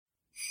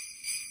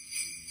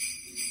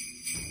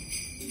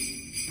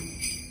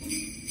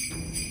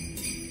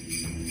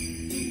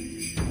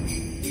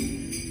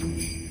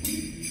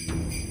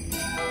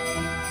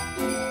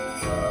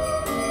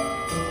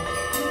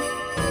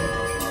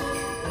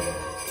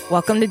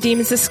Welcome to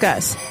Demons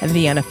Discuss,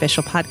 the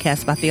unofficial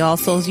podcast about the All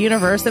Souls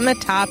universe and the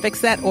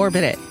topics that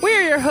orbit it.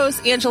 We're your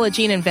hosts, Angela,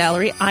 Jean, and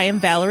Valerie. I am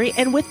Valerie,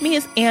 and with me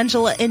is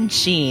Angela and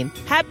Jean.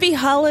 Happy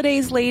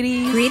holidays,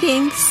 ladies.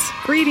 Greetings.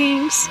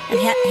 Greetings. And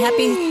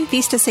happy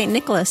Feast of St.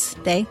 Nicholas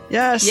Day.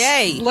 Yes.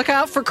 Yay. Look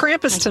out for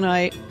Krampus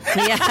tonight.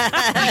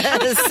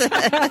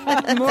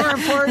 Yes. More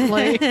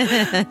importantly.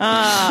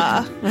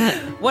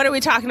 What are we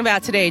talking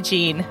about today,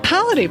 Jean?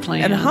 Holiday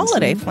plans. And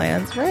holiday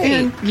plans, right.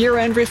 And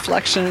year-end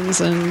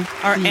reflections and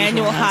Our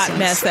annual hot nonsense.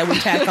 mess that we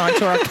tack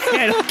onto our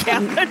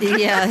calendar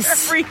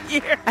Yes. every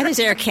year. I think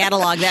they're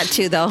catalog that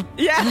too, though.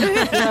 Yeah.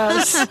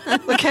 Yes.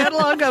 The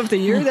catalog of the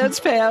year that's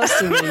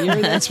passed and the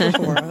year that's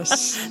before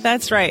us.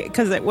 That's right,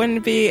 because it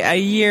wouldn't be a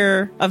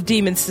year of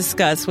Demons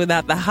Discuss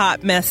without the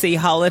hot, messy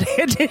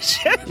holiday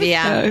edition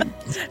Yeah.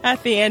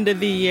 at the end of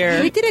the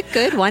year. We did it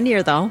good one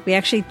year, though. We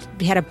actually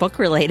had a book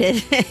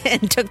related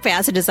and took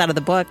passages out of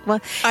the book.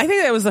 Well, I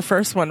think that was the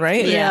first one,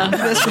 right? yeah.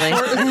 That's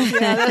before,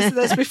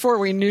 that's before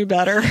we knew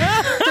better.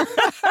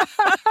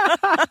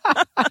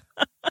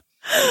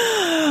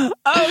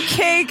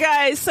 Okay,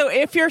 guys. So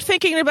if you're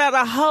thinking about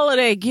a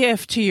holiday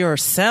gift to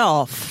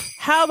yourself,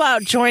 how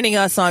about joining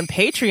us on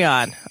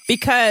Patreon?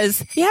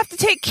 Because you have to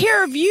take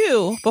care of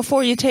you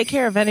before you take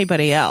care of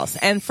anybody else.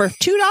 And for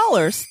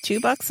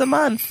 $2 a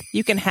month,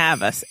 you can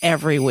have us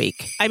every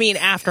week. I mean,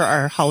 after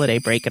our holiday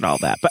break and all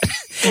that, but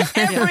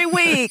every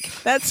week.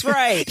 That's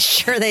right.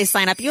 Sure, they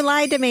sign up. You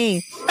lied to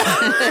me.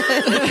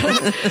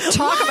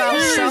 Talk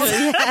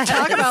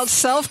about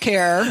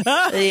self-care.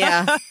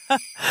 Yeah.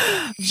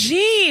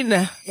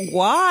 Jean,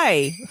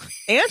 why?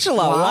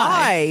 Angela,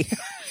 why?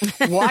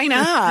 Why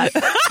not?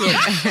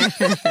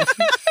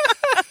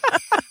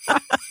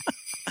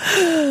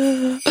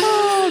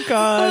 Oh,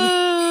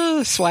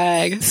 God.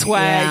 Swag.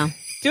 Swag. Yeah.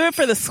 Do it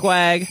for the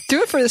swag.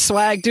 Do it for the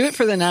swag. Do it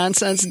for the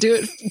nonsense.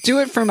 Do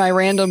it for my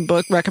random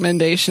book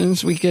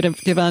recommendations we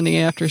give on the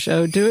after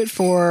show. Do it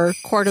for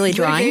Quarterly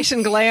drawing.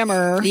 litigation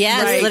glamour.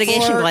 Yes, Right.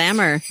 litigation For-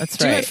 glamour. That's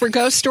Do right. it for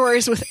Ghost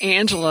Stories with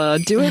Angela.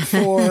 Do it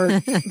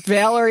for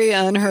Valerie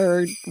and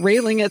her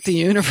railing at the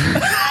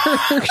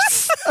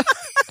universe.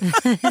 You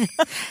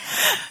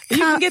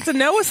can get to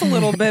know us a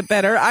little bit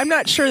better. I'm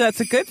not sure that's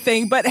a good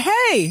thing, but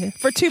hey,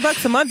 for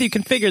 $2 a month, you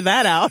can figure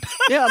that out.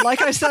 Yeah,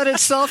 like I said,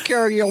 it's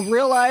self-care. You'll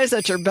realize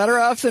that you're better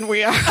off than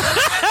we are.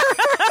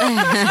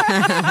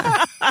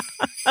 I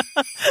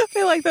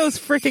feel like those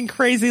freaking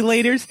crazy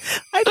ladies.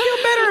 I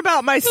feel better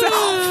about myself.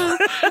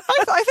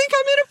 I think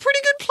I'm in a pretty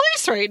good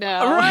place right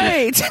now.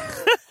 Right.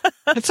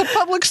 It's a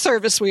public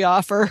service we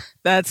offer.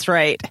 That's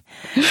right.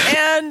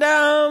 And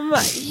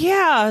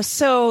yeah,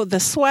 so the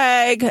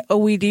swag,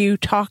 we do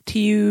talk to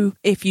you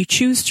if you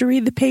choose to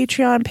read the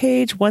Patreon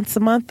page once a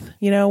month.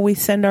 You know, we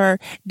send our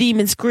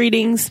demons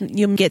greetings.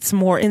 You get some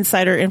more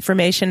insider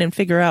information and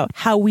figure out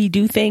how we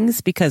do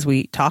things because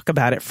we talk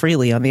about it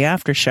freely on the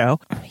after show.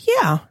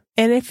 Yeah.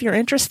 And if you're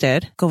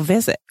interested, go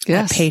visit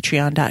Yes. at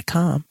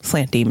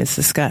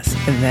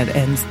patreon.com/demonsdiscuss. And that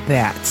ends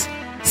that.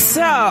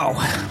 So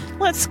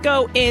let's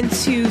go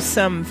into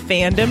some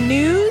fandom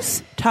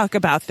news, talk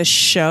about the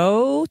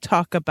show,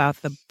 talk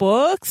about the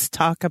books,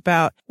 talk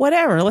about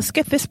whatever. Let's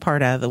get this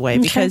part out of the way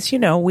because, you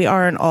know, we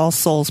are an All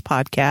Souls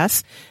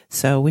podcast.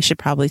 So we should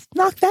probably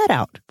knock that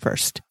out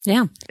first.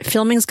 Yeah.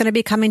 Filming's going to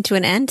be coming to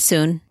an end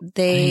soon.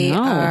 They I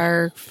know.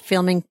 are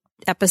filming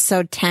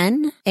episode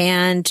 10,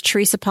 and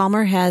Teresa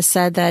Palmer has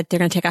said that they're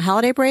going to take a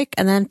holiday break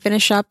and then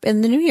finish up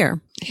in the new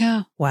year.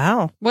 Yeah.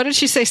 Wow. What did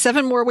she say?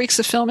 7 more weeks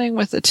of filming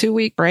with a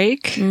 2-week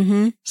break?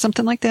 Mm-hmm.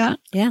 Something like that.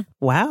 Yeah.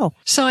 Wow.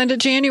 So into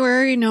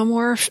January, no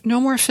more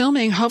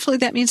filming. Hopefully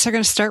that means they're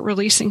going to start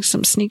releasing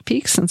some sneak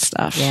peeks and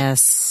stuff.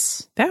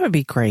 Yes. That would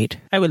be great.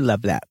 I would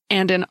love that.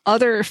 And in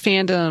other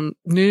fandom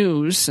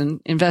news and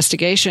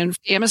investigation,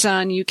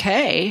 Amazon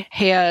UK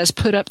has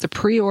put up the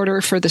pre-order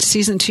for the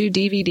season 2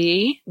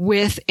 DVD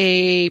with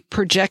a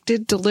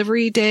projected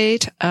delivery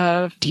date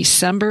of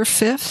December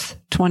 5th,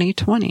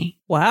 2020.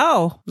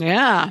 Wow.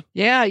 Yeah.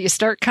 Yeah. You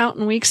start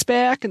counting weeks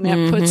back and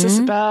that puts us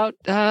about,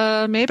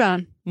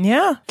 Mabon.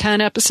 Yeah.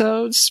 10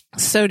 episodes.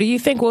 So do you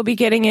think we'll be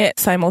getting it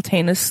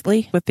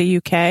simultaneously with the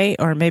UK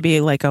or maybe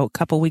like a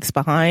couple weeks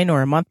behind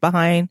or a month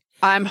behind?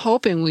 I'm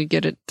hoping we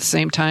get it at the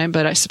same time,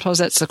 but I suppose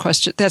that's a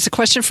question. That's a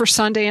question for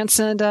Sundance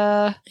and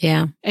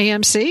Yeah.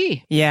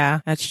 AMC.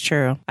 Yeah, that's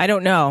true. I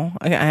don't know.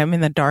 I'm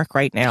in the dark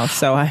right now,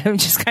 so I'm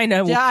just kind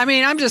of... Yeah, I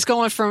mean, I'm just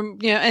going from,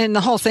 you know, and the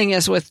whole thing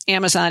is with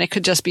Amazon, it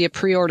could just be a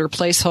pre-order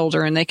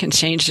placeholder and they can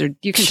change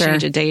you can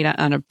change a date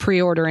on a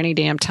pre-order any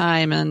damn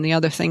time. And the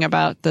other thing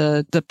about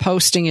the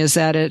posting is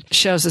that it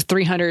shows a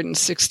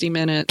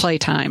 360-minute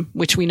playtime,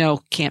 which we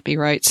know can't be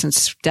right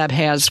since Deb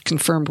has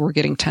confirmed we're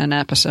getting 10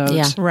 episodes.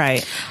 Yeah.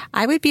 Right.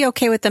 I would be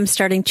okay with them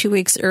starting 2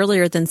 weeks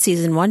earlier than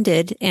season 1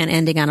 did and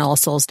ending on All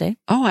Souls Day.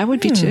 Oh, I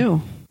would be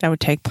too. That would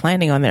take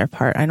planning on their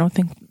part. I don't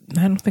think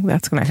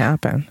that's going to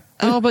happen.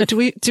 Oh, but do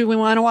we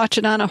want to watch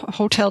it on a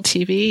hotel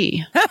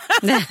TV?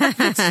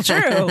 That's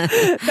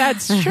true.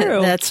 That's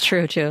true. That's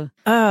true too.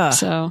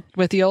 So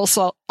with the All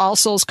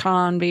Souls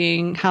Con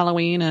being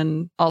Halloween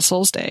and All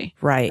Souls Day.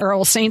 Right. Or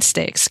All Saints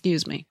Day,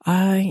 excuse me.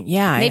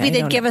 Yeah. Maybe I they'd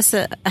don't give know. us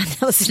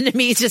listen to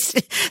me just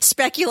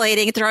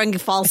speculating, throwing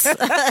false.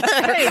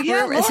 Hey,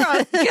 yeah,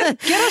 Laura,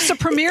 get us a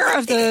premiere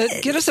of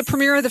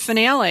the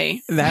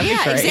finale. That'd be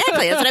great.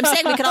 Exactly. That's what I'm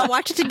saying. We could all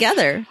watch it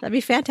together. That'd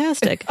be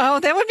fantastic. Oh,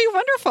 that would be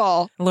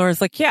wonderful. Laura's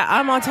like, yeah,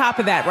 I'm on top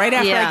of that right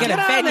after I get a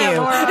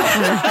venue.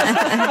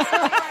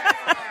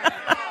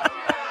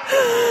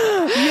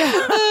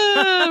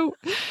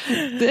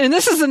 And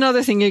this is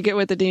another thing you get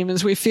with the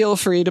demons. We feel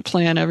free to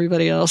plan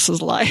everybody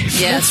else's life.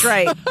 Yes,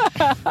 right.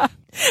 And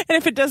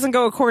if it doesn't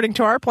go according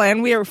to our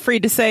plan, we are free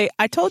to say,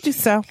 I told you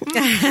so.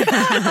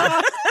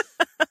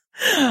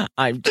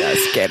 I'm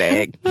just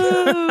kidding.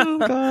 Oh,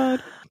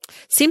 God.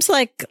 Seems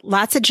like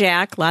lots of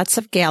Jack, lots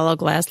of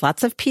Gallowglass,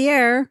 lots of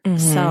Pierre.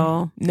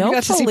 So No You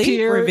got to see Philippe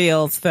Pierre-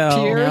 reveals,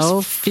 though. Pierre's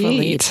no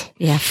feet. Philippe.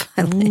 Yeah,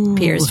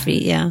 Pierre's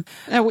feet. Yeah.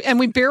 And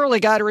we barely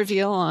got a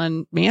reveal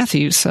on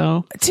Matthew,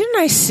 so. Didn't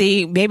I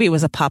see, maybe it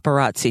was a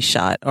paparazzi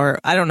shot, or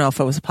I don't know if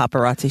it was a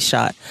paparazzi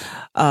shot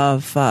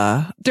of,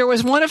 There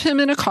was one of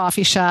him in a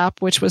coffee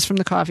shop, which was from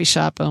the coffee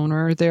shop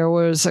owner. There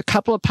was a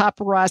couple of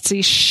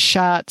paparazzi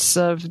shots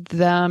of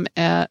them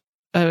at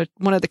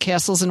one of the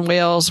castles in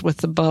Wales with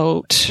the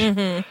boat.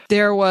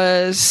 There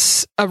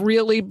was a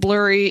really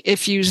blurry,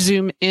 if you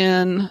zoom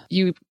in,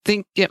 you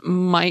think it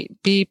might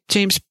be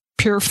James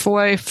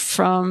Purefoy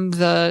from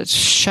the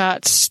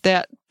shots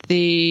that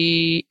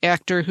the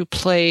actor who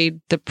played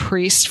the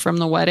priest from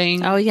the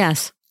wedding Oh,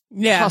 yes.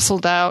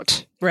 hustled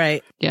out.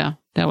 right. Yeah,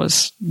 that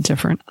was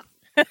different.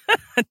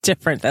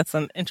 Different. That's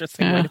an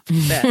interesting way to put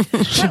that.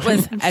 That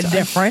was a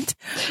different.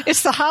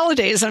 It's the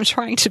holidays. I'm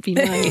trying to be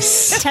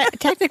nice.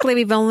 Technically,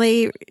 we've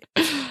only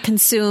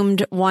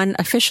consumed one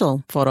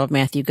official photo of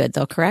Matthew Good,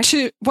 though, correct?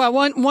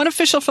 One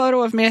official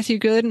photo of Matthew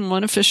Good and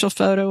one official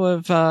photo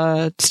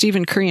of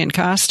Stephen Cree in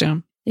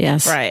costume.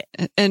 Yes. Right.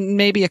 And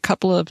maybe a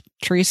couple of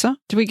Teresa.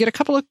 Did we get a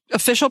couple of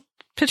official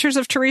pictures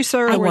of Teresa,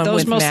 or I were went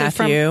those with mostly Matthew.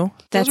 from?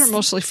 Those That's- were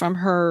mostly from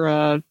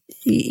her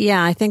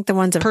Yeah, I think the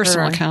ones of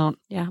personal her. account.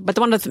 Yeah, but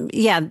the one with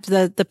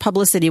the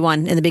publicity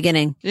one in the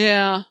beginning.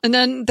 Yeah, and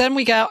then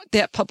we got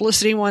that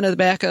publicity one at the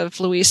back of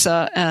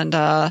Louisa and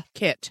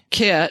Kit.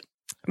 Kit.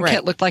 Right.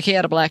 Kit looked like he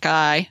had a black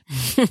eye.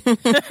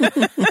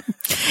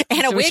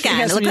 And a Which wig on.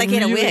 has It looked to like be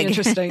he had a really wig.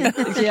 Interesting.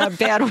 Yeah,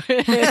 bad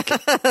wig.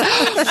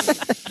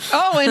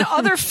 Oh, and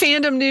other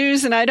fandom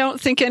news, and I don't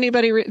think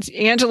anybody.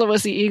 Angela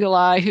was the eagle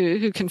eye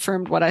who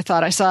confirmed what I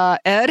thought I saw.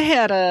 Ed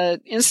had a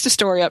Insta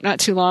story up not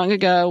too long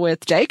ago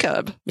with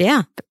Jacob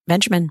Yeah,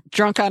 Benjamin.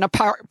 drunk on a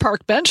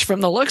park bench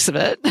from the looks of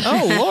it.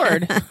 Oh,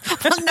 Lord.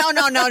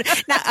 No.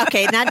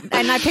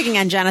 I'm not picking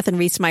on Jonathan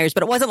Rhys-Meyers,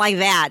 but it wasn't like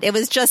that. It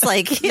was just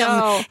like him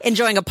No.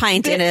 enjoying a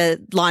pint in a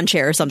lawn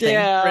chair or something.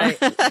 Yeah,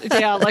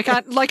 yeah,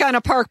 like on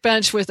a park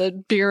bench with a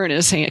beer in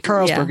his hand,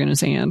 Carlsberg in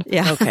his hand.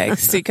 Yeah. Okay.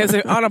 See, because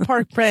on a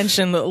park bench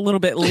and a little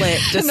bit lit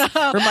just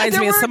reminds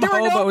me of some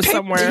hobo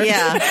somewhere.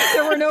 Yeah.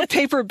 There were no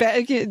paper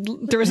bag.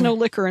 There was no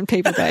liquor and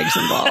paper bags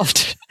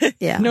involved.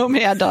 Yeah. No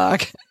Mad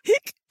Dog.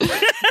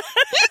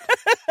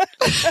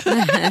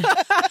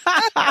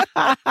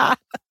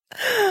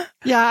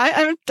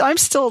 Yeah, I'm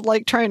still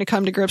like trying to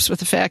come to grips with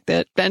the fact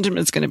that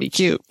Benjamin's going to be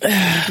cute.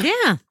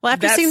 Yeah. Well,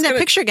 after That's seeing that gonna-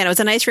 picture again, it was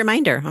a nice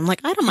reminder. I'm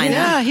like, I don't mind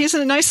that. Yeah, he's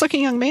a nice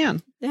looking young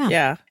man. Yeah.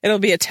 Yeah. It'll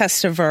be a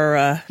test of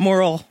our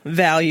moral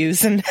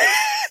values and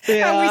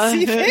how we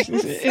see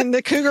things. in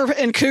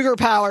cougar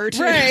power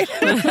too. Right.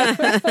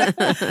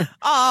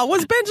 Oh,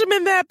 was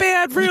Benjamin that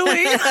bad,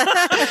 really?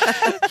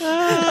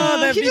 Oh,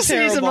 that'd He be just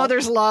needs a terrible.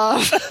 mother's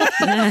love.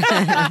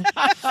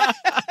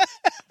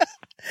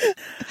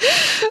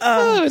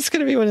 Oh, it's going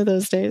to be one of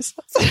those days.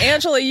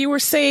 Angela, you were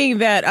saying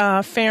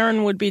that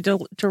Farron would be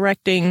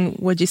directing,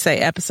 would you say,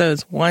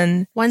 episodes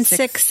 1,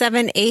 6,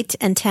 7, 8,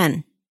 and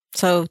 10.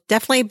 So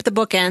definitely the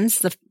bookends,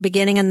 the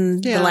beginning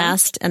and Yeah. the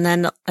last, and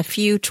then a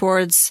few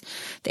towards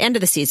the end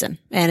of the season.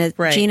 And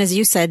Right. Jean, as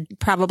you said,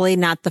 probably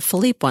not the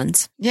Philippe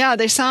ones. Yeah,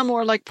 they sound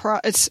more like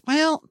it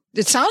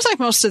sounds like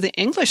most of the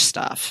English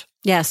stuff.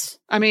 Yes.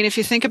 I mean, if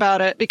you think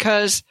about it,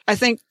 because I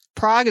think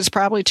Prague is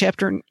probably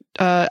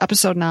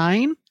episode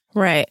 9.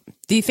 Right.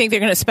 Do you think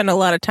they're going to spend a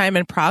lot of time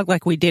in Prague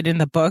like we did in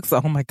the books?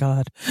 Oh, my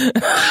God.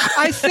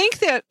 I think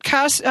that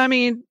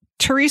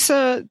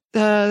Teresa,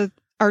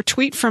 our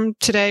tweet from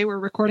today, we're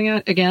recording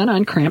it again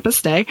on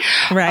Krampus Day.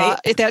 Right.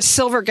 That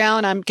silver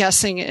gown, I'm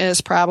guessing,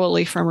 is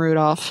probably from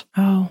Rudolph.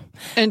 Oh.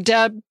 And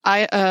Deb,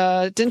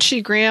 didn't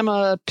she gram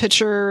a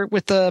picture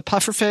with the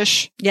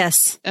pufferfish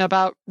Yes.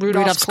 about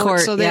Rudolph's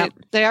court? So yeah.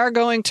 they are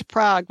going to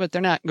Prague, but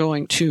they're not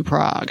going to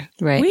Prague.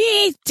 Right.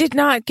 We did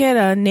not get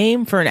a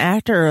name for an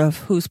actor of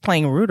who's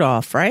playing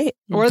Rudolph, right?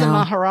 Or the No.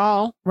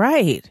 Maharal.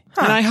 Right.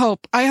 Huh. And I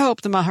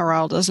hope the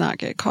Maharal does not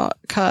get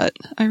cut.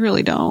 I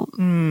really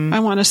don't. I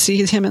want to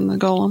see him in the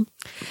Golem.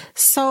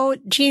 So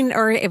Jean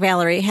or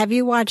Valerie, have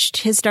you watched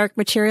His Dark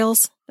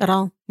Materials at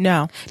all?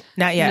 No,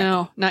 not yet.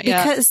 No, not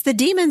yet. Because the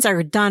demons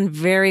are done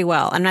very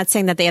well. I'm not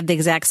saying that they have the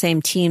exact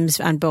same teams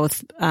on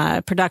both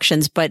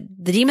productions, but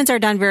the demons are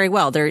done very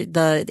well. They're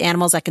the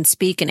animals that can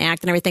speak and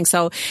act and everything.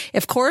 So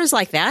if Cora's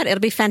like that, it'll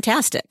be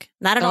fantastic.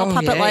 Not at all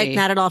puppet-like,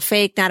 not at all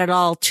fake, not at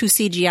all too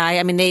CGI.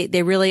 I mean,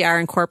 they really are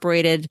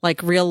incorporated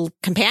like real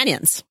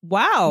companions.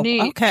 Wow.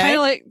 Neat. Okay. Kind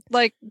of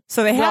like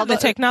so they have the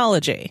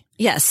technology.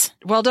 Yes.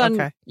 Well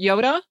done,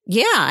 Yoda.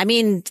 Yeah. I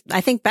mean,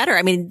 I think better.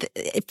 I mean,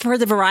 for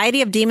the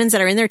variety of demons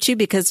that are in there too,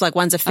 because like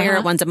one's a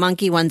ferret, one's a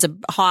monkey, one's a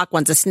hawk,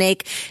 one's a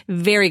snake.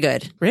 Very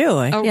good.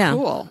 Really? Oh, yeah.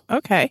 Cool.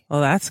 Okay.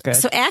 Well, that's good.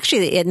 So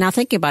actually, now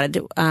thinking about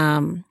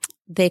it,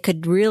 they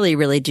could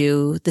really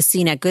do the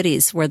scene at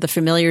Goodies where the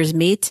familiars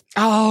meet.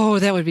 Oh,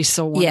 that would be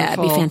so wonderful. Yeah,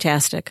 it'd be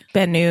fantastic.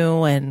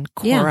 Bennu and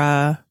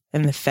Cora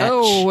and the Fetch.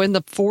 Oh, and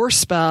the Force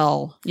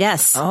spell.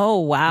 Yes.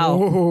 Oh, wow.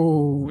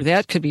 Oh,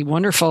 that could be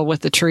wonderful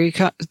with the tree,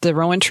 the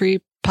Rowan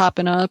tree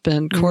popping up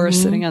and Cora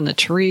sitting on the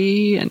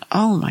tree. And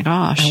oh my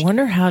gosh. I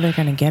wonder how they're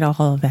going to get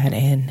all of that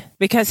in.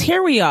 Because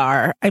here we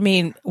are. I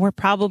mean, we're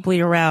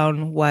probably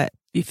around what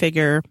you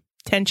figure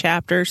 10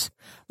 chapters,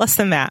 less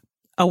than that,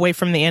 away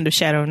from the end of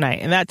Shadow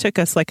Knight. And that took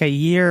us like a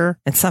year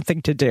and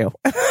something to do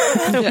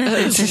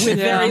with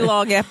very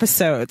long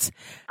episodes.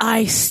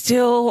 I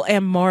still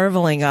am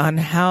marveling on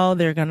how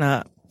they're going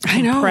to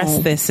compress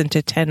this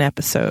into 10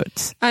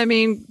 episodes. I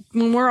mean,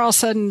 when we're all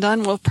said and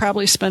done, we'll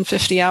probably spend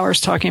 50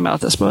 hours talking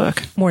about this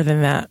book. More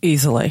than that,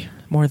 easily.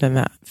 More than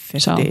that.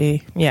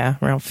 50. Yeah,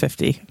 around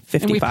 50,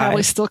 55. And we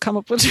probably still come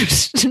up with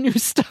new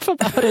stuff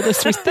about it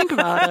as we think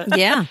about it.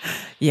 Yeah.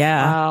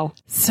 Yeah. Wow.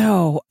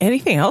 So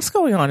anything else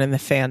going on in the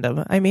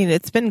fandom? I mean,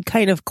 it's been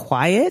kind of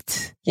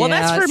quiet. Well,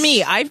 that's for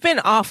me. I've been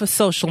off of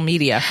social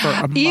media for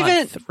a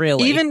month,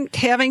 really. Even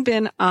having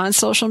been on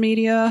social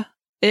media,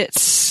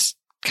 it's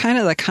kind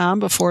of the calm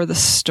before the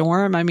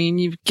storm. I mean,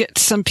 you get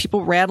some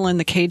people rattling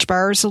the cage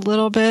bars a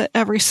little bit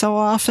every so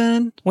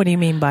often. What do you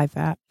mean by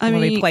that? Let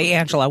me play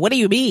Angela. What do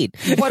you mean?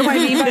 What do I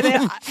mean by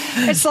that?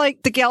 It's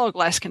like the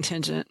Gallowglass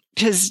contingent,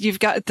 because you've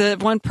got the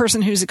one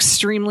person who's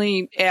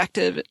extremely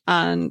active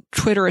on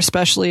Twitter,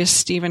 especially, is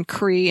Stephen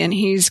Cree, and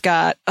he's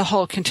got a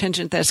whole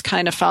contingent that's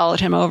kind of followed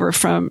him over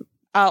from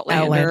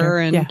Outlander.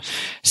 And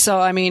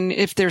so, I mean,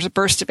 if there's a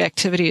burst of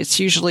activity, it's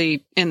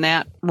usually in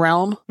that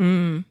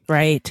realm.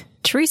 Right.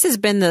 Teresa's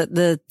been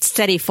the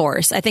steady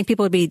force. I think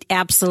people would be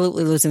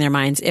absolutely losing their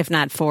minds if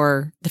not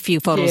for the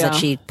few photos that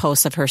she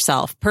posts of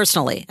herself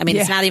personally. I mean,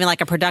 it's not even like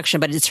a production,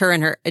 but it's her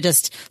and her,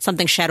 just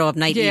something Shadow of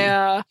Night.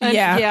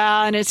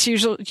 And it's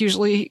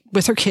usually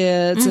with her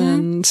kids,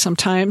 and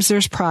sometimes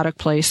there's product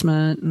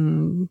placement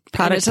and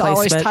it's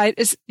always tied.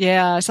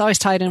 It's always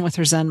tied in with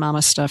her Zen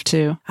Mama stuff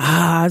too.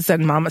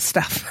 Zen Mama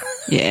stuff.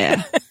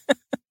 Yeah.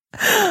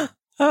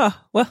 Oh,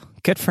 well,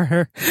 good for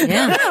her.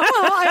 Yeah. Well,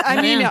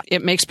 I mean,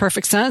 it makes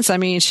perfect sense. I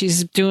mean,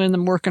 she's doing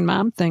the working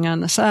mom thing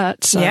on the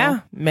set. So. Yeah,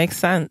 makes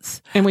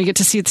sense. And we get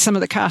to see some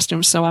of the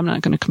costumes, so I'm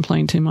not going to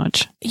complain too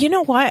much. You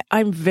know what?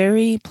 I'm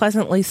very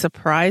pleasantly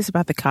surprised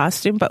about the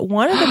costume, but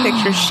one of the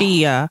pictures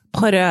she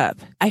put up,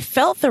 I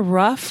felt the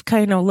ruff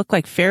kind of looked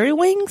like fairy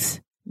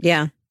wings.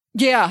 Yeah.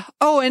 Yeah.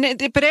 Oh,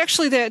 but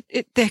actually that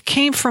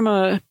came from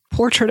a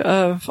portrait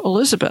of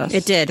Elizabeth.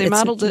 It did. They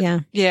modeled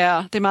it.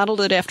 Yeah. They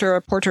modeled it after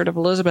a portrait of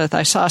Elizabeth.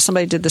 I saw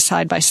somebody did the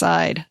side by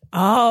side.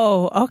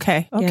 Oh,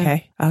 okay.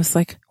 Okay. Yeah. I was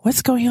like,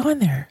 what's going on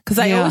there? Because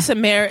I always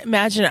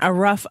imagine a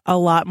ruff a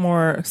lot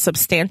more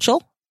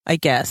substantial, I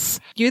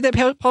guess. You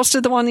that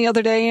posted the one the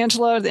other day,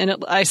 Angela,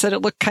 and I said it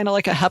looked kind of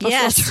like a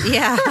HEPA filter.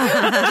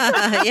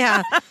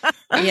 Yeah.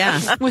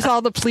 Yeah. With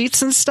all the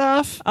pleats and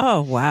stuff.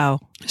 Oh,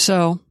 wow.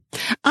 So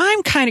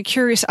I'm kind of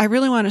curious. I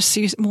really want to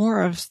see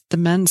more of the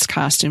men's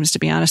costumes, to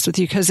be honest with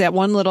you, because that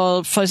one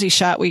little fuzzy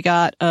shot we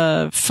got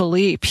of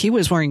Philippe, he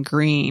was wearing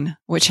green,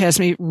 which has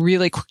me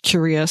really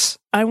curious.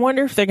 I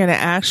wonder if they're going to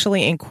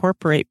actually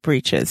incorporate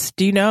breeches.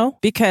 Do you know?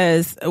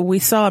 Because we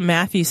saw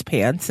Matthew's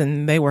pants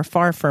and they were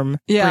far from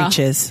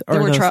breeches.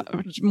 Or they were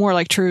more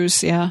like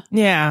trews,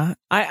 Yeah.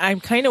 I'm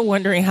kind of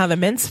wondering how the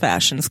men's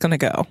fashion is going to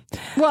go.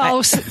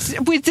 Well,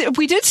 we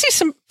did see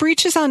some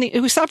breeches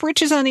we saw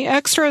breeches on the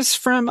extras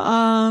from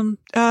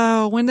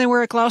when they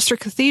were at Gloucester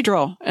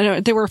Cathedral.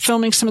 And they were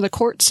filming some of the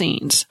court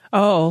scenes.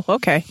 Oh,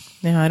 okay.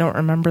 Yeah, I don't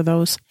remember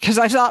those. Because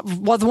I thought,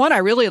 well, the one I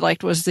really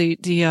liked was the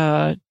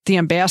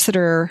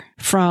ambassador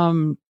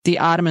from the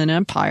Ottoman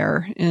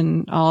Empire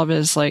in all of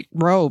his like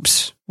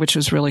robes, which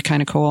was really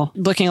kind of cool,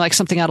 looking like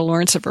something out of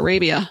Lawrence of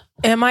Arabia.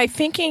 Am I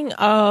thinking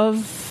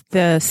of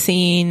the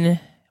scene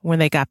when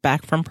they got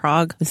back from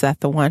Prague? Is that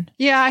the one?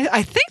 Yeah,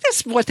 I think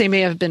that's what they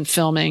may have been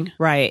filming.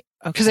 Right.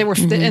 Because they were,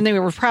 and they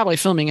were probably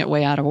filming it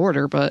way out of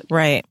order, but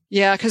right.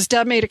 Yeah, because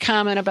Deb made a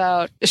comment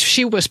about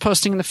she was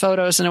posting the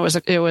photos, and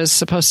it was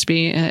supposed to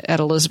be at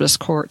Elizabeth's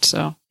court.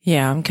 So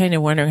Yeah, I'm kind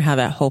of wondering how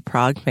that whole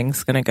Prague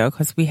thing's going to go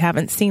because we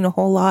haven't seen a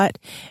whole lot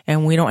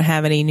and we don't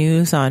have any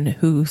news on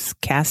who's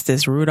cast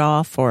as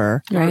Rudolph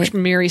or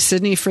Mary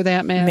Sidney for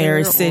that matter.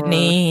 Mary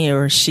Sidney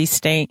or she's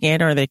staying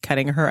in or are they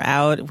cutting her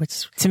out,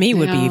 which to me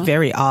would be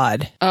very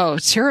odd. Oh,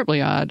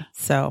 terribly odd.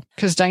 So,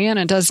 because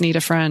Diana does need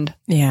a friend.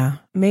 Yeah.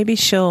 Maybe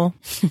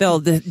they'll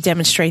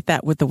demonstrate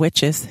that with the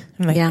witches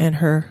and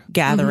her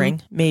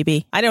gathering.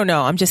 Maybe. I don't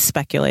know. I'm just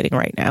speculating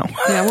right now.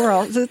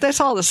 Yeah, that's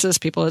all this is,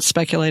 people. It's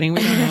speculating.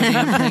 We don't know the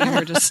damn thing.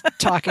 We're just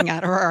talking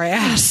out of our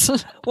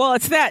ass. Well,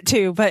 it's that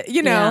too. But,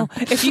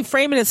 if you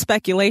frame it as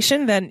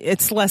speculation, then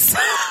it's less...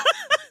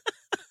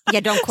 Yeah,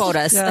 don't quote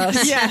us.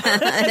 Yes.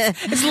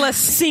 It's less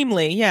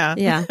seemly. Yeah.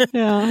 Yeah.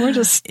 Yeah. We're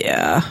just.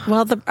 Yeah.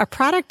 Well, a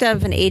product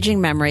of an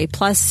aging memory,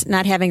 plus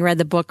not having read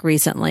the book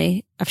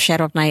recently of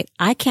Shadow of Night,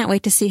 I can't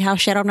wait to see how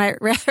Shadow of Night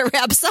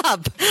wraps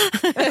up.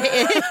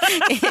 I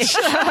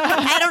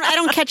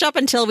don't catch up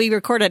until we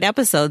record an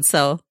episode.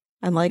 So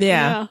I'm like,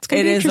 it's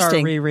going to be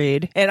interesting. Our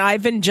reread. And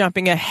I've been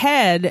jumping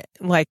ahead,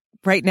 like,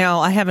 right now,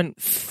 I haven't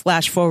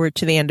flashed forward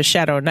to the end of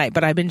Shadow of Night,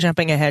 but I've been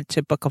jumping ahead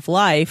to Book of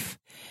Life.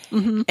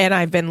 Mm-hmm. And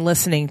I've been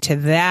listening to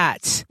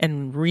that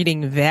and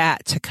reading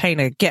that to kind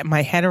of get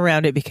my head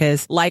around it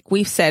because like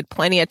we've said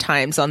plenty of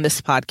times on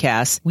this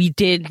podcast, we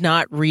did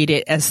not read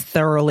it as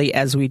thoroughly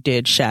as we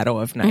did Shadow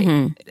of Night.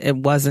 Mm-hmm. It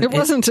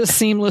wasn't a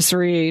seamless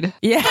read.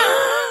 Yeah.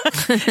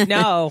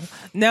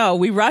 No,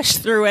 we rushed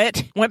through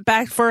it, went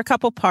back for a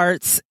couple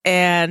parts,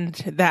 and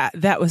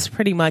that was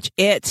pretty much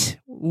it.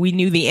 We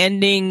knew the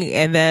ending,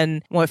 and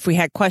then if we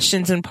had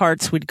questions in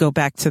parts, we'd go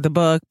back to the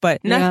book,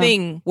 but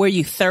nothing where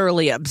you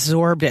thoroughly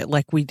absorbed it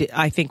like we did.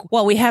 I think,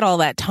 we had all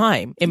that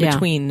time in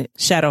between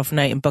Shadow of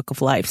Night and Book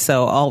of Life,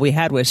 so all we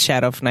had was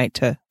Shadow of Night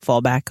to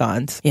fall back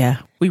on. Yeah.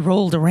 We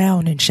rolled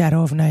around in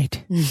Shadow of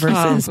Night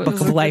versus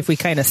Book of Life. We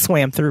kind of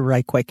swam through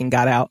right quick and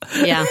got out.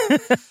 Yeah.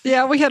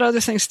 Yeah, we had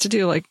other things to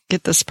do, like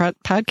get this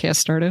podcast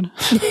started.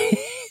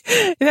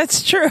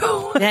 That's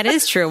true. That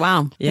is true.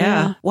 Wow.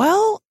 Yeah.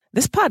 Well,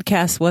 this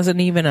podcast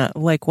wasn't even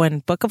when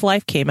Book of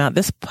Life came out,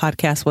 this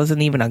podcast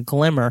wasn't even a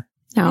glimmer.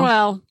 No.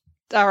 Well,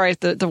 all right,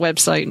 the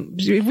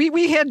website.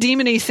 We had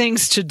demony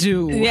things to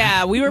do.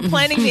 Yeah, we were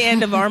planning the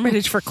end of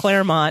Armitage for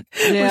Claremont.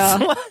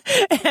 Yeah.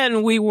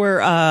 And we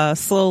were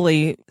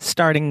slowly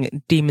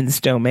starting Demon's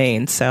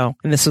Domain. So,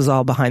 and this was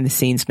all behind the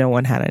scenes. No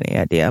one had any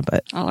idea,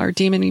 but. All our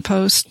demony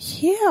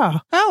posts. Yeah.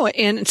 Oh,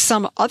 and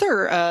some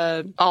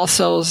other All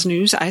Souls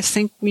news. I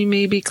think we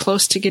may be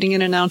close to getting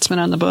an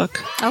announcement on the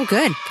book. Oh,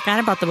 good. Forgot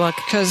about the book.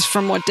 Because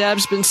from what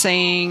Deb's been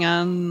saying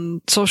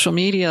on social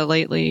media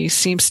lately,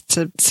 seems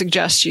to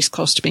suggest she's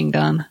close to being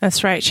done.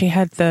 That's right. She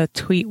had the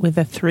tweet with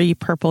the 3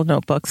 purple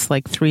notebooks,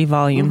 like 3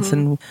 volumes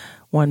in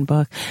one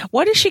book.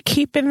 What does she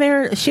keep in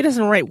there? She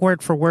doesn't write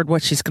word for word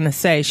what she's going to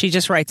say. She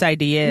just writes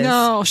ideas.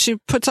 No, she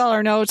puts all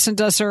her notes and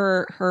does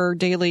her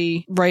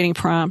daily writing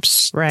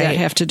prompts that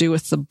have to do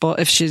with the book.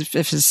 If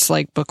it's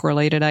like book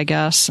related, I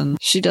guess. And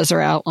she does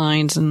her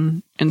outlines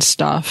and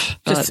stuff.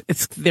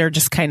 They're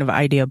just kind of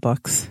idea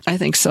books. I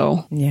think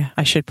so. Yeah.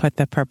 I should put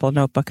the purple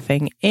notebook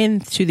thing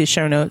into the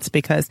show notes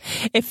because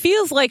it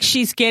feels like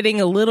she's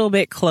getting a little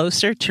bit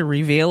closer to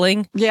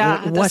revealing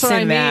what's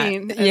in that.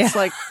 It's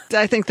like,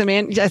 I think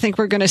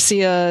we're going to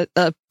see a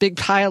big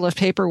pile of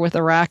paper with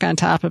a rock on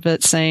top of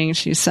it saying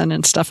she's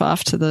sending stuff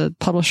off to the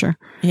publisher.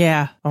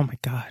 Yeah. Oh my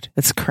God.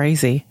 It's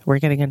crazy. We're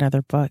getting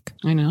another book.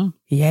 I know.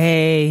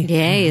 Yay.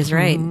 Yay is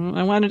right.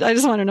 I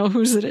just want to know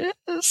whose it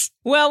is.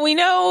 Well, we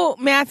know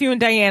Matthew and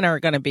Diana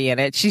are going to be in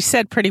it. She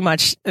said pretty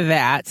much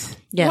that.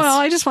 Yes. Well,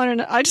 I just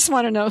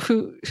want to know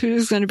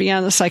who's going to be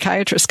on the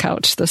psychiatrist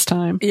couch this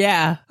time.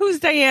 Yeah.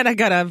 Who's Diana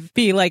going to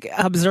be like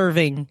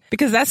observing?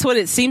 Because that's what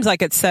it seems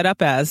like it's set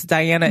up as.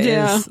 Diana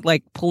is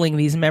like pulling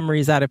these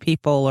memories out of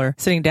people or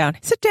sitting down.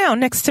 Sit down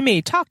next to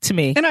me. Talk to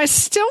me. And I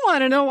still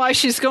want to know why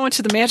she's going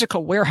to the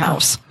magical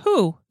warehouse.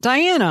 Who?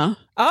 Diana.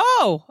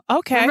 Oh,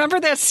 okay. Remember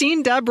that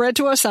scene Deb read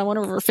to us on one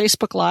of her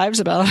Facebook Lives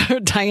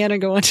about Diana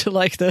going to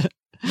like the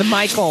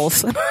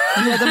Michaels.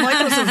 Yeah, the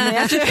Michaels of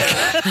magic.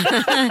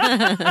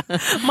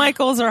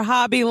 Michaels or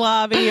Hobby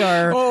Lobby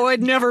or... Oh,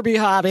 it'd never be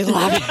Hobby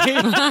Lobby.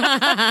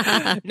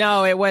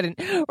 No, it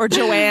wouldn't. Or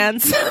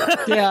Joann's.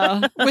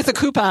 Yeah, with a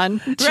coupon.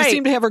 She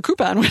seemed to have her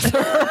coupon with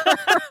her.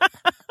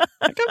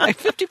 I got my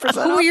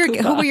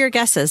 50% Who were your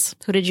guesses?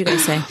 Who did you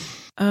guys say?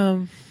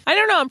 I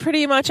don't know. I'm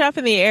pretty much up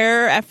in the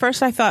air. At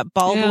first, I thought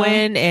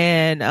Baldwin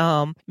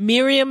and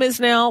Miriam is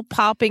now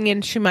popping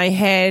into my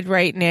head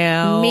right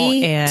now.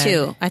 Me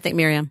too. I think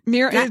Miriam.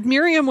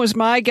 Miriam was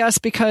my guess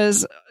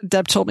because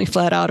Deb told me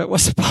flat out it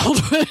was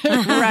Baldwin.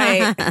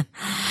 Right.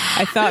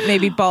 I thought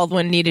maybe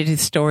Baldwin needed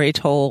his story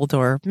told,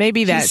 or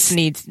maybe that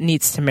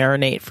needs to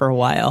marinate for a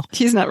while.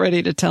 He's not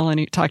ready to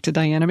talk to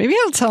Diana. Maybe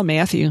he'll tell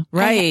Matthew.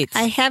 Right.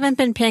 I haven't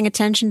been paying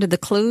attention to the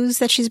clues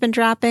that she's been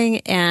dropping,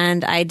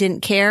 and I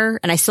didn't care,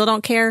 and I still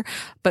don't care. there,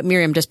 but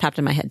Miriam just popped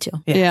in my head too.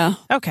 Yeah.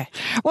 Okay.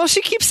 Well,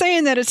 she keeps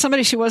saying that it's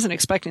somebody she wasn't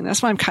expecting.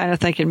 That's why I'm kind of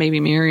thinking maybe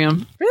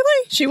Miriam.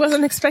 Really? She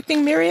wasn't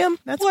expecting Miriam?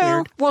 That's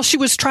weird. Well, she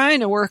was trying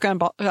to work on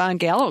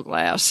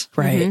Gallowglass.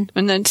 Right.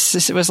 And then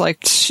it was like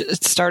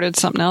it started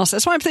something else.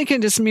 That's why I'm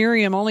thinking it's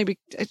Miriam,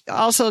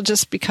 also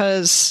just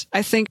because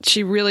I think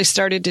she really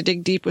started to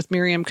dig deep with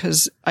Miriam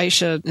because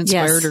Aisha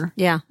inspired her.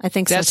 Yeah, I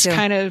think so too. That's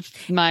kind of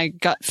my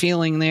gut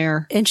feeling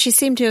there. And she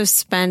seemed to have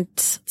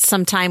spent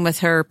some time with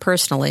her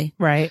personally.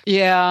 Right.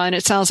 Yeah, and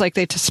it sounds like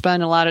they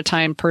spend a lot of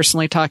time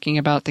personally talking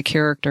about the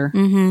character.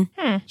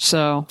 Mm-hmm.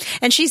 So,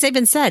 and she's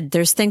even said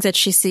there's things that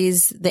she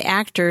sees the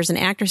actors and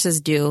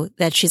actresses do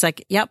that she's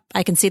like, yep,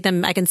 I can see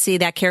them. I can see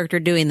that character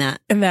doing that.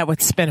 And that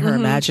would spin her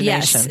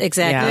imagination. Yes,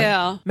 exactly.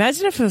 Yeah.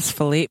 Imagine if it was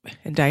Philippe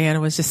and Diana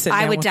was just sitting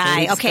there. I would with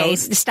die. Philippe's Okay,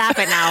 ghost. stop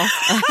it now.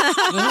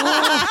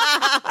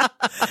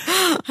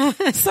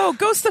 So,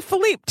 Ghost of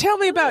Philippe, tell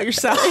me about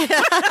yourself.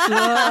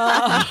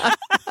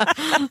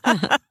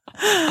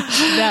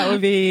 That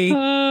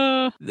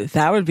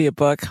would be a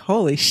book.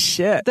 Holy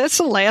shit. That's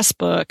the last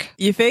book.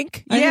 You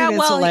think? I think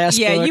it's the last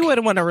book. You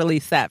wouldn't want to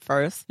release that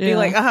first. Be Yeah.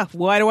 like,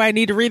 why do I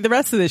need to read the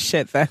rest of this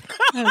shit then?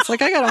 It's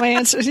like, I got my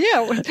answers.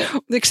 Yeah.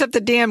 Except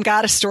the damn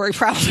goddess story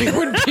probably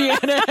wouldn't be in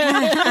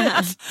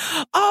it.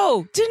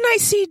 Oh, didn't I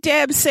see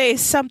Deb say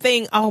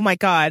something? Oh my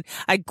God.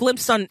 I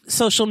glimpsed on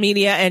social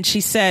media and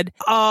she said,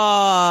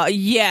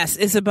 yes,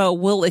 Isabel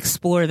will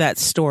explore that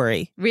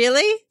story.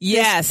 Really?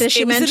 Yes. Does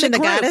she It was in mention the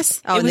group.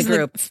 goddess? Oh, It in the was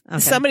group. Okay.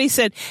 Somebody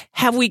said,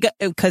 have we got,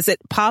 because it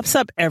pops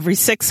up every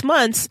 6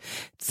 months.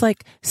 It's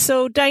like,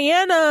 so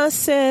Diana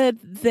said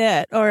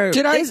that, or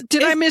Did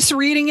I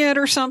misreading it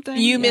or something?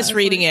 you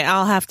misreading it?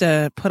 I'll have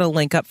to put a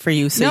link up for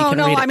you so you can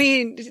read it. I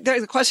mean,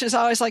 the question is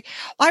always like,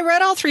 I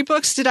read all 3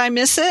 books. Did I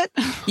miss it?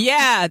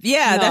 Yeah,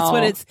 that's No,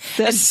 what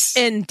it's.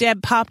 And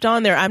Deb popped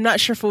on there. I'm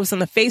not sure if it was on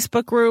the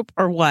Facebook group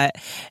or what.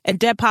 And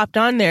Deb popped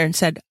on there and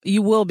said,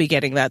 "You will be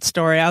getting that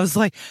story." I was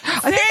like, I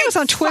think it was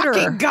on Twitter.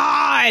 Fucking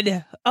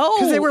God! Oh,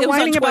 Because they were it was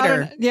whining on about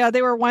Twitter. it. Yeah,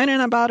 they were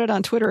whining about it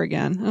on Twitter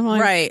again. I'm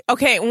like, Right.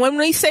 Okay. When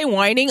we say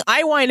whining,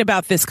 I whine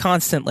about this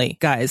constantly,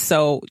 guys.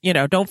 So,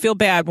 don't feel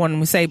bad when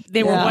we say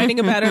they were whining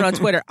about it on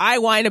Twitter. I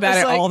whine about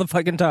It's it like- all the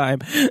fucking time.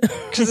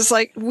 because it's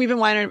like we've been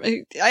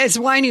whining. It's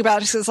whining about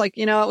it because it's like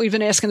we've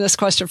been asking this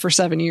question for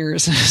 7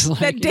 years. It's like,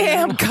 That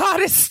damn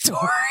goddess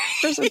story.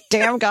 there's a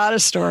damn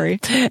goddess story.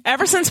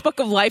 Ever since Book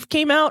of Life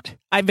came out,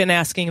 I've been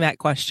asking that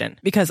question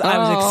because I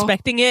was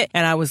expecting it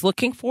and I was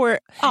looking for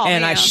it. Oh,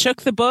 and I man.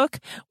 shook the book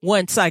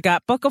once I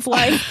got Book of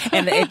Life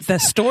and the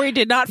story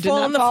did not fall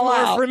not on the fall floor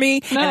out. for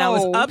me. And I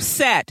was No.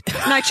 upset.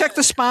 And I checked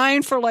the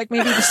spine for like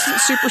maybe the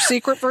super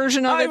secret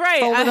version of Oh, it. right.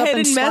 folded A up in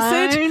hidden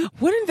message. spine.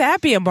 Wouldn't that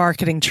be a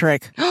marketing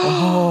trick?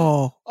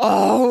 Oh.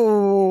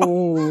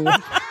 Oh.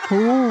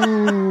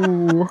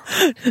 Ooh.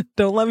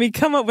 Don't let me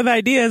come up with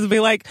ideas and be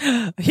like,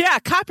 yeah,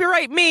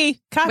 copyright me.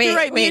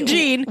 Copyright me and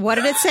Gene. What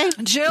did it say?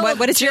 Jill,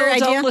 what is your Jill,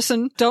 idea? Don't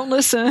listen. Don't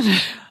listen.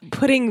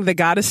 Putting the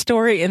goddess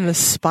story in the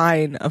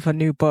spine of a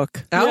new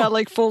book. Yeah,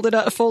 like folded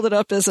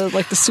up as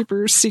the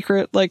super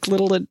secret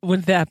little.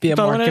 Wouldn't that be a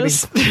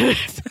Bonus.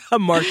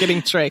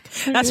 marketing trick?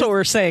 That's what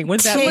we're saying.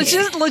 Wouldn't that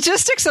be?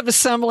 Logistics of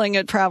assembling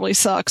it probably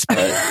sucks, but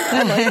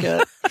I like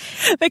it.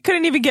 They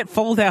couldn't even get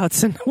fold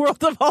outs in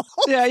World of All.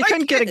 Yeah, you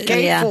couldn't get a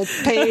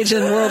gatefold page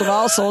in World of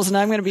All Souls, and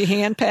I'm going to be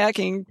hand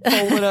packing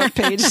folded up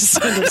pages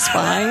into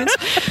spines.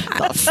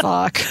 The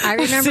fuck? I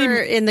remember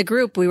in the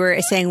group we were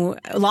saying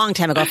a long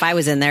time ago, if I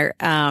was in there,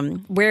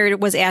 where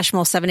was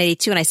Ashmole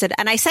 782,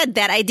 and I said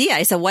that idea.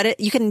 I said,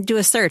 you can do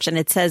a search, and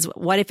it says,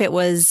 what if it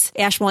was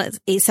Ashmole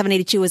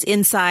 782 was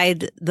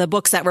inside the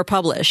books that were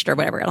published or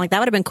whatever. I'm like, that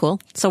would have been cool.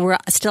 So we're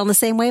still in the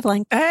same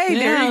wavelength. Hey,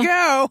 there you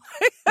go.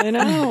 I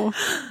know.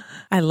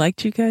 I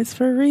liked you guys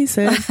for a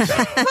reason.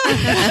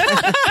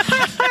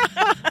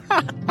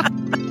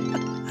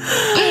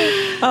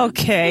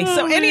 Okay,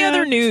 so any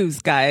other news,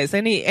 guys?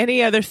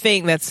 Any other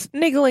thing that's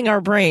niggling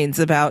our brains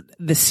about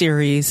the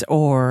series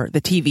or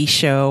the TV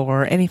show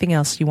or anything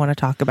else you want to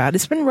talk about?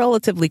 It's been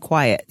relatively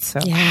quiet. So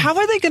How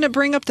are they going to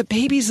bring up the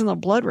babies in the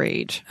Blood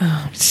Rage?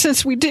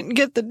 Since we didn't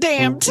get the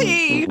damn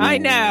tea. I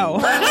know.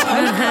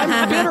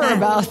 I'm bitter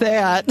about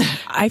that.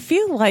 I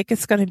feel like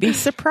it's going to be a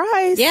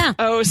surprise. Yeah.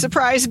 Oh,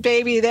 surprise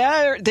baby.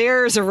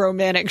 There's a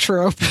romantic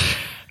trope.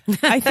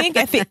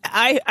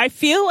 I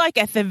feel like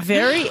at the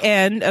very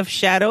end of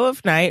Shadow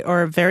of Night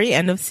or very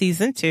end of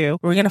season 2,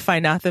 we're going to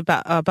find out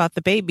about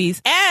the babies.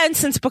 And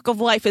since Book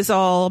of Life is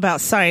all about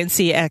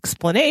science-y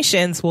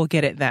explanations, we'll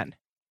get it then.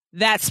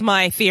 That's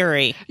my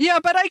theory. Yeah,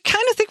 but I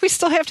kind of think we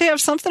still have to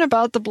have something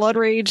about the Blood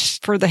Rage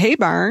for the hay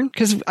barn,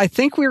 because I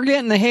think we're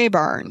getting the hay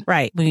barn.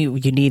 Right. You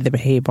need the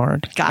hay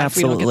barn. God, Absolutely.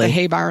 if we don't get the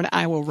hay barn,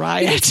 I will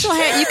riot.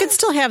 You can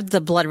still have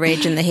the Blood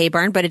Rage in the hay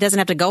barn, but it doesn't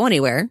have to go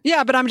anywhere.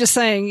 Yeah, but I'm just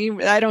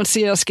saying, I don't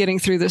see us getting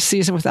through this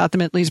season without them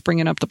at least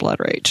bringing up the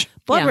Blood Rage.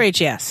 Blood Yeah. Rage,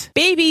 yes.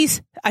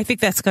 Babies, I think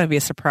that's going to be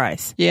a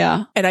surprise.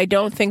 Yeah. And I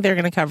don't think they're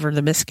going to cover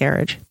the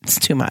miscarriage. It's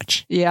too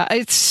much. Yeah,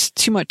 it's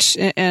too much,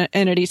 and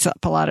it eats up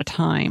a lot of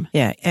time.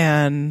 Yeah.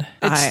 and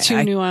It's too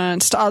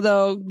nuanced,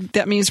 although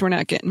that means we're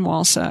not getting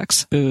wall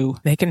sex. Boo.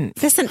 They can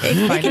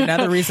find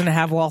another reason to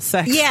have wall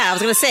sex. Yeah, I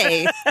was going to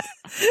say.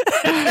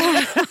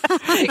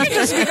 You can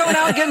just be going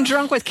out and getting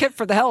drunk with Kip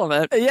for the hell of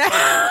it.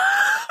 Yeah.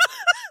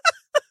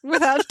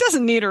 It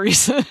doesn't need a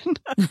reason.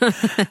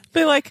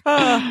 Be like,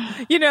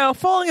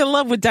 falling in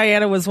love with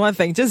Diana was one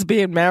thing. Just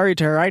being married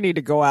to her, I need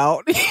to go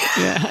out.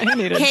 Yeah, I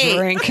need a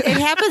drink. It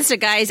happens to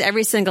guys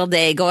every single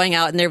day going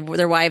out and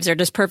their wives are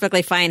just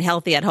perfectly fine,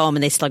 healthy at home,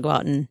 and they still go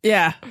out and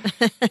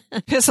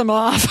piss them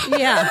off.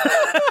 Yeah.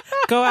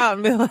 Go out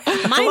and be like,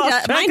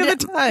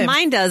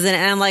 mine doesn't.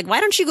 And I'm like, why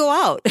don't you go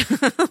out?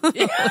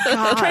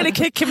 I'm trying to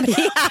kick him.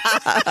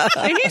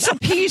 I need some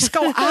peace.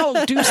 Go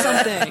out. Do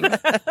something.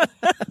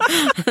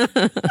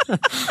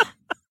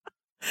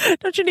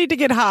 Don't you need to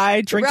get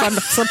high, drink on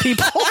some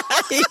people?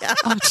 Yeah.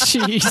 Oh,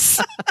 jeez.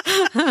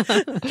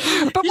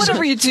 But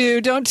whatever you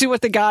do, don't do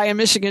what the guy in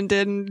Michigan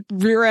did and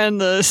rear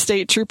end the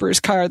state trooper's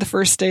car the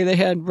first day they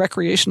had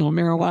recreational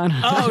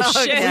marijuana. Oh,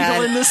 shit.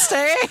 Legal in the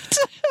state.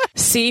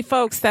 See,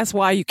 folks, that's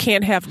why you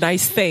can't have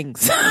nice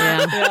things.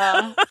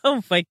 Yeah.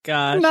 Oh, my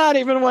God. Not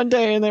even one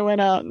day, and they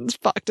went out and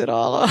fucked it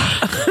all up.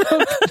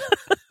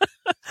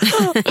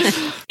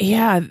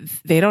 Yeah,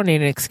 they don't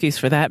need an excuse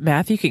for that.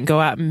 Matthew can go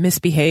out and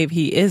misbehave.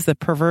 He is the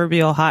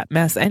proverbial hot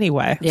mess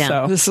anyway. Yeah,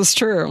 so this is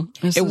true.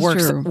 It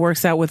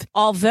works out with.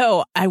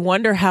 Although I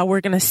wonder how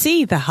we're going to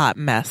see the hot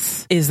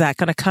mess. Is that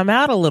going to come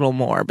out a little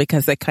more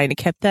because they kind of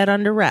kept that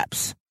under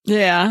wraps?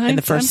 Yeah, in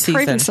the first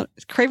season,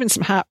 craving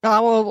some hot.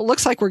 Well, it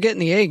looks like we're getting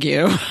the ague.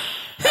 So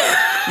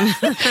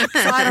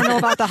I don't know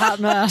about the hot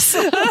mess.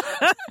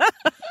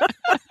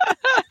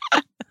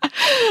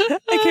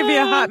 It could be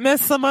a hot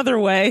mess some other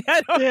way.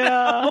 I don't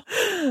know.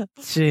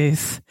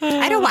 Jeez.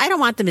 I don't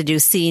want them to do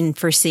scene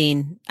for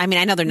scene. I mean,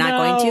 I know they're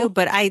not going to,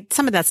 but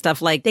some of that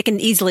stuff, like they can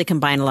easily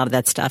combine a lot of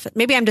that stuff.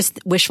 Maybe I'm just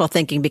wishful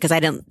thinking because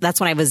that's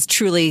when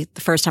the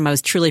first time I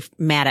was truly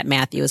mad at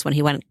Matthew is when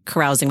he went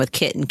carousing with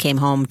Kit and came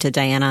home to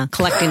Diana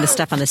collecting the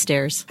stuff on the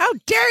stairs. How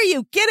dare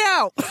you? Get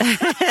out.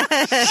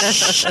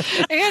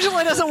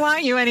 Angela doesn't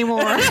want you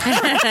anymore.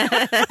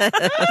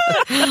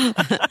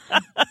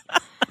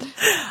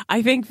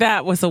 I think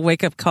that was a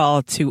wake-up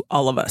call to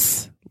all of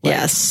us.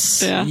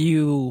 Yes. Yeah.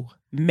 You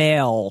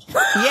male.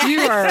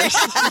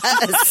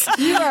 Yes.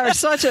 You are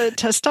such a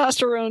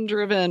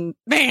testosterone-driven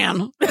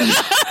man.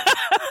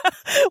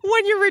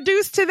 When you're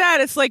reduced to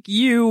that, it's like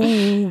you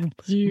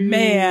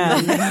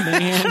man.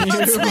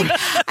 It's like,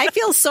 I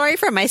feel sorry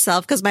for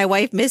myself because my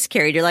wife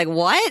miscarried. You're like,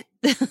 what?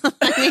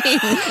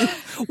 I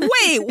mean,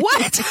 wait,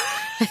 what?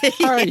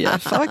 Are you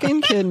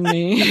fucking kidding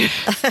me?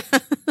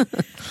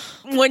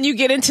 When you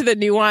get into the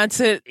nuance,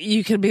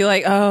 you can be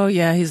like, oh,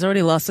 yeah, he's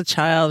already lost a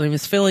child. And he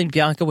was filling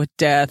Bianca with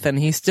death, and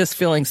he's just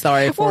feeling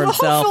sorry for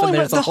himself. And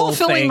there's the whole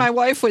filling thing. My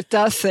wife with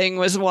death thing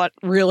was what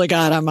really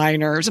got on my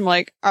nerves. I'm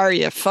like, are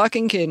you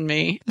fucking kidding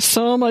me?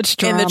 So much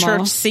drama. In the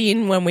church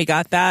scene, when we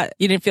got that,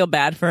 you didn't feel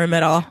bad for him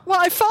at all? Well,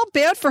 I felt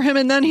bad for him,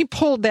 and then he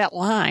pulled that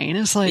line.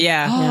 It's like,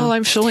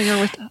 I'm filling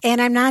her with...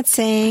 And I'm not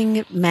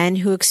saying men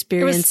who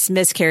experience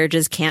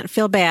miscarriages can't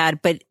feel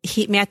bad, but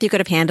Matthew could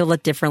have handled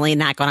it differently and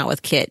not gone out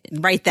with Kit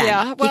right then.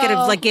 Yeah, well, he could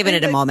have given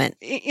it a moment.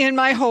 And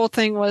my whole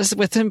thing was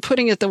with him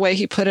putting it the way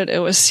he put it. He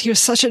was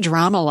such a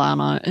drama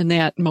llama in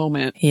that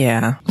moment.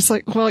 Yeah, it's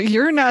like, well,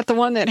 you're not the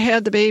one that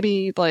had the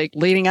baby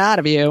leading out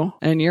of you,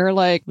 and you're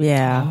like,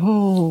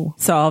 oh.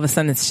 So all of a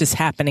sudden, it's just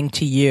happening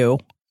to you,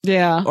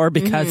 or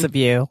because of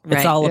you.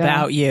 It's all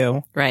about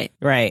you, right?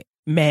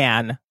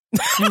 Man.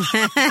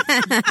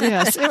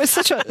 Yes, it was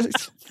such a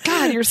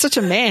God. You're such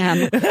a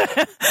man,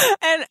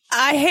 and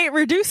I hate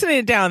reducing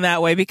it down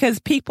that way because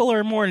people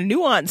are more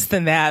nuanced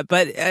than that.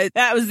 But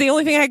that was the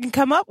only thing I can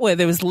come up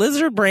with. It was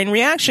lizard brain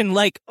reaction,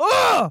 like,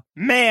 oh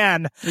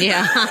man,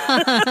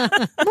 yeah.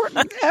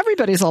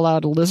 Everybody's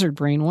allowed a lizard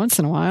brain once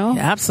in a while.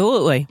 Yeah,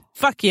 absolutely,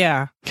 fuck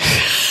yeah.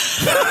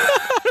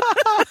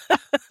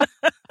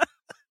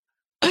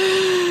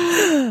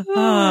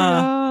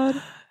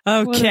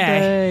 Oh, God.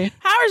 Okay.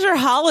 How was your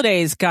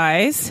holidays,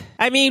 guys?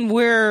 I mean,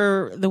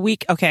 we're the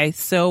week. Okay.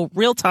 So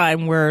real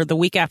time, we're the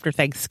week after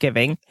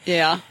Thanksgiving.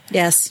 Yeah.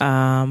 Yes.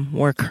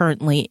 We're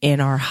currently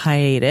in our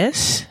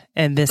hiatus,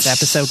 and this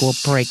episode will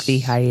break the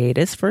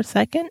hiatus for a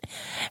second,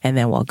 and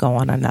then we'll go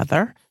on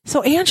another.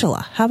 So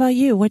Angela, how about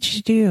you? What'd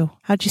you do?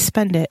 How'd you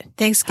spend it?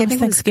 Thanksgiving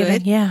was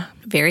good. Yeah.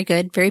 Very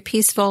good. Very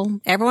peaceful.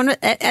 Everyone,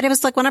 and it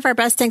was like one of our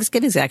best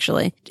Thanksgivings,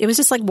 actually. It was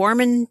just like warm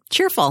and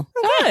cheerful.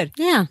 Good.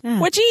 Yeah.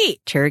 What'd you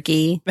eat?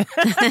 Turkey.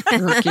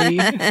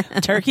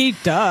 Turkey,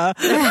 duh.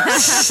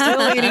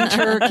 Still eating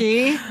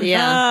turkey.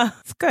 Yeah.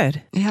 It's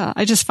good. Yeah.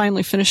 I just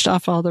finally finished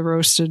off all the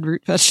roasted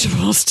root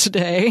vegetables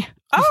today.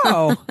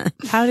 Oh,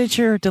 how did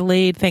your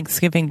delayed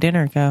Thanksgiving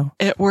dinner go?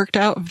 It worked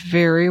out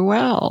very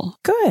well.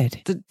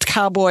 Good. The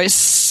Cowboys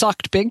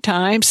sucked big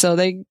time, so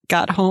they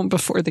got home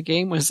before the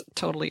game was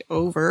totally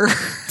over.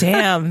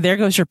 Damn, there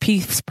goes your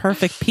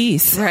perfect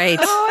piece. Right.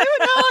 Oh,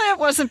 no,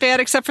 wasn't bad,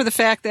 except for the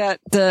fact that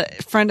the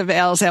friend of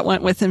Al's that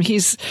went with him,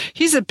 he's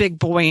a big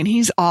boy and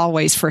he's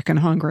always freaking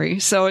hungry.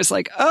 So it's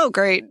like, oh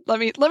great, let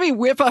me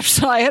whip up.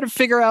 So I had to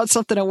figure out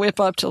something to whip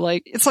up to,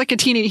 like, it's like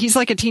he's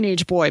like a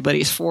teenage boy, but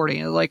he's 40.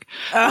 And like,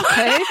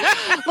 okay,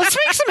 let's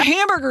make some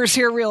hamburgers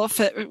here real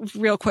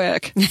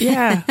quick.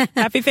 Yeah.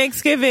 Happy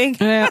Thanksgiving.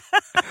 Yeah.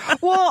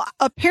 Well,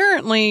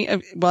 apparently,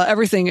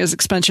 everything is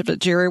expensive at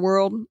Jerry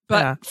World,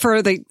 but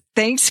for the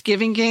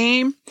Thanksgiving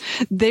game,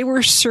 they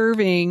were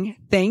serving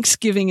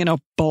Thanksgiving in a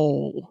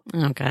bowl.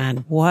 Oh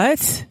God. What?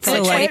 For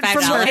like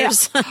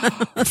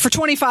 $25? For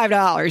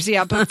 $25.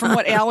 Yeah. But from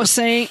what Al was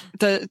saying,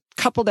 the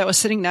couple that was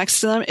sitting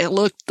next to them, it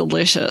looked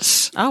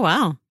delicious. Oh,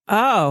 wow.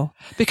 Oh.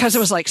 Because it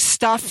was like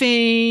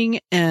stuffing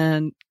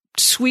and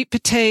sweet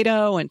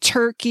potato and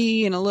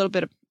turkey and a little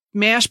bit of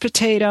mashed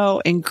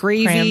potato and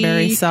gravy.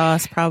 Cranberry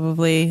sauce,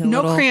 probably.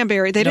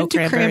 Cranberry. They didn't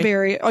do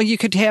cranberry. Oh, you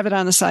could have it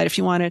on the side if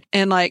you wanted.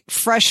 And like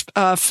fresh,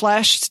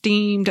 flesh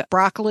steamed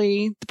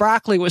broccoli. The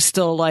broccoli was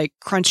still like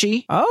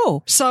crunchy.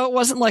 Oh. So it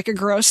wasn't like a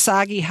gross,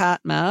 soggy,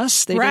 hot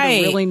mess. They did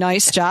a really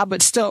nice job,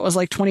 but still it was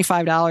like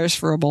 $25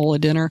 for a bowl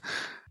of dinner.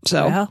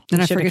 So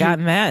then I should have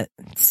gotten that.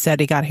 Said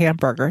he got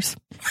hamburgers.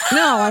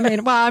 No,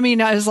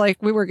 I was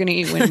like, we were going to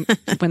eat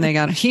when they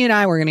got, he and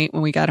I were going to eat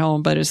when we got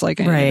home, but it's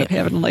like, I ended up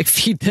having to like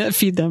feed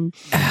them.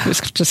 It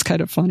was just kind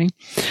of funny.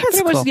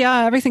 It was,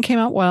 everything came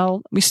out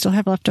well. We still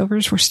have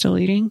leftovers. We're still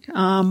eating.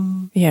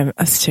 Yeah,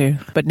 us too.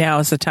 But now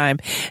is the time.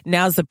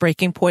 Now's the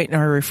breaking point in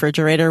our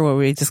refrigerator where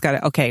we just got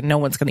to, okay, no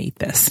one's going to eat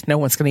this. No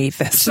one's going to eat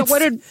this. So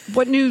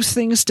what new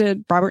things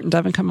did Robert and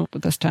Devin come up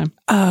with this time?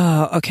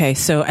 Oh, okay.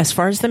 So as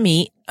far as the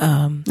meat,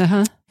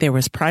 there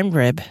was prime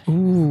rib,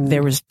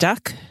 there was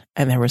duck,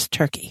 and there was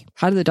turkey.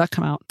 How did the duck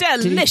come out?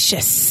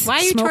 Delicious. Why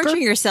are you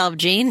torturing yourself,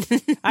 Gene?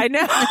 I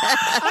know.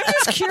 I'm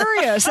just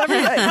curious.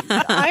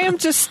 I am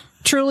just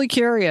truly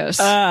curious.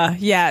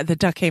 Yeah, the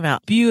duck came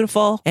out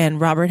beautiful, and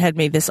Robert had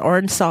made this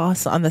orange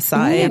sauce on the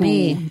side.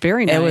 Ooh,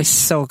 very nice. It was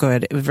so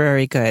good.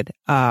 Very good.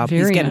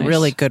 He's getting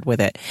really good with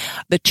it.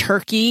 The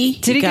turkey.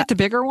 Did he get the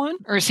bigger one,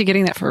 or is he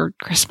getting that for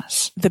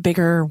Christmas? The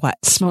bigger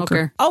what?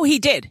 Smoker. Oh, he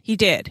did.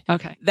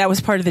 Okay. That was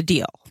part of the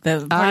deal.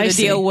 The part of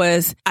the deal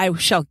was, I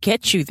shall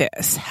get you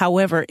this.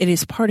 However, it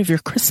is part of your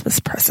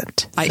Christmas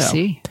present. I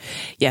see.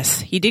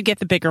 Yes, he did get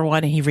the bigger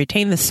one, and he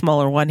retained the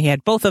smaller one. He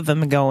had both of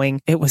them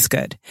going. It was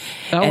good.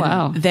 Oh,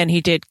 wow. Then he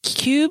did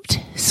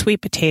cubed sweet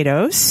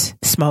potatoes,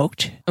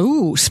 smoked.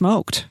 Ooh,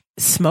 smoked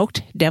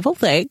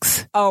deviled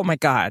eggs. Oh my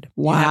God.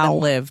 Wow. You haven't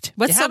lived.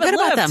 What's so good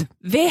about them?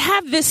 They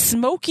have this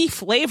smoky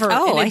flavor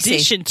in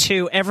addition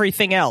to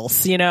everything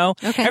else, you know?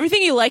 Okay.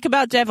 Everything you like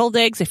about deviled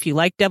eggs, if you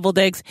like deviled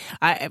eggs,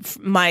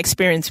 my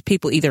experience,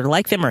 people either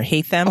like them or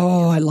hate them.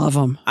 Oh, I love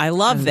them. I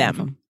love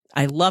them.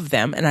 I love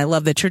them, and I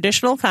love the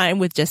traditional kind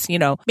with just,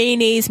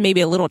 mayonnaise, maybe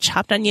a little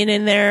chopped onion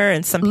in there,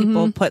 and some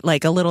people put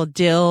like a little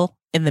dill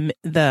in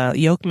the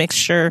yolk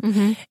mixture,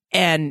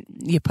 and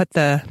you put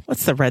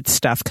what's the red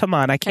stuff? Come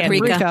on, I can't.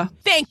 Paprika.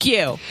 Thank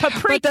you,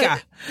 paprika.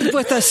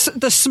 With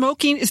the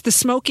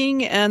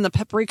smoking and the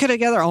paprika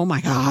together. Oh my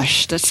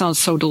gosh, that sounds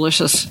so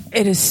delicious.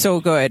 It is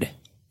so good.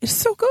 It's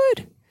so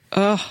good.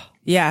 Ugh.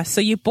 Yeah, so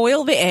you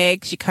boil the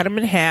eggs, you cut them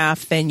in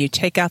half, then you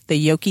take out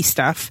the yolky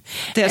stuff.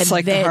 That's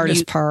like the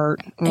hardest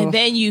part. And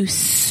then you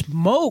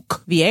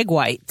smoke the egg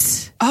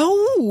whites.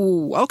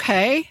 Oh,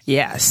 okay.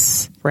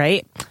 Yes,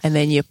 right? And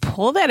then you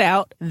pull that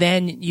out,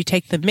 then you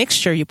take the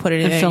mixture, you put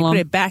it in, you put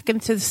it back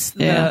into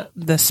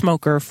the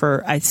smoker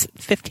for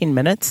 15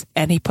 minutes,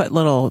 and he put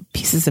little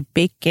pieces of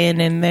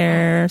bacon in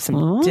there,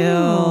 some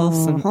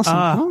dill,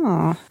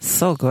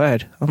 so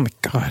good. Oh my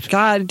God.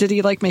 God, did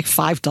he like make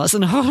 5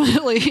 dozen of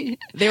them?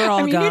 They were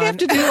all gone. You'd have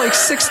to do like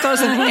 6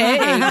 dozen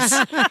eggs.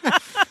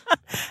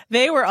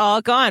 They were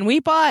all gone. We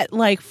bought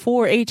like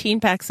 4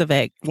 18-packs of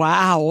eggs.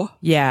 Wow.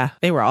 Yeah,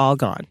 they were all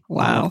gone.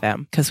 Wow. All of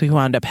them. Because we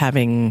wound up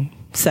having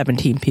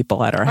 17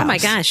 people at our house. Oh my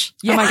gosh.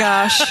 Yeah. Oh my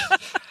gosh.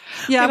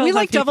 Yeah, we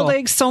like deviled people.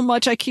 eggs so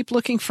much. I keep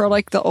looking for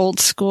like the old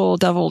school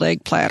deviled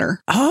egg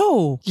platter.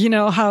 Oh. You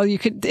know how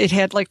it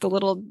had like the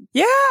little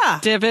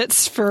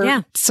divots for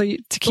to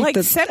keep like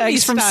the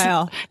eggs from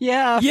style.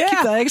 Keep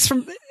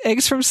the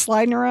eggs from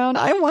sliding around.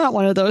 I want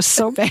one of those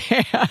so bad.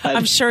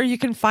 I'm sure you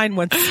can find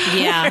one.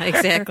 Yeah,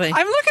 exactly.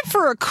 I'm looking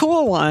for a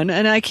cool one,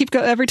 and I keep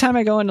every time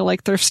I go into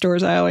like thrift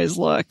stores, I always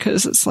look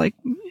because it's like.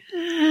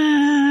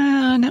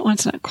 That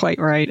one's not quite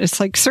right. It's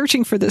like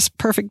searching for this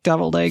perfect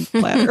deviled egg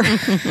platter.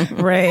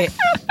 Right.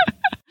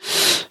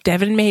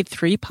 Devin made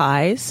 3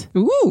 pies.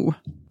 Ooh.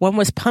 One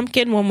was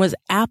pumpkin, one was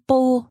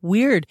apple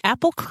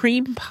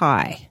cream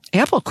pie.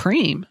 Apple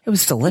cream? It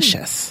was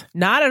delicious.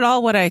 Not at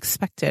all what I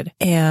expected.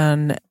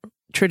 And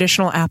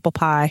traditional apple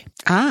pie.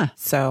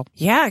 So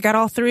yeah, I got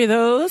all 3 of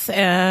those,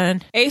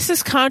 and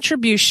Ace's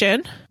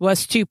contribution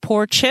was to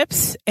pour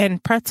chips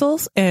and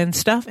pretzels and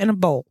stuff in a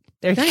bowl.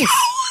 There you go.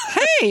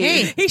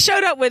 Hey. He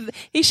showed up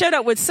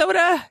with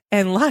soda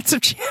and lots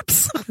of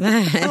chips.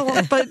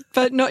 Oh,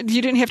 but no,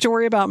 you didn't have to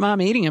worry about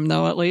Mom eating them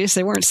though. At least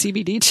they weren't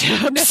CBD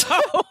chips.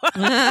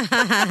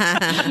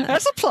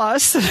 That's a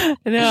plus.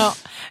 No,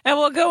 and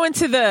we'll go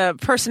into the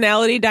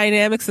personality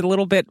dynamics a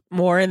little bit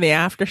more in the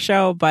after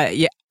show. But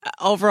yeah,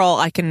 overall,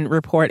 I can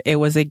report it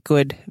was a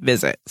good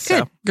visit.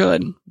 So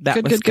Good.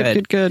 That was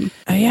good. Good.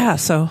 Yeah,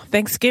 so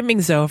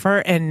Thanksgiving's over,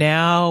 and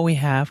now we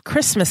have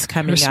Christmas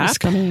coming up.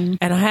 And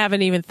I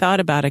haven't even thought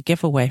about a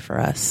giveaway for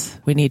us.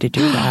 We need to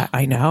do that.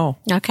 I know.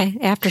 Okay,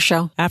 after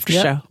show. After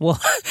show.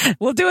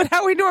 We'll do it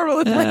how we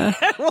normally plan.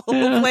 We'll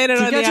plan it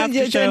on the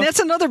after show. And that's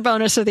another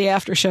bonus of the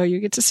after show. You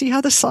get to see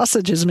how the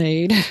sausage is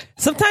made.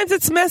 Sometimes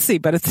it's messy,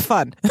 but it's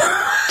fun.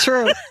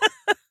 True.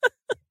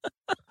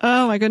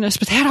 Oh my goodness,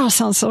 but that all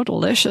sounds so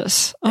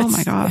delicious. Oh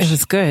my gosh. It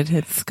was good.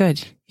 It's good.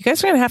 You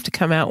guys are going to have to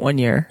come out one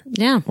year.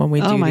 Yeah. When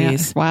we do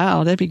these. God.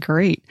 Wow, that'd be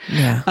great.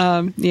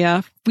 Yeah.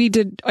 Yeah, we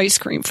did ice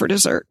cream for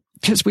dessert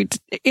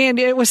and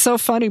it was so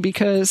funny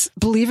because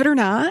believe it or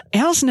not,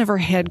 Al's never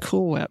had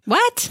Cool Whip.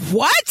 What?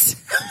 What?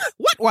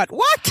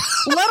 What?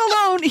 Let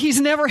alone he's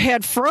never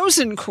had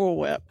frozen Cool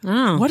Whip.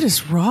 Oh. What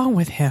is wrong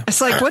with him?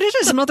 It's like, what did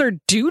his mother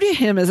do to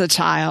him as a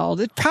child?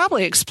 It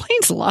probably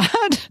explains a lot.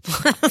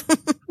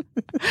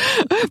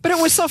 But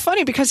it was so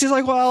funny because he's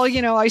like, well,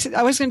 you know, I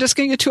was just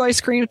going to get 2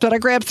 ice creams, but I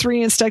grabbed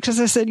 3 instead because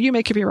I said, you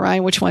make up your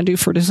mind which one to do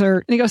for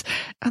dessert. And he goes,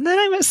 and then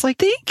I was like,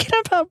 thinking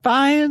about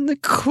buying the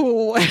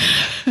Cool Whip.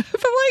 I'm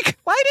like,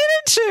 why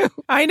didn't you?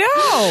 I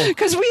know.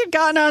 Because we had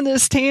gotten on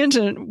this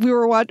tangent.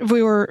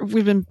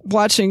 We've been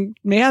watching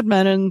Mad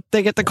Men and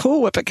they get the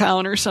Cool Whip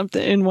account or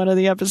something in one of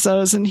the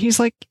episodes. And he's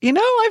like, you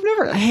know, I've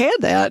never had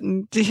that.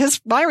 And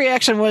my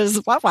reaction was,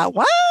 what?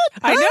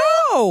 I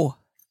know.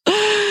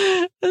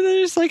 And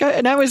then it's like,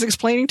 and I was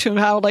explaining to him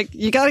how, like,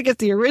 you got to get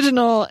the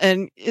original,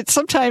 and it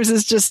sometimes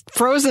is just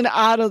frozen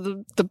out of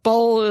the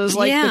bowl is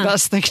like the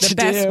best thing to do. The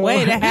best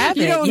way to have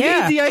it. You don't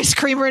need the ice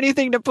cream or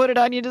anything to put it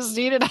on. You just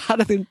need it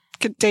out of the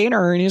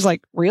container. And he's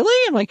like,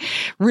 really? I'm like,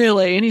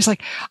 really? And he's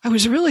like, I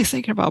was really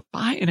thinking about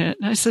buying it.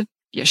 And I said,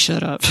 yeah,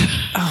 shut up.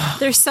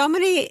 There's so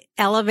many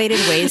elevated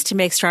ways to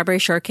make strawberry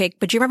shortcake,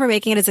 but do you remember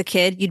making it as a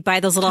kid? You'd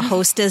buy those little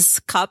Hostess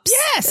cups.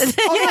 Yes.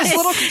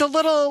 The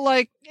little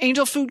like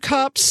angel food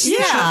cups.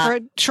 Yeah.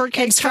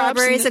 Shortcake and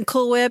strawberries cups and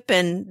Cool Whip.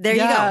 And there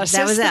you go. That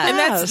was that.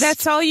 And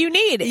that's all you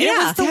need.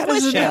 Yeah. It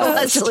was delicious.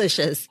 That's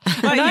delicious.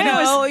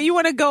 But you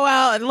want to go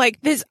out and like,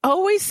 there's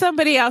always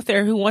somebody out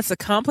there who wants to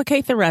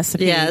complicate the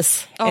recipe.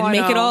 Yes. And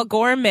make it all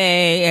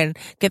gourmet and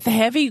get the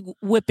heavy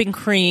whipping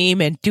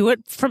cream and do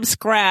it from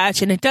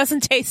scratch. And it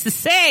doesn't taste the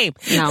same.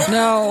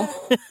 No.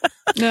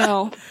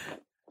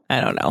 I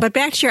don't know. But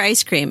back to your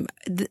ice cream.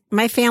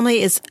 My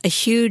family is a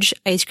huge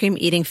ice cream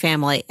eating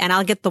family, and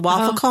I'll get the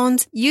waffle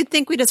cones. You'd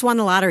think we just won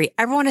the lottery.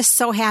 Everyone is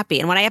so happy.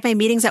 And when I have my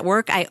meetings at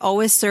work, I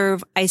always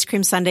serve ice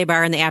cream sundae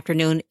bar in the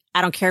afternoon.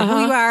 I don't care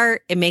who you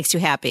are. It makes you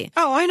happy.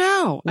 Oh, I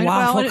know.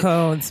 Waffle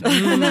cones.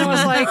 And then I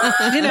was like,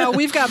 you know,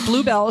 we've got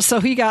Bluebell. So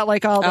he got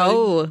like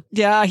all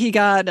he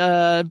got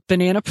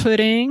banana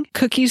pudding,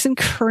 cookies and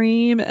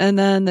cream, and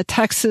then the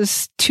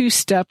Texas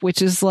two-step,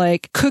 which is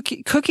like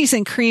cookies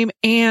and cream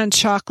and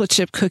chocolate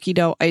chip cookie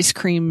dough ice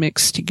cream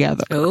mixed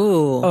together.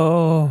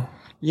 Oh.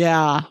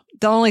 Yeah.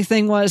 The only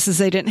thing is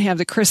they didn't have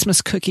the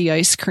Christmas cookie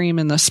ice cream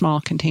in the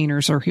small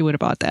containers, or he would have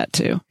bought that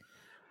too,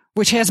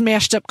 which has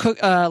mashed up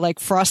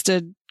like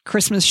frosted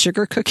Christmas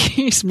sugar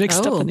cookies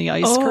mixed up in the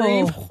ice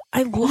cream.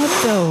 I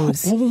love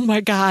those. Oh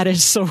my God,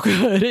 it's so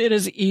good. It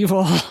is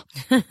evil.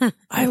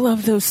 I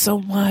love those so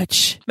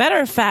much. Matter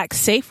of fact,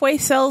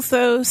 Safeway sells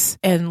those,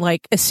 and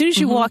like as soon as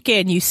you walk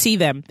in, you see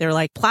them. They're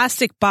like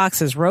plastic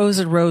boxes, rows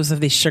and rows of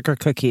these sugar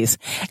cookies.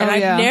 And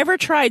I've never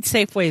tried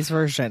Safeway's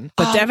version,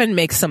 but Devin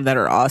makes some that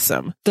are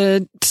awesome.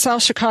 The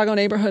South Chicago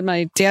neighborhood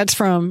my dad's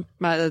from,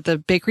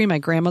 the bakery my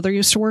grandmother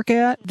used to work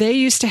at, they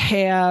used to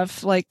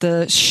have like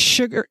the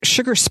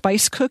sugar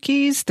spice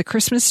cookies, the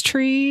Christmas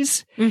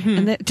trees,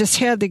 and that just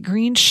had the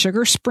green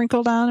sugar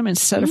sprinkled on them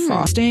instead of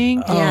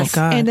frosting. Oh,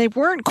 God. And they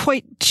weren't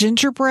quite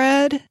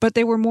gingerbread, but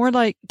they were more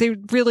like, they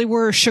really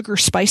were sugar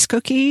spice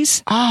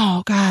cookies.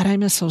 Oh God, I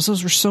miss those.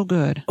 Those were so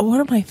good. What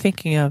am I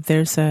thinking of?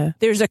 There's a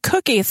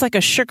cookie. It's like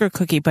a sugar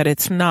cookie, but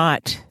it's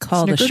not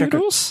called a sugar.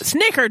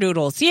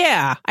 Snickerdoodles.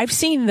 Yeah. I've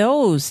seen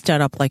those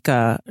done up like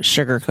a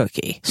sugar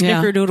cookie.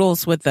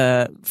 Snickerdoodles with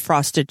the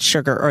frosted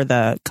sugar or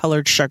the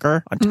colored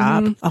sugar on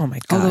top. Oh my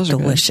God.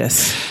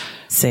 Delicious.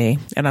 See,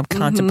 and I'm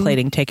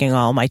contemplating taking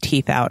all my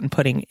teeth out and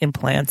putting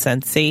implants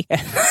in. See,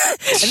 and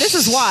this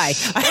is why.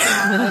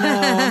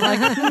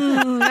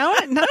 Now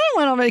I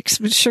want to make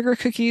some sugar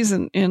cookies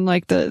and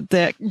like that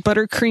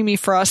buttercreamy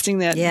frosting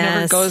that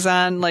never goes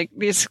on. Like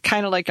it's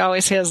kind of like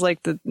always has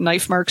like the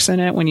knife marks in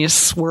it when you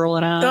swirl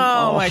it on.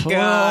 Oh my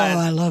God,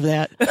 I love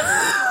that.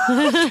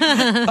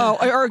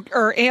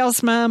 Or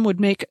Al's mom would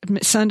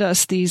send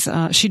us these.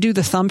 She'd do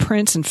the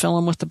thumbprints and fill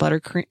them with the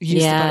buttercream.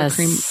 Use the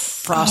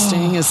buttercream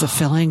frosting as the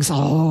fillings.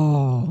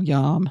 Oh,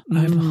 yum!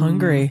 I'm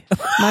hungry.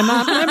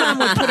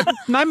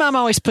 My mom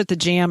always put the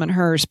jam in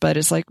hers, but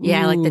it's like,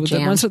 I like the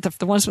jam.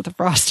 The ones with the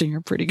frosting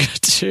are pretty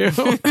good too.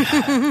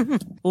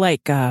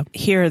 Like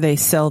here, they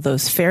sell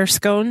those fair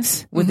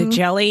scones with the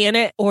jelly in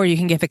it, or you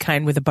can get the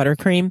kind with the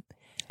buttercream.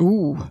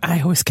 Ooh,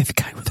 I always get the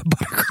kind with the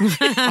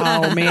buttercream.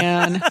 Oh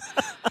man,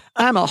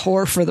 I'm a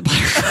whore for the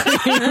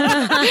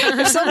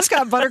buttercream. If something's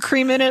got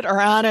buttercream in it or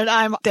on it,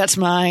 that's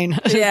mine.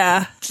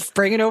 Yeah. Just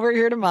bring it over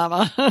here to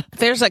Mama.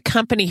 There's a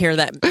company here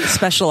that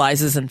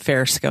specializes in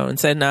fair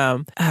scones, and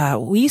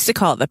we used to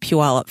call it the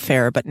Puyallup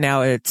Fair, but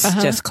now it's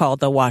just called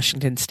the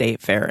Washington State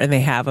Fair, and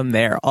they have them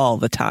there all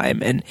the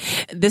time. And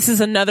this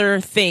is another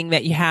thing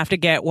that you have to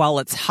get while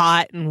it's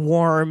hot and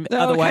warm.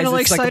 Otherwise, kind of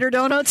like it's cider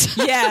donuts.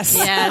 Yes.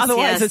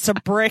 Otherwise, it's a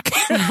brick.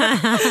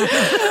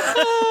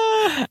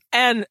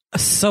 And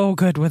so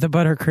good with a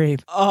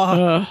buttercream.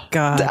 Oh,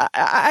 God.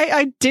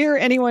 I dare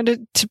anyone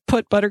to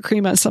put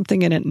buttercream on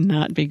something and it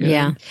not be good.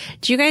 Yeah.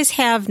 Do you guys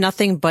have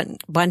nothing but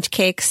bunch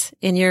cakes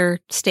in your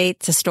state?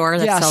 It's a store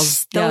that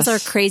sells. Those are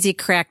crazy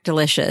crack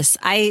delicious.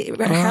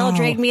 Carol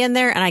dragged me in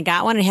there and I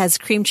got one. It has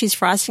cream cheese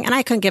frosting and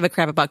I couldn't give a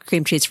crap about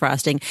cream cheese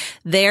frosting.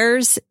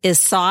 Theirs is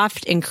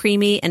soft and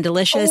creamy and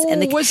delicious. Oh,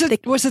 and was it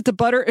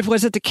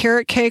the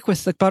carrot cake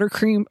with the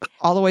buttercream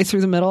all the way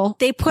through the middle?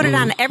 They put it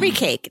on every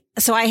cake.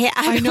 So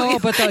I know,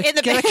 but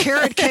the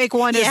carrot cake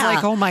one is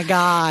like, oh my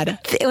God.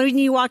 When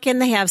you walk in,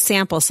 they have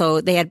samples. So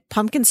they had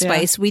pumpkin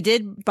spice. Yeah. We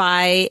did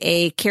buy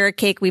a carrot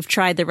cake. We've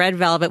tried the red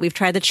velvet. We've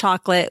tried the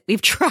chocolate.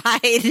 We've tried,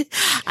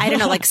 I don't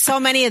know, like so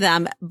many of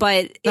them,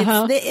 but it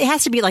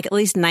has to be like at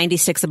least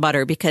 96 of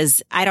butter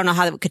because I don't know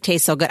how it could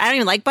taste so good. I don't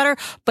even like butter,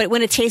 but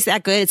when it tastes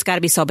that good, it's got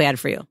to be so bad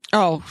for you.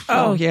 Oh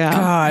yeah.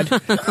 God.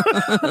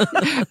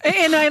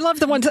 And I love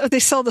the ones that they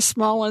sell the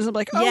small ones. I'm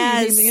like, you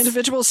mean the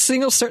individual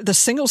single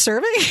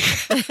serving?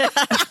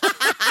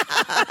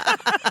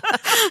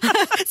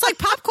 It's like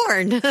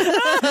popcorn.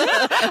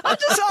 I'll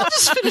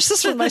just finish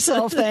this one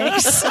myself,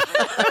 thanks.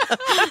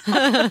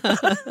 Kind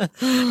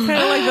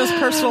of like those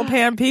personal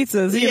pan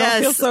pizzas. You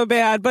don't feel so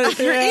bad, but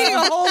you're eating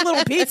a whole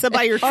little pizza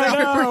by yourself.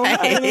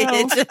 I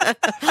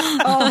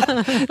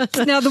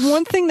know. Now, the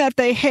one thing that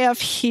they have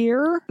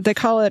here, they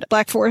call it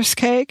Black Forest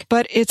cake,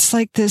 but it's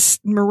like this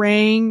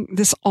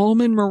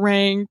almond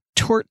meringue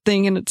tort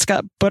thing, and it's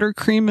got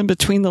buttercream in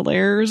between the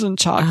layers and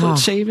chocolate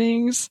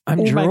shavings. I'm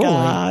drooling. My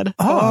God.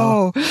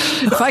 Oh.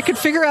 If I could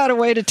figure out a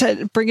way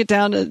to bring it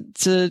down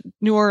to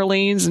New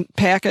Orleans and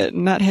pack it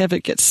and not have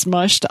it get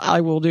smushed, I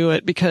will do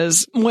it,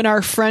 because when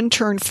our friend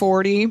turned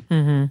 40,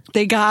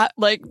 they got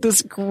like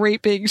this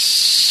great big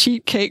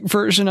sheet cake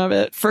version of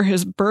it for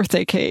his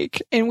birthday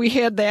cake. And we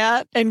had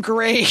that and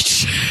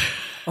great.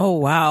 Oh,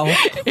 wow.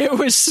 It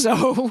was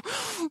so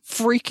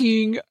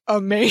freaking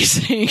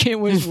amazing. It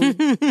was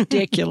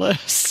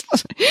ridiculous.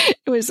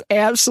 It was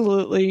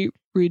absolutely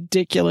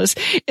ridiculous.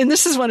 And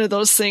this is one of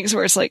those things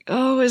where it's like,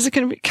 is it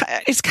going to be,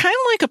 it's kind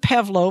of like a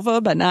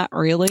pavlova, but not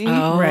really.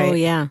 Oh, right.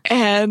 Yeah.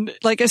 And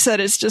like I said,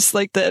 it's just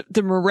like the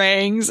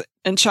meringues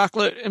and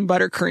chocolate and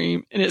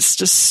buttercream, and it's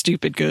just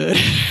stupid good.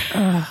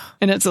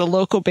 And it's a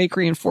local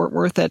bakery in Fort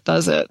Worth that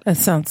does it. That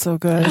sounds so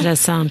good. It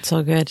does sound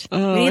so good. We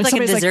need like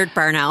a dessert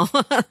bar now.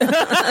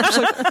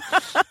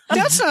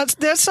 That's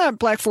not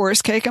Black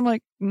Forest cake. I'm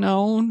like,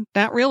 no,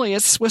 not really.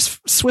 It's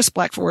Swiss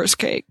Black Forest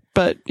cake.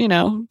 But, you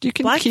can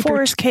Black keep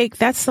Forest cake,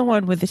 that's the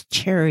one with the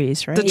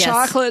cherries, right? The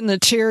chocolate and the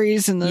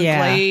cherries and the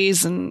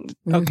glaze and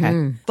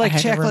like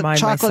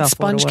chocolate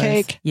sponge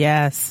cake.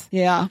 Yes.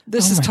 Yeah.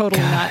 This is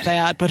totally not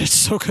that, but it's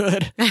so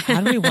good.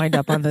 How did we wind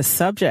up on this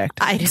subject?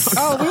 I don't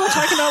know. We were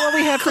talking about what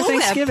we had for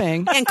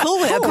Thanksgiving. And Cool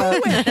Whip.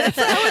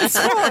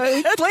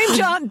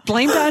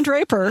 Blame Don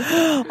Draper.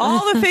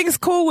 All the things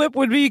Cool Whip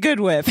would be good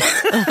with.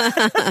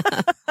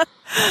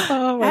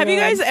 Have you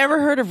guys ever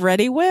heard of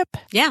Ready Whip?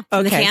 Yeah.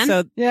 From the can?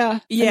 So yeah.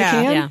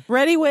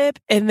 Ready Whip.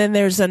 And then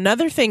there's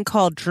another thing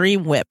called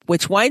Dream Whip,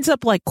 which winds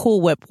up like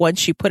Cool Whip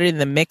once you put it in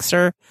the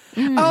mixer.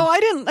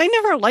 I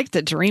never liked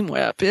the Dream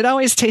Whip. It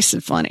always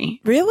tasted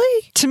funny.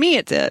 Really? To me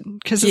it did.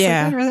 Because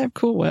I'd rather have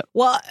Cool Whip.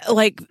 Well,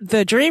 like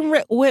the Dream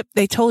Whip,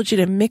 they told you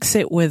to mix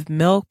it with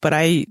milk, but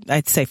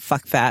I'd say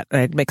fuck that.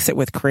 I'd mix it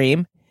with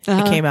cream.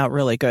 It came out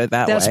really good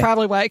that way. That's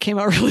probably why it came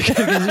out really good.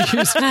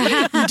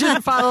 You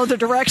didn't follow the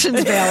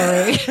directions,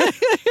 Valerie.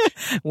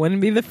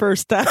 Wouldn't be the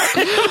first time.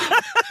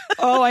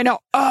 Oh, I know.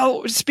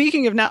 Oh,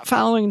 speaking of not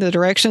following the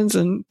directions,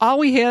 and all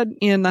we had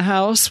in the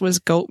house was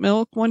goat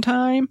milk one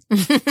time.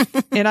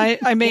 And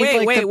I made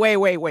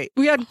wait.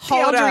 We had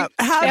hold up.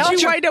 How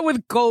did you wind up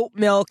with goat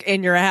milk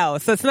in your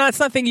house? That's not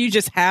something you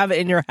just have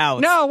in your house.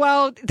 No,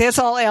 well, that's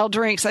all Al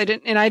drinks. I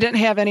didn't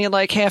have any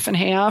like half and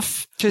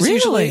half. Really?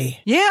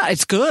 Usually, yeah,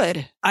 it's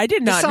good. I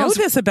did not know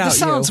this about you. This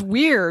sounds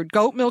weird.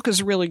 Goat milk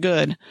is really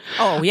good.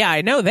 Oh, yeah,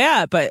 I know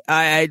that, but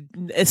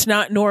it's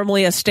not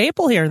normally a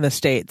staple here in the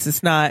States.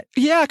 It's not.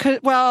 Yeah,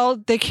 well,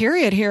 they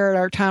carry it here at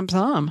our Tom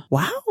Thumb.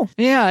 Wow. Oh.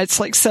 Yeah, it's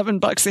like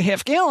 $7 a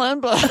half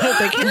gallon, but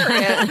they carry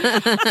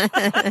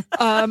it.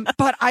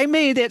 But I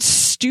made that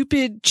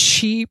stupid,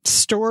 cheap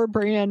store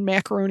brand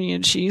macaroni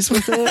and cheese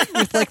with it,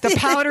 with like the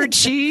powdered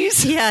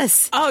cheese.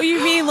 Yes. Oh,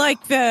 you mean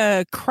like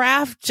the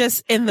Kraft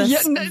just in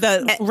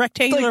the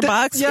rectangular like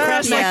box?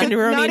 Yes,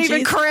 macaroni not and even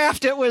cheese?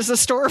 Kraft. It was a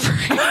store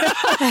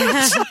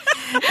brand.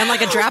 And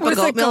like a drop of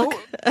goat milk.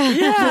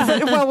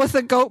 With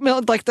the goat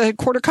milk, like the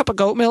quarter cup of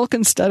goat milk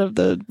instead of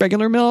the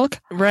regular milk.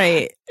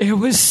 Right. It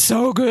was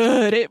so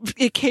good.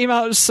 It came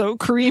out so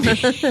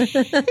creamy.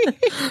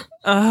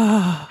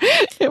 Oh.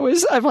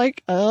 I'm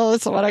like, oh,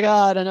 that's what I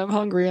got. And I'm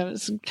hungry.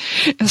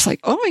 It's like,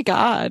 oh my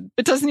God.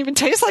 It doesn't even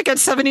taste like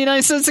it's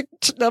 79 cents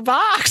a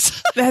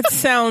box. That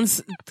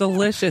sounds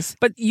delicious.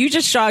 But you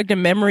just jogged a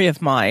memory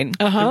of mine.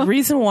 The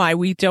reason why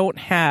we don't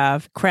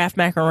have Kraft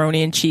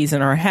macaroni and cheese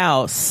in our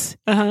house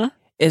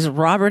is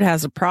Robert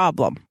has a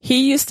problem.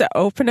 He used to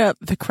open up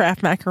the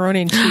Kraft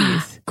macaroni and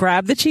cheese,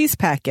 grab the cheese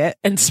packet,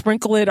 and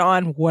sprinkle it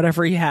on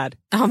whatever he had.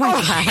 Oh my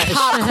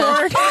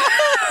gosh.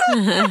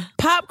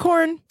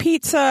 Popcorn,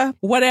 pizza,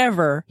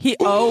 whatever. He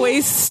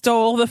always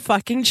stole the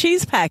fucking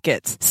cheese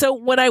packets. So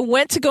when I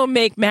went to go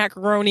make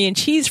macaroni and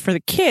cheese for the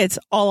kids,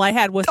 all I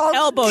had was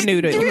elbow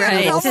noodles.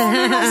 Right. Elbow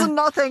noodles and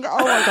nothing. Oh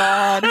my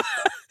God.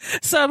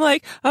 So I'm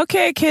like,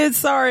 okay, kids,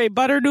 sorry,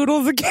 butter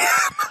noodles again.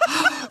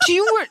 Do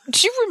you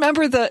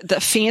remember the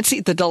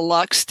fancy, the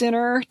deluxe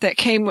dinner that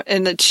came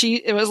in the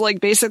cheese? It was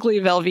like basically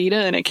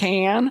Velveeta in a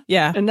can.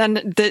 Yeah. And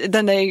then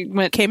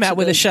they came out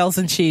with the shells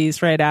and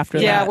cheese right after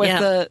that. Yeah,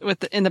 with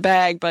the in the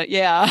bag, but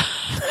yeah.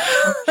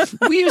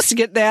 We used to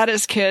get that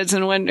as kids,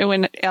 and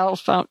when Al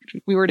found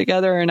we were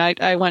together, and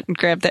I went and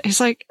grabbed that. He's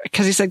like,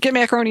 because he said, get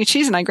macaroni and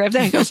cheese, and I grabbed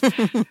that. He goes,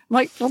 I'm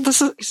like, well,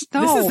 this is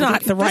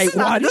not the right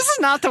one. This is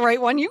not the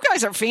right one. You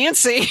guys are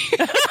fancy.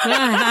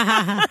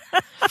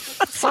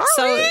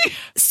 Sorry.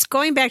 So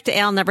going back to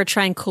Al never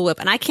trying Cool Whip,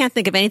 and I can't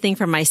think of anything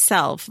for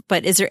myself,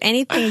 but is there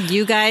anything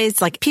you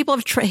guys, like people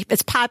have tried,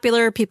 it's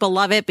popular, people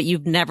love it, but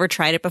you've never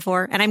tried it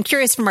before? And I'm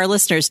curious from our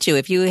listeners too,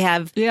 if you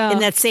have in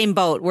that same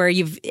boat where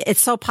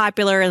it's so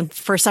popular and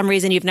for some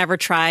reason you've never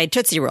tried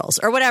Tootsie Rolls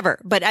or whatever.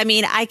 But I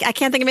mean, I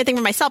can't think of anything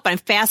for myself, but I'm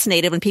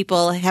fascinated when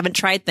people haven't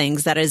tried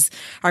things that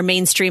are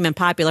mainstream and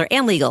popular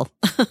and legal.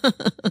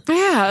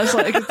 Yeah, it's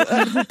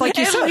like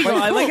you said. Legal.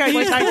 I like how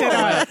you typed it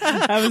out.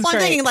 I'm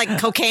thinking like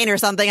cocaine or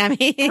something. I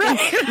mean,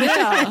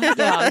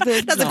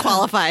 doesn't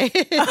qualify.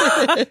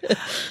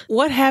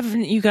 What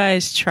haven't you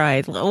guys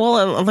tried?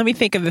 Well, let me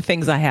think of the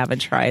things I haven't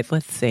tried.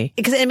 Let's see.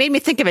 Because it made me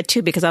think of it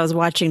too, because I was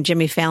watching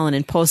Jimmy Fallon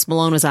and Post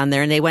Malone was on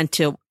there, and they went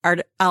to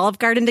Olive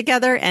Garden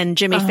together, and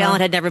Jimmy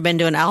Fallon had never been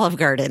to an Olive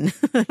Garden.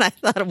 And I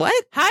thought,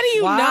 what? How do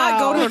you not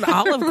go to an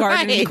Olive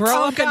Garden and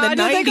grow up in the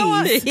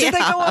 90s? Did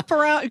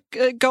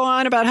they go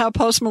on about how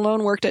Post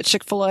Malone worked at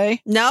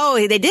Chick-fil-A? No,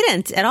 they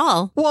didn't at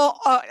all. Well,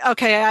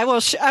 okay, I will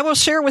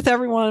share with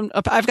everyone.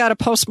 I've got a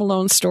Post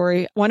Malone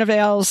story. One of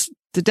Al's,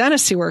 the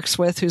dentist he works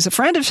with, who's a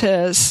friend of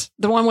his,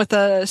 the one with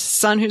the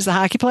son who's the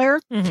hockey player.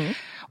 Mm-hmm.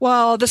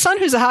 Well, the son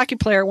who's a hockey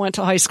player went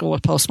to high school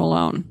with Post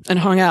Malone and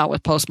hung out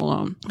with Post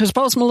Malone. Because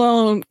Post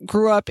Malone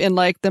grew up in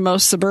like the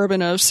most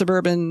suburban of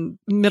suburban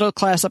middle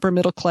class, upper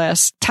middle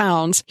class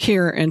towns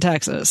here in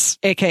Texas,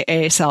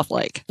 aka South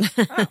Lake.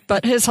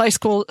 But his high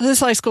school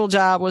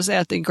job was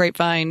at the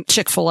Grapevine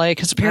Chick-fil-A,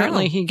 because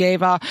apparently he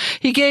gave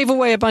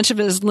away a bunch of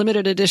his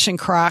limited edition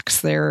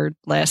Crocs there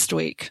last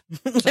week.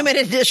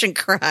 Limited edition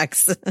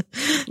Crocs.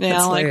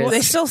 Yeah, like they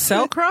still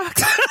sell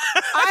Crocs?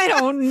 I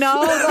don't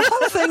know. The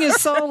whole thing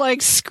is so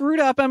like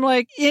screwed up. I'm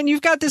like, and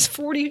you've got this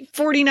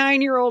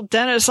 49-year-old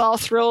dentist all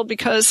thrilled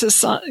because his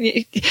son,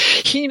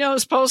 he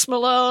knows Post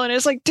Malone.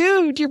 It's like,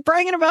 dude, you're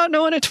bragging about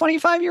knowing a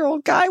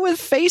 25-year-old guy with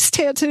face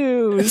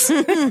tattoos.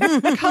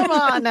 Come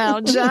on now,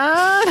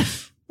 John.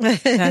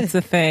 That's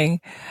the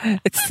thing.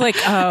 It's like,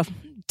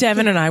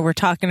 Devin and I were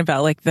talking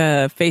about like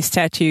the face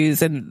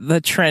tattoos and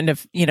the trend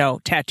of,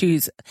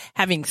 tattoos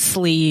having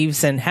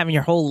sleeves and having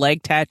your whole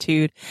leg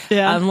tattooed.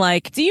 Yeah. I'm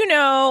like, do you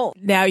know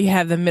now you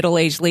have the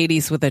middle-aged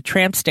ladies with the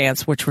tramp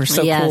stamps, which were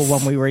so cool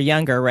when we were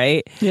younger,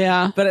 right?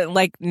 Yeah. But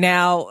like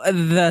now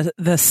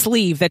the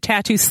sleeve, the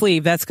tattoo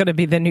sleeve, that's going to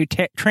be the new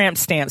tramp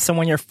stamp. So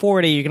when you're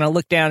 40, you're going to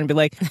look down and be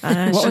like, should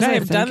I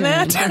have done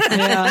that?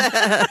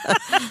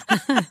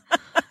 Yeah.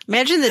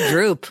 Imagine the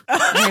droop.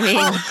 I mean...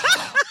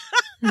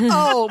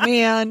 Oh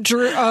man,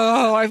 Droop.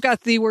 Oh, I've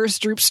got the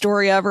worst Droop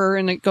story ever,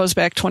 and it goes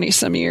back 20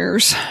 some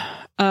years.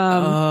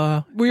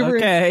 We were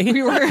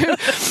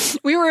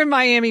in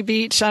Miami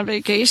Beach on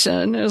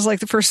vacation. It was like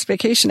the first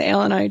vacation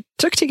Al and I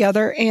took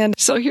together, and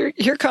so here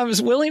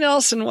comes Willie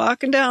Nelson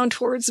walking down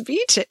towards the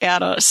beach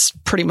at us,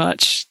 pretty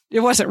much. it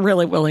wasn't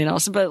really Willie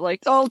Nelson, but like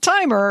old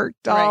timer,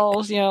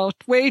 all,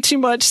 way too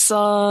much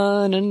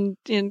sun and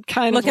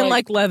kind looking of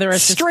like leather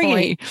at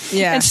stringy. This point.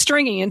 Yeah. And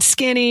stringy and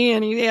skinny.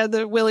 And he had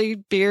the Willie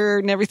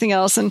beard and everything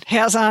else and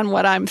has on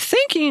what I'm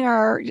thinking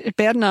are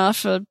bad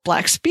enough a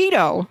black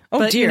Speedo. Oh,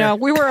 but, dear.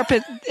 We were up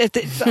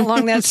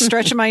along that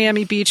stretch of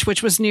Miami Beach,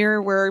 which was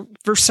near where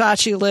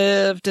Versace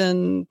lived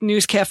and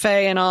News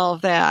Cafe and all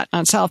of that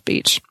on South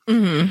Beach.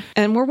 Mm-hmm.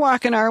 And we're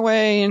walking our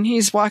way and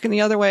he's walking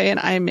the other way. And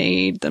I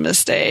made the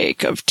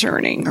mistake of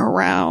turning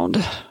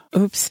around.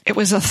 Oops. It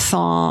was a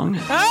thong.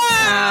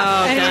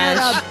 Oh, And he had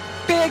a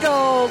big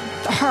old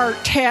heart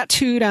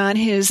tattooed on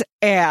his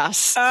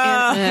ass.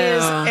 And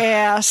his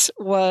ass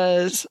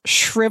was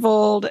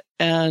shriveled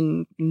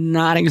and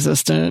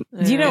non-existent.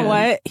 You know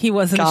what? He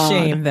wasn't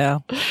ashamed,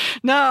 though.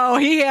 No,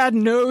 he had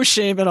no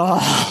shame at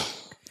all.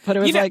 But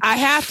it was like, I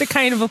have to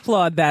kind of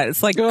applaud that.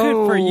 It's like,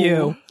 good for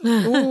you.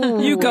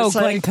 Ooh, You go, it's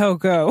Glen like,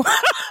 Coco.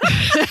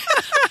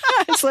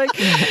 It's like,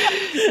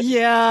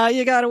 yeah,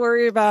 you got to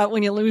worry about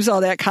when you lose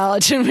all that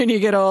collagen when you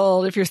get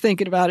old, if you're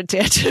thinking about a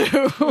tattoo.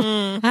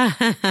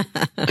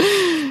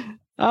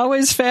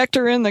 Always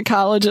factor in the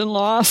collagen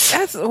loss.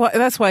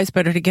 That's why it's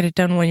better to get it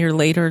done when you're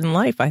later in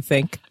life, I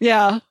think.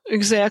 Yeah,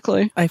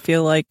 exactly. I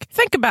feel like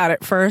think about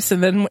it first,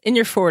 and then in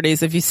your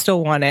 40s, if you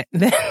still want it,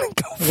 then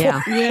go for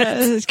it.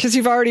 Yeah, because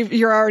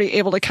you're already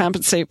able to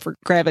compensate for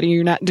gravity.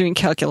 You're not doing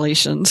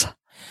calculations.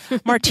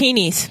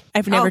 Martinis.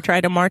 I've never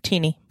tried a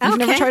martini. You've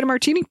never tried a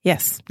martini?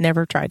 Yes,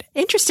 never tried it.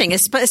 Interesting,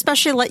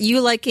 especially you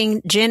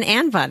liking gin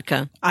and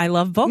vodka. I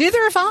love both.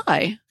 Neither have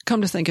I.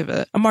 Come to think of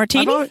it, A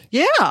martini?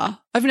 Yeah,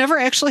 I've never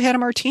actually had a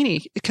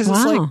martini because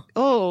it's like,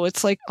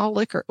 it's like all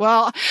liquor.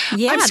 Well,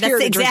 yeah, I'm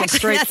scared that's to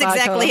drink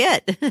exactly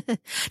it.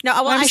 No,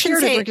 well, I'm I should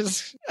scared say, to drink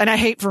and I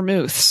hate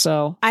vermouth,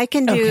 so I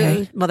can do.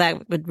 Okay. Well,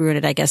 that would ruin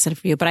it, I guess,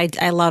 for you.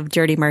 But I love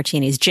dirty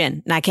martinis,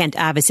 gin. And I can't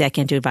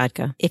do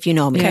vodka. If you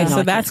know me, Okay, you know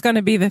so that's going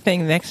to be the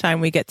thing next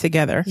time we get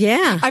together.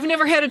 Yeah. I've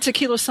never had a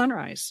tequila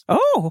sunrise.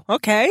 Oh,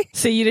 okay.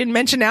 So you didn't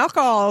mention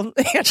alcohol,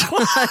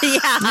 Angela.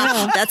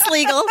 Yeah, that's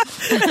legal.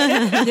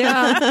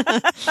 Yeah.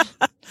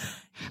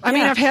 I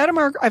mean, I've had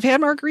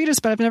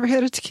margaritas, but I've never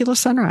had a tequila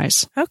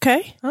sunrise.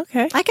 Okay. I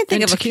can think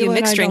And of a few tequila and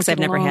mixed I drinks don't I've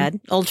get never along. had.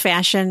 Old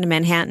fashioned,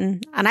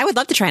 Manhattan. And I would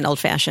love to try an old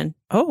fashioned.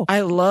 Oh,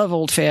 I love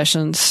old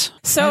fashions.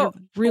 so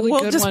really we'll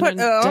good just one in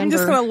I'm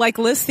just Denver. going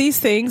to list these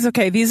things.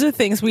 Okay, these are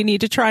things we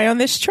need to try on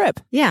this trip.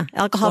 Yeah,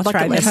 alcohol We'll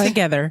try bucket this list.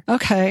 together.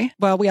 Okay.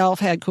 Well, we all have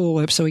had Cool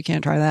Whip, so we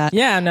can't try that.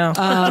 Yeah, no.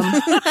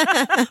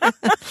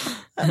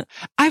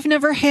 I've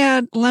never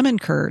had lemon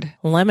curd,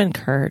 Lemon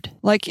curd.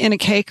 like in a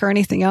cake or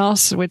anything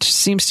else, which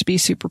seems to be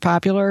super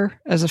popular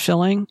as a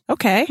filling.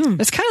 Okay.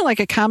 It's kind of like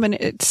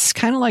it's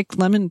kind of like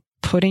lemon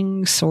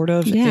pudding, sort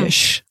of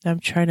ish. I'm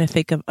trying to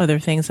think of other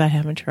things I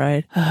haven't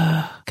tried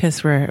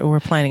because we're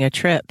planning a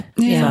trip.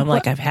 Yeah. So I'm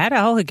like, I've had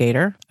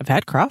alligator, I've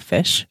had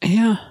crawfish.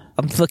 Yeah.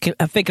 I'm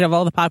thinking of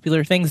all the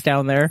popular things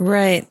down there.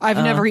 Right. I've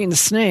never eaten a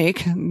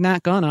snake.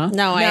 Not gonna.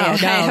 No, I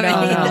haven't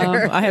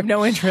either. I have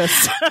no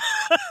interest.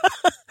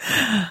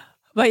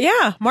 But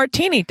yeah,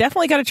 martini,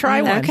 definitely got to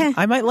try one. Okay.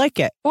 I might like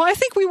it. Well, I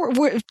think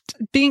we're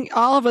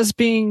all of us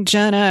being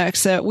Gen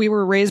X, that we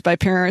were raised by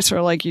parents who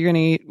are like, you're going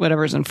to eat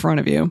whatever's in front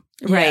of you.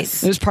 Right.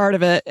 Yes. It was part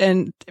of it.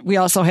 And we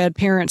also had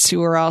parents who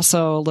were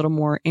also a little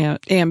more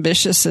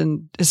ambitious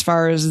and as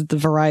far as the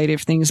variety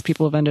of things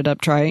people have ended up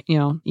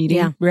eating.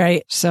 Yeah.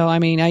 Right. So, I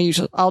mean,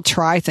 I'll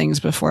try things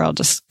before I'll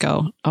just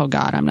go, oh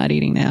God, I'm not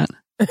eating that.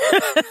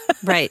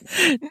 Right.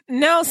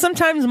 No,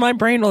 sometimes my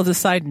brain will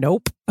decide,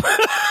 nope.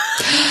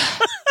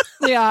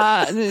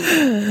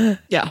 Yeah.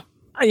 Yeah.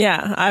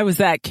 Yeah, I was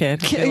that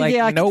kid. You're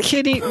like, nope.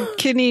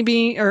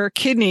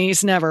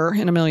 Kidneys never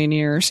in a million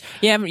years.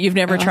 Yeah, you've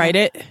never tried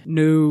it?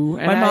 No.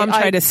 My mom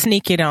tried to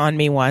sneak it on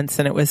me once,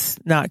 and it was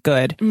not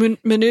good.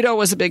 Menudo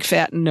was a big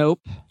fat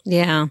nope.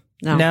 Yeah.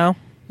 No?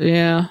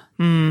 Yeah.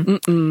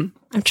 I'm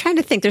trying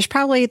to think. There's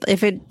probably,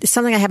 if it's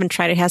something I haven't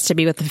tried, it has to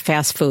be with the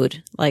fast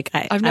food. Like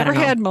I've never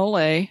had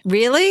mole.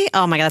 Really?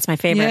 Oh my God, that's my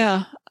favorite.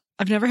 Yeah.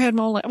 I've never had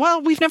mole.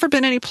 Well, we've never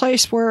been any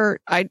place where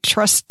I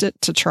trust it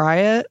to try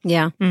it.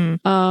 Yeah.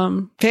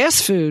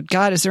 Fast food.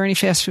 God, is there any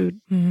fast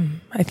food?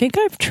 I think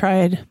I've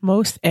tried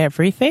most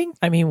everything.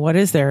 I mean, what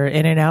is there?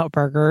 In-N-Out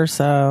Burger.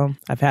 So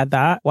I've had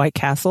that. White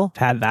Castle. I've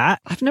had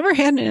that. I've never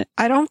had it.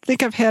 I don't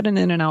think I've had an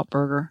In-N-Out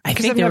burger. I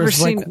 'Cause think I've there never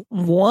was like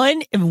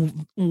one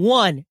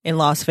in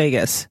Las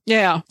Vegas.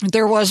 Yeah,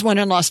 there was one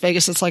in Las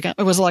Vegas. It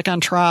was like on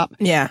Trop.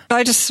 Yeah. But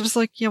I just was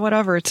like, yeah,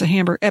 whatever. It's a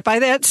hamburger. By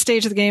that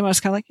stage of the game, I was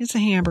kind of like, it's a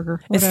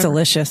hamburger. It's Whatever.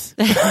 delicious.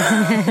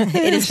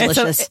 It is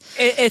delicious.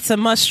 It's a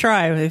must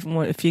try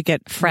if you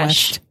get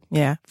Fresh.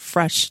 Yeah,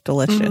 fresh,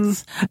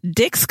 delicious.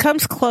 Dick's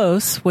comes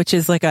close, which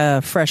is like a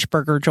fresh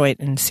burger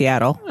joint in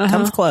Seattle.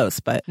 Comes close,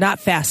 but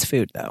not fast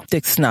food though.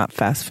 Dick's not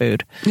fast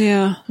food.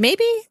 Yeah.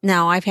 Maybe.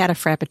 No, I've had a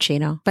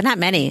Frappuccino, but not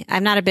many.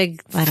 I'm not a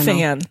big, I don't know.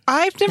 Fan.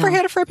 I've never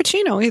had a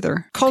Frappuccino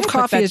either. Cold Okay, but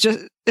coffee is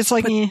just, it's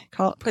like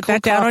put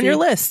that down on your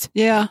list.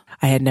 Yeah.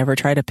 I had never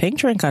tried a pink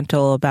drink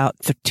until about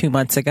 2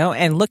 months ago,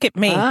 and look at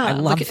me. I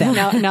love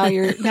that. Now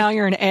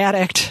you're an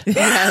addict.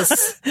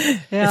 Yes.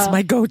 It's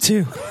my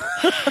go-to.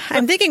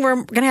 I'm thinking we're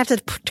going to have to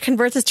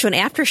convert this to an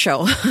after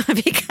show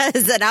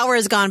because an hour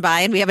has gone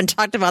by and we haven't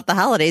talked about the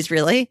holidays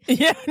really.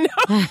 Yeah, no.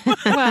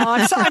 Well,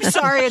 I'm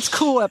sorry. It's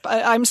Cool Whip.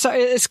 I'm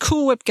sorry. It's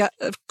Cool Whip.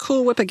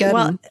 Cool Whip again.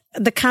 Well,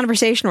 the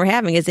conversation we're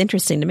having is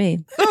interesting to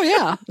me. Oh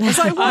yeah. It's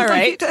like, well, all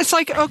right. It's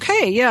like,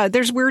 okay, yeah.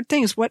 There's weird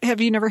things. What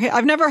have you never had?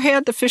 I've never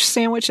had the fish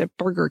sandwich at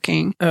Burger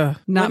King. Not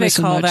what they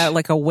call much. that,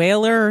 like a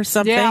whaler or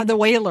something? Yeah, the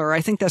whaler.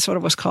 I think that's what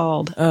it was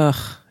called. Ugh.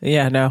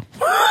 Yeah, no.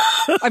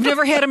 I've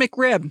never had a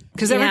McRib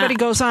because everybody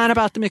goes on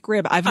about the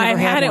McRib. I've never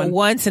had one. it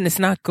once and it's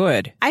not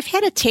good. I've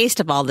had a taste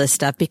of all this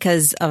stuff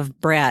because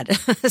of Brad.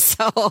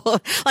 So,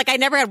 like, I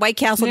never had White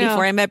Castle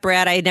before I met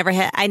Brad. I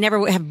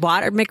never have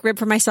bought a McRib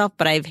for myself,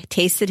 but I've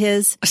tasted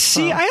his.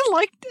 See, I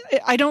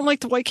don't like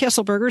the White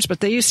Castle burgers,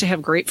 but they used to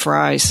have great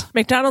fries.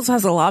 McDonald's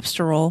has a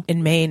lobster roll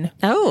in Maine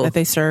that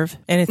they serve,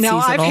 and it's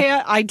seasonal.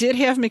 I did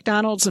have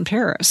McDonald's in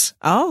Paris.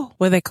 Oh,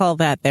 what do they call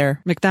that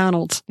there?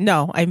 McDonald's.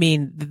 No, I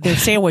mean, their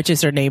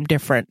sandwiches are named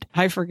different.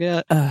 I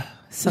forget. The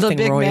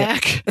Big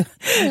Mac.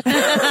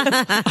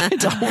 I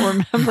don't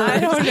remember. I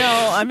don't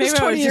know. It was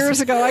 20 years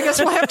ago. I guess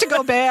we'll have to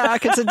go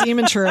back. It's a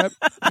demon trip.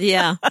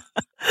 Yeah.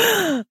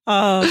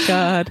 Oh,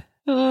 God.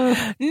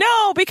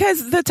 No,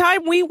 because the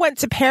time we went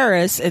to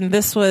Paris, and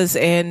this was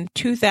in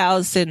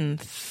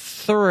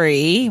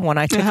 2003, when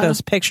I took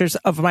those pictures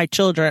of my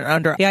children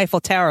under the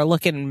Eiffel Tower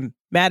looking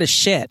mad as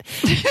shit.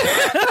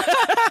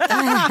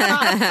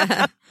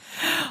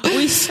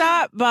 We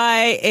stopped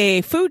by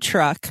a food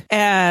truck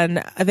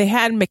and they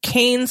had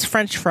McCain's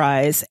French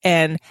fries,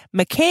 and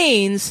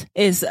McCain's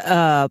is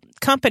a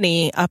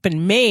company up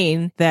in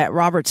Maine that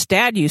Robert's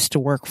dad used to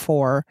work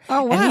for.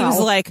 Oh, wow. And he was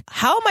like,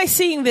 how am I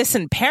seeing this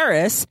in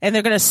Paris? And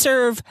they're going to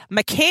serve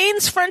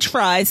McCain's French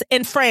fries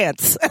in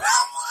France. And I'm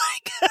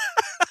like,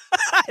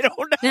 I don't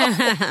know.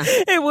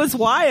 It was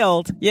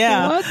wild.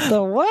 Yeah. What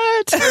the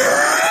what?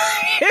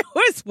 It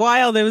was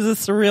wild. It was a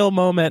surreal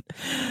moment.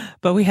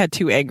 But we had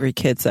 2 angry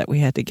kids that we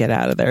had to get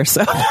out of there.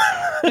 So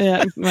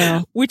yeah,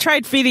 well, we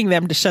tried feeding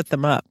them to shut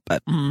them up,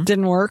 but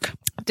didn't work.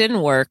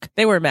 Didn't work.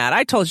 They were mad.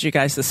 I told you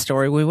guys the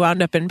story. We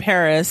wound up in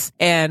Paris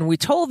and we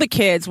told the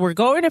kids we're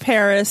going to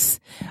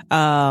Paris,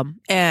 and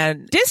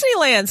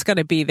Disneyland's going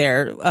to be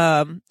there.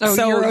 So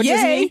Euro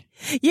Disney?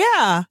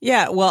 Yeah.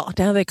 Yeah. Well,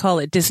 now they call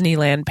it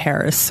Disneyland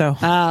Paris. So,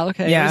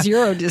 okay. Yeah. It was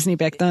Euro Disney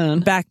back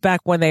then. Back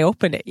when they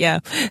opened it.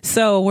 Yeah.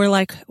 So we're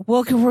like,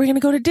 well, we're going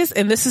to go to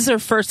Disney. And this is their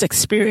first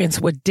experience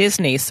with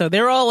Disney. So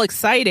they're all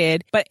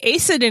excited, but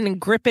Asa didn't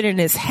grip it in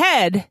his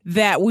head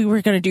that we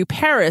were going to do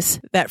Paris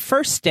that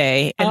first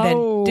day and then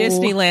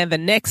Disneyland the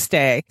next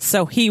day.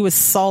 So he was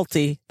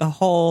salty the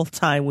whole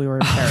time we were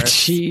in Paris.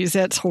 Jeez,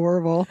 that's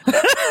horrible.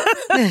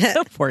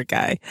 Poor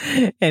guy.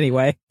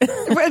 Anyway.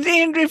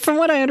 And from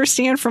what I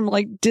understand from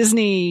like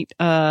Disney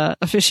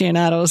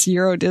aficionados,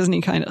 Euro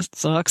Disney kind of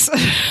sucks.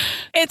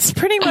 It's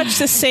pretty much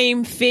the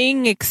same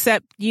thing,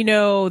 except,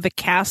 the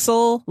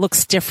castle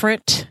looks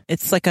different.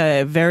 It's like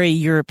a very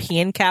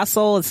European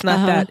castle. It's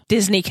not that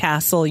Disney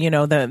castle,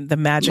 the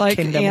Magic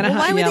Kingdom. Well,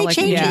 why would they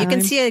change it? You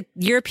can see a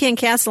European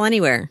castle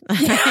anywhere.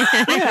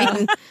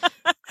 Yeah.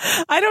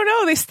 I don't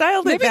know. They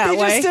styled it that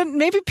way.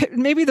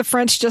 Maybe the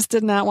French just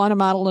did not want to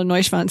model a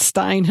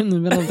Neuschwanstein in the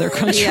middle of their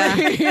country.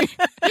 Yeah.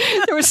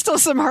 There was still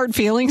some hard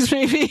feelings,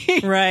 maybe.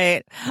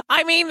 Right.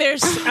 I mean,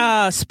 there's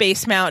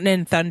Space Mountain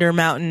and Thunder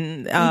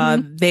Mountain.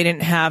 They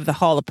didn't have the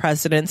Hall of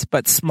Presidents,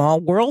 but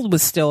Small World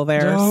was still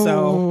there.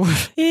 So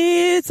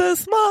it's a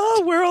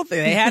small world.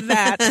 They had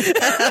that.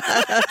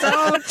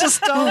 Don't.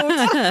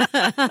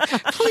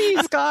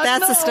 Please, God.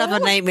 That's the stuff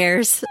of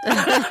nightmares.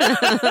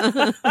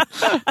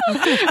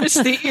 It's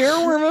the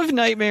earworm of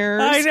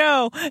nightmares. I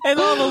know. And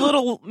all the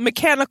little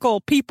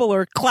mechanical people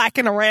are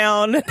clacking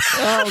around.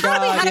 Oh,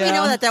 God. How do we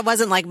know that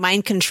wasn't like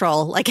mind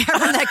control? Like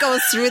everyone that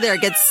goes through there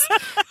gets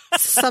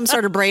some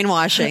sort of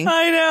brainwashing.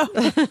 I know.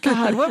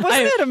 God, wasn't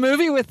that a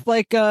movie with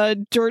like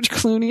George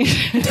Clooney?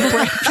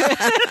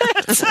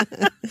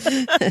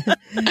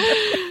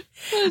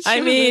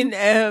 I mean,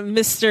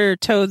 Mr.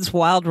 Toad's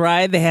Wild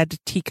Ride, they had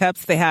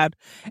teacups. They had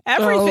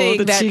everything.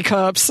 The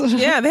teacups.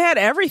 Yeah, they had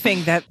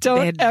everything that Don't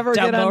they had ever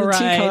get on the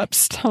ride.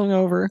 teacups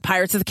hungover.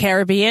 Pirates of the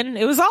Caribbean.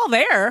 It was all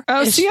there.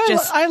 Oh,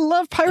 I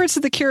love Pirates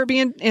of the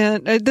Caribbean.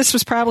 And this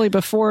was probably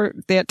before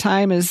that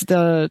time is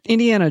the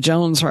Indiana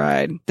Jones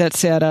ride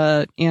that's at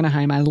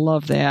Anaheim. I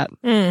love that.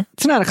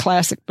 It's not a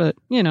classic, but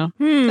and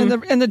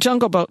the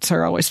jungle boats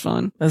are always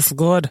fun. That's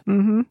good.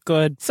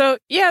 Good. So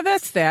yeah,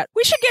 that's that.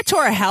 We should get to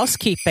our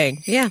housekeeping.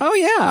 Yeah. Oh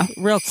yeah.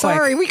 Real quick.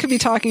 Sorry, we could be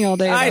talking all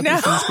day about I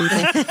know. these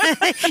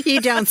people. You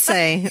don't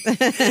say.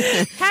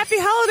 Happy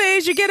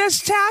holidays. You get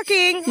us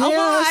talking a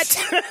lot.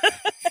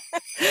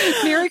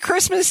 Merry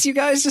Christmas. You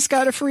guys just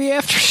got a free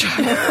after show.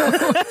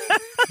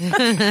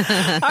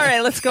 All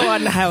right, let's go on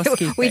to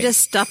housekeeping. We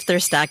just stuffed their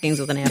stockings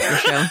with an after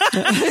show.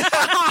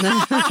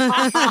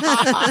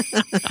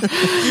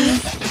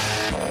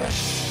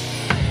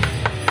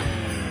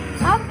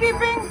 Up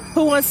housekeeping?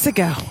 Who wants to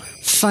go?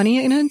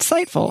 Funny and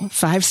insightful.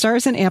 5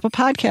 stars in Apple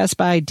Podcasts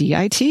by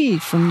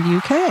DIT from the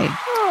UK.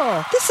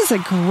 This is a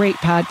great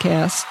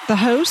podcast. The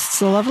hosts,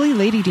 the lovely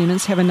Lady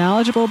Demons, have a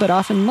knowledgeable but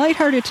often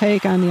lighthearted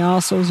take on the All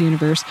Souls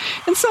universe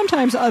and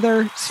sometimes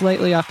other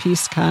slightly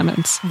off-piste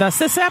comments. Thus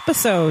this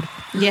episode.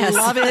 Yes.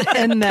 Love it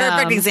and them.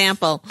 Perfect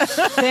example.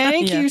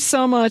 Thank you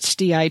so much,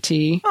 DIT.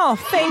 Oh,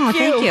 thank you.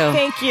 thank you.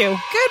 Thank you.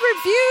 Good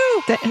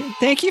review.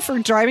 Thank you for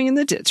driving in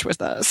the ditch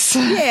with us.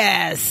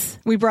 Yes.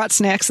 We brought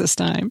snacks this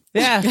time.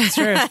 Yeah, that's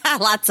true.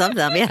 Lots of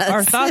them, yes.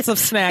 Our thoughts of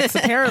snacks,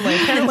 apparently.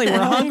 Apparently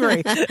we're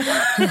hungry.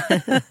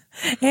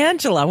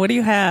 Angela, what do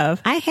you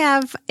have? I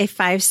have a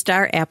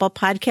 5-star Apple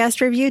Podcast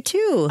review,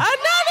 too. Another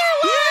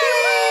one!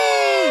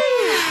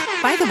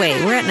 By the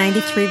way, we're at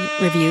 93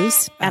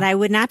 reviews, and I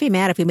would not be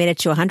mad if we made it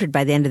to 100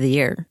 by the end of the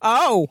year.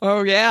 Oh.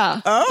 Oh,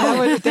 yeah.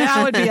 Oh.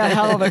 That would be a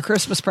hell of a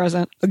Christmas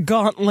present. A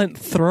gauntlet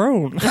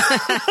thrown.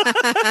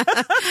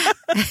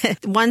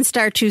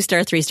 1-star,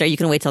 2-star, 3-star. You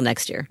can wait till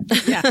next year.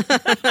 Yeah.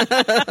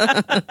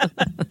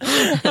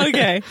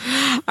 Okay.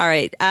 All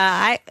right.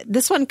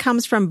 This one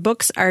comes from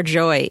Books Are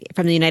Joy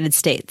from the United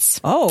States.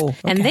 Oh.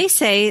 Okay. And they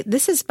say,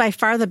 this is by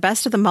far the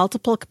best of the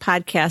multiple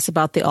podcasts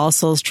about the All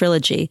Souls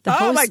trilogy.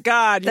 Oh, my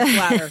God. You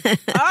flatter.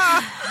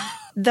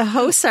 The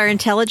hosts are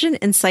intelligent,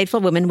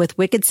 insightful women with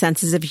wicked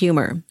senses of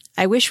humor.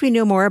 I wish we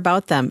knew more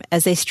about them,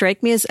 as they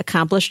strike me as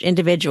accomplished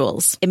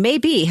individuals. It may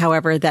be,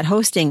 however, that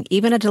hosting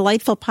even a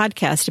delightful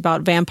podcast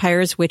about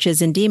vampires,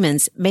 witches, and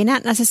demons may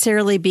not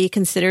necessarily be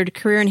considered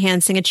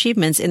career-enhancing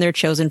achievements in their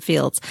chosen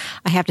fields.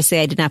 I have to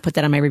say, I did not put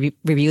that on my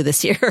review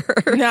this year.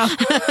 No.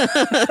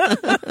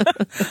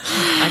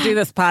 I do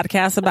this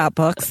podcast about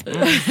books.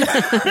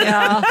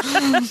 Yeah.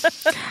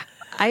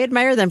 I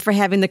admire them for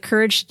having the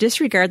courage to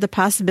disregard the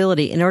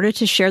possibility in order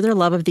to share their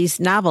love of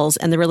these novels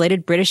and the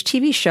related British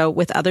TV show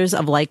with others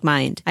of like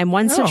mind. I'm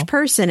one such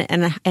person,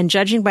 and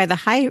judging by the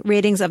high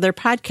ratings of their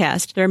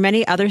podcast, there are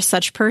many other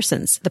such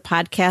persons. The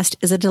podcast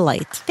is a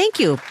delight. Thank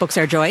you, Books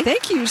Are Joy.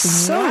 Thank you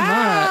so much.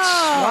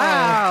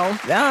 Wow.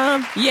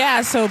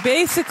 Yeah, so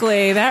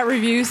basically that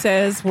review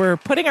says we're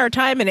putting our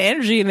time and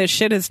energy in this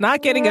shit. It's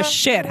not getting a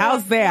shit.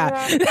 How's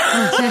that?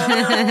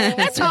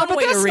 That's one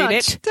way to read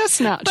it.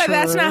 That's not But true.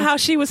 that's not how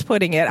she was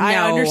putting it.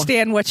 I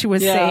understand what she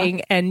was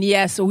saying. And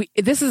yes,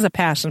 this is a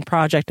passion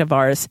project of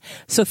ours.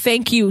 So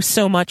thank you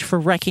so much for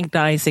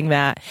recognizing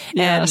that.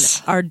 Yes.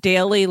 And our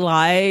daily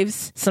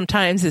lives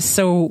sometimes is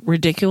so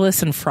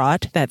ridiculous and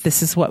fraught that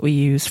this is what we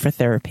use for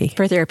therapy.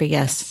 For therapy,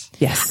 yes.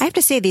 Yes. I have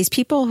to say, these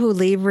people who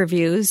leave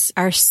reviews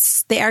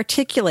they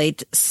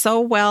articulate so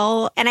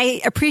well, and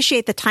I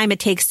appreciate the time it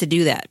takes to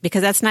do that,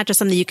 because that's not just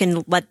something you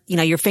can let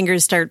your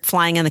fingers start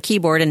flying on the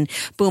keyboard and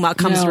boom, out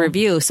comes the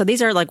review. So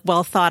these are like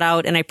well thought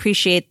out, and I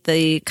appreciate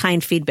the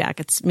kind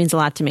feedback. It means a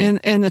lot to me.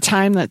 And the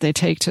time that they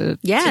take to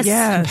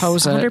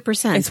compose it.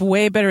 100%. It's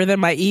way better than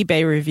my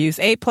eBay reviews.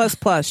 A++,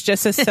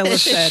 just as Scylla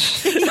said.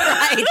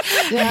 Right.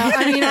 Yeah,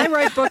 I mean, I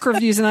write book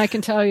reviews, and I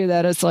can tell you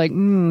that it's like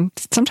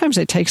sometimes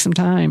they take some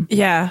time.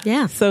 Yeah.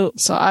 Yeah. So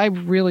I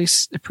really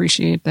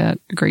appreciate that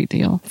a great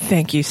deal.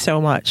 thank you so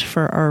much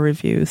for our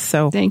reviews.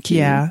 So Thank you.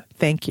 Yeah.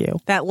 Thank you.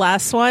 That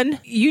last one,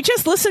 you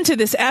just listened to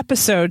this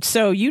episode,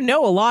 so you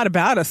know a lot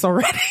about us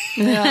already.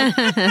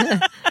 Yeah.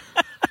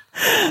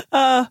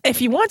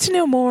 If you want to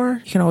know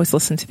more, you can always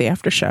listen to the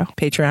after show,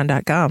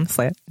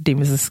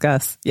 patreon.com/Demons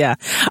Discuss. Yeah.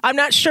 I'm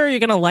not sure you're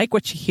going to like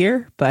what you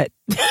hear, but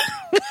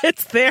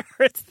it's there.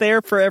 It's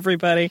there for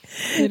everybody.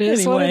 It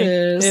is what it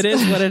is. It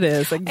is what it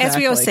is. Exactly. As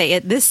we always say,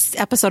 this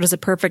episode is a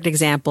perfect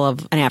example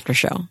of an after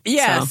show.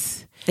 Yes.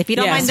 So, if you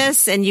don't mind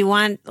this and you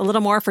want a little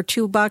more for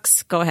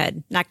 $2, go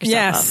ahead. Knock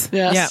yourself up.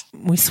 Yes. Yeah.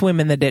 We swim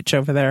in the ditch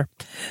over there.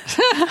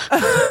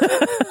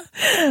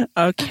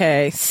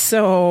 Okay.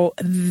 So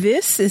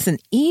this is an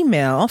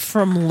email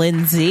from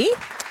Lindsay.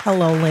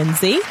 Hello,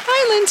 Lindsay.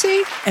 Hi,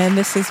 Lindsay. And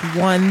this is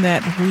one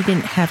that we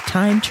didn't have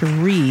time to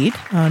read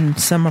on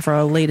some of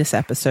our latest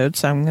episodes,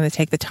 so I'm going to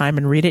take the time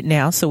and read it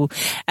now. So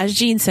as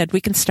Jean said, we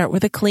can start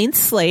with a clean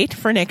slate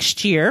for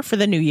next year, for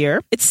the new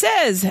year. It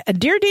says,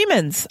 Dear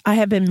Demons, I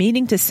have been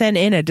meaning to send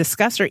in a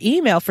discusser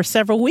email for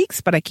several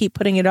weeks, but I keep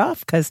putting it off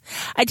because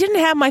I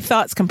didn't have my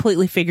thoughts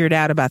completely figured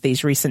out about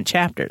these recent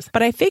chapters.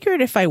 But I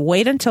figured if I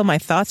wait until my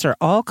thoughts are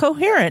all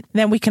coherent,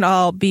 then we can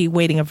all be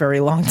waiting a very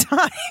long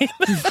time.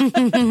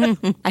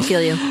 I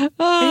feel you.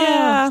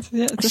 Yeah.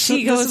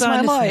 She goes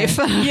on my life.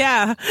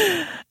 Yeah.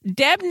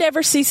 Deb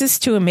never ceases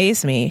to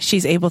amaze me.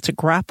 She's able to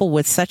grapple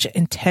with such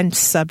intense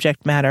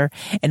subject matter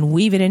and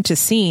weave it into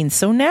scenes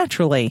so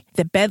naturally.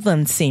 The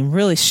Bedlam scene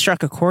really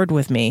struck a chord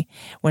with me.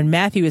 When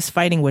Matthew is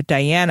fighting with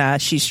Diana,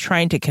 she's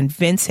trying to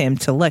convince him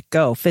to let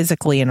go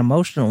physically and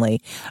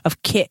emotionally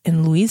of Kit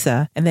and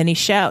Louisa. And then he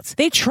shouts,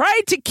 "They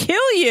tried to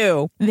kill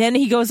you!" Then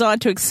he goes on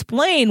to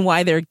explain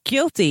why they're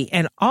guilty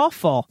and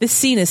awful. This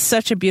scene is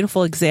such a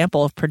beautiful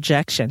example of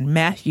projection.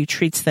 Matthew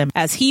treats them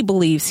as he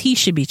believes he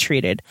should be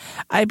treated.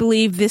 I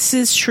believe this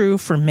is true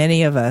for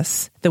many of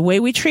us. The way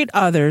we treat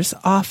others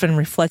often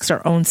reflects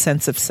our own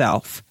sense of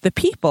self. The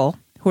people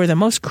who are the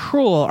most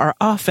cruel are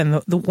often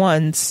the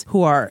ones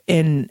who are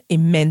in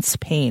immense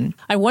pain.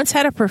 I once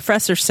had a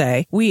professor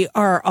say, we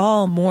are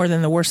all more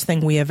than the worst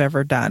thing we have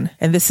ever done.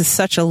 And this is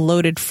such a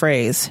loaded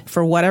phrase.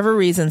 For whatever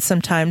reason,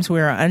 sometimes we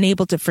are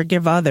unable to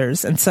forgive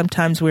others, and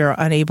sometimes we are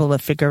unable to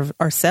forgive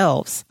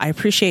ourselves. I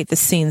appreciate this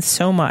scene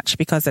so much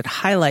because it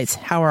highlights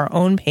how our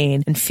own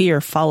pain and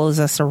fear follows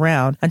us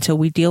around until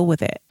we deal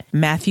with it.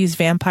 Matthew's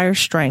vampire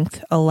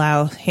strength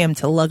allows him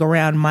to lug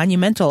around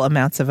monumental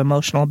amounts of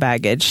emotional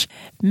baggage.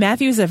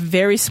 Matthew is a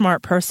very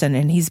smart person,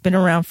 and he's been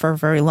around for a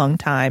very long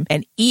time,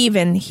 and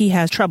even he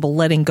has trouble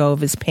letting go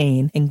of his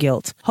pain and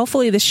guilt.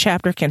 Hopefully this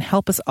chapter can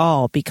help us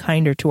all be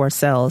kinder to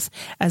ourselves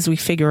as we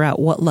figure out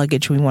what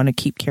luggage we want to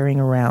keep carrying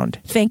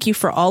around. Thank you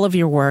for all of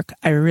your work.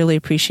 I really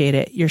appreciate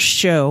it. Your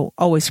show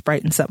always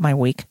brightens up my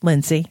week.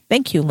 Lindsay.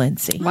 Thank you,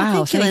 Lindsay.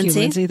 Wow. Thank you,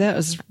 Lindsay. That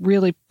was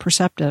really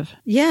perceptive.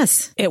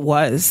 Yes. It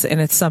was,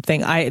 and it's something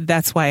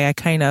that's why I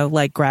kind of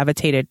like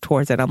gravitated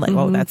towards it. I'm like,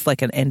 oh, that's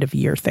like an end of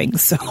year thing.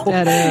 So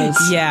that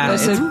is. Yeah.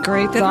 That's a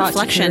great thought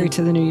reflection to carry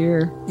to the new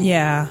year.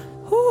 Yeah.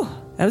 Whew,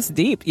 that was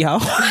deep,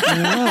 y'all.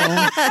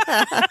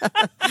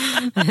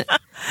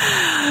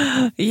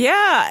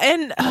 Yeah.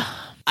 And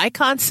I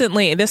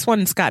constantly, this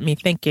one's got me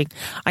thinking,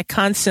 I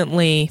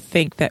constantly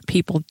think that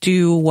people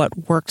do what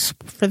works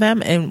for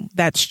them, and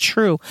that's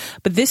true.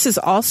 But this is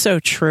also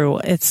true.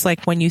 It's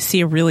like when you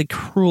see a really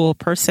cruel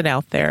person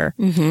out there,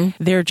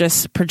 they're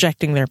just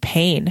projecting their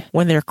pain.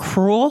 When they're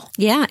cruel.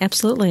 Yeah,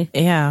 absolutely.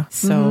 Yeah.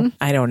 So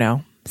I don't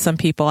know. Some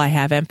people I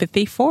have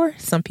empathy for,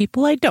 some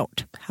people I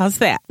don't. How's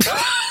that?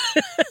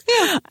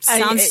 Yeah,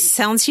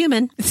 sounds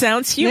human.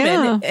 Sounds human.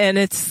 Yeah. And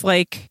it's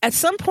like at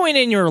some point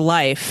in your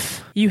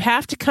life, you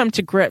have to come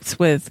to grips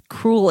with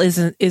cruel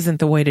isn't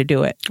the way to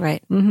do it.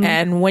 Right.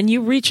 And when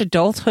you reach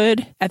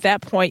adulthood, at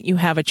that point, you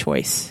have a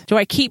choice. Do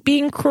I keep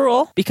being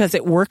cruel because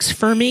it works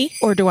for me,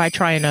 or do I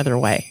try another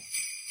way?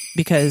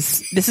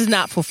 Because this is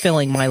not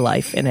fulfilling my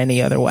life in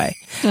any other way.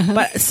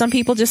 But some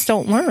people just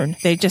don't learn.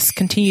 They just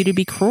continue to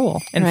be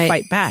cruel and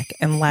fight back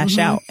and lash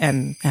out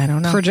and, I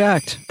don't know.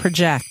 Project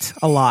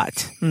a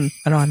lot. And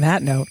on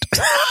that note.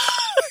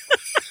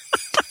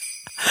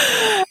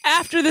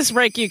 After this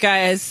break, you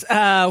guys,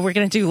 we're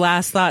going to do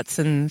last thoughts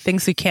and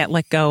things we can't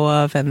let go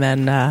of, and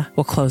then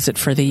we'll close it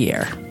for the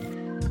year.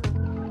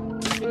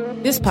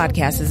 This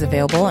podcast is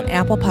available on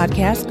Apple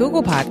Podcasts,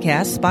 Google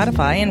Podcasts,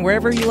 Spotify, and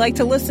wherever you like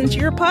to listen to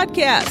your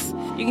podcasts.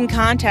 You can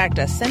contact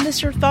us. Send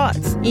us your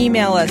thoughts.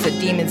 Email us at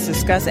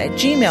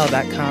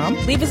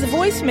demonsdiscuss@gmail.com. Leave us a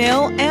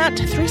voicemail at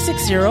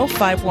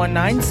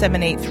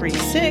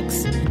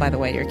 360-519-7836. By the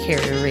way, your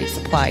carrier rates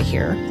apply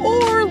here.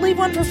 Or leave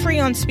one for free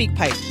on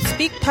SpeakPipe.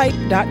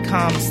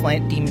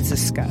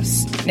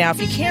 SpeakPipe.com/demonsdiscuss. Now, if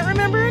you can't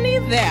remember any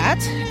of that,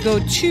 go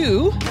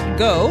to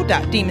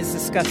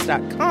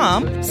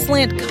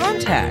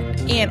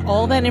go.demonsdiscuss.com/contact. And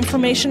all that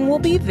information will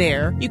be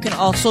there. You can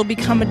also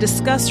become a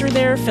discusser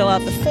there, fill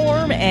out the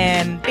form,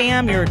 and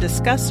bam, you're a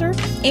discusser.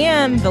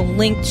 And the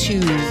link to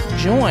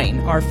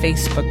join our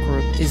Facebook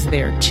group is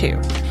there too.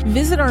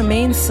 Visit our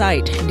main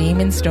site,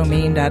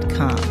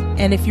 demonsdomain.com.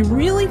 And if you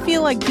really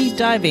feel like deep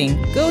diving,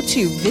 go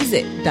to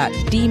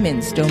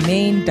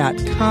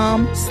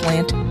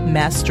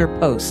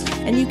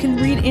visit.demonsdomain.com/masterpost. And you can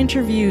read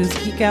interviews,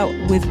 geek out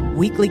with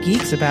Weekly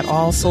Geeks about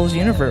All Souls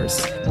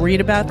Universe. Read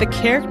about the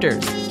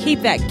characters.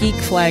 Keep that geek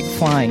flag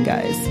flying,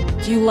 guys.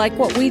 Do you like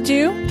what we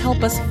do?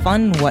 Help us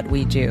fund what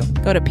we do.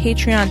 Go to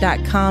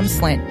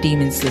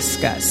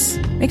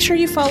patreon.com/demonsdiscuss. Make sure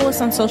you follow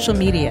us on social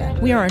media.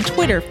 We are on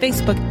Twitter,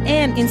 Facebook,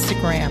 and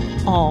Instagram,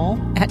 all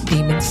at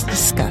Demons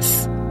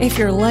Discuss. If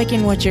you're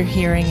liking what you're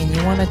hearing and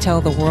you want to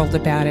tell the world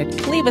about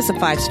it, leave us a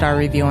 5-star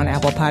review on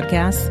Apple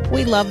Podcasts.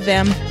 We love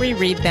them. We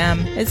read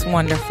them. It's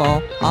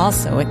wonderful.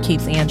 Also, it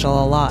keeps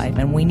Angela alive,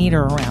 and we need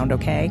her around,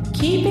 okay?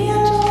 Keep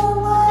Angela alive!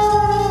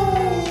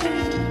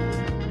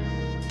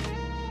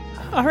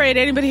 All right,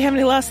 anybody have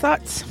any last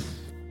thoughts?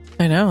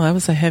 I know, that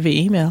was a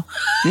heavy email.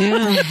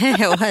 Yeah,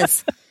 it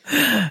was.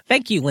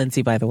 Thank you,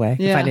 Lindsay, by the way,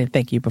 if I didn't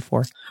thank you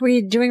before. Are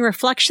we doing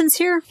reflections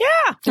here?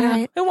 Yeah. All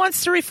right. Who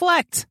wants to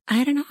reflect?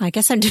 I don't know. I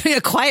guess I'm doing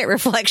a quiet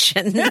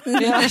reflection.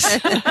 Yes.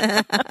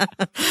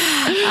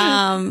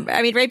 I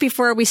mean, right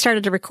before we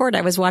started to record,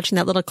 I was watching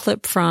that little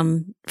clip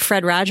from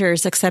Fred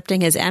Rogers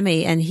accepting his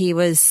Emmy, and he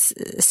was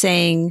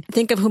saying,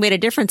 think of who made a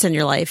difference in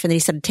your life. And he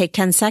said, take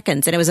 10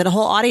 seconds. And it was a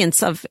whole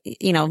audience of,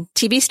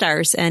 TV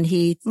stars. And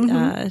he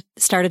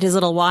started his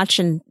little watch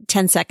in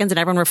 10 seconds, and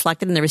everyone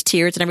reflected, and there was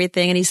tears and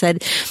everything. And he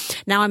said,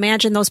 now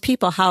imagine those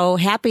people, how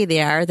happy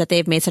they are that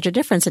they've made such a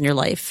difference in your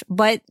life.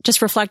 But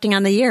just reflecting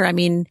on the year, I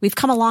mean, we've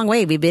come a long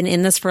way. We've been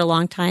in this for a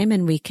long time,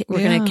 and we're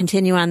going to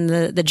continue on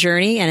the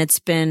journey. And it's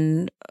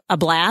been a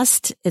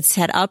blast. It's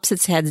had ups,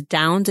 it's had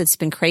downs. It's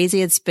been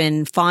crazy. It's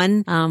been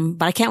fun.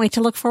 But I can't wait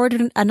to look forward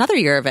to another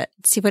year of it.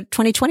 See what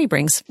 2020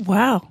 brings.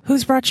 Wow.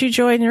 Who's brought you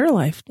joy in your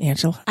life,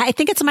 Angela? I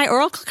think it's my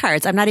oracle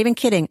cards. I'm not even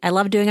kidding. I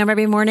love doing them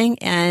every morning,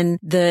 and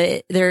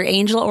they're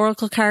angel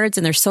oracle cards,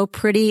 and they're so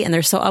pretty, and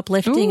they're so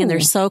uplifting, and they're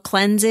so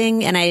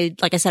cleansing. And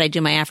like I said, I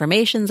do my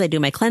affirmations, I do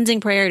my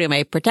cleansing prayer, I do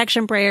my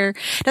protection prayer.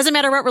 Doesn't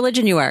matter what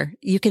religion you are.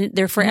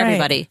 They're for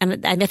everybody.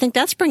 And I think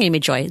that's bringing me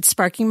joy. It's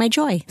sparking my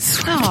joy.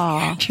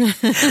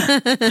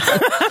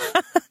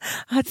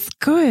 That's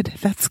good.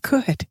 That's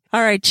good.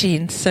 All right,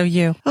 Jean. So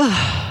you.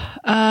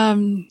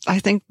 I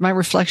think my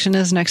reflection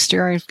is next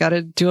year I've got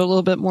to do a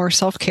little bit more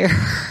self-care.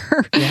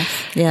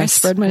 Yes. I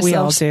spread myself we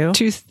all do.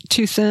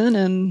 too thin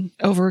and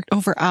over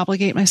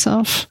obligate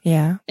myself.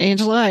 Yeah.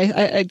 Angela,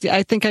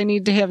 I think I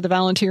need to have the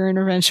volunteer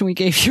intervention we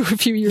gave you a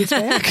few years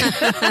back.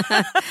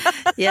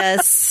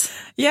 Yes.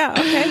 Yeah.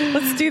 Okay.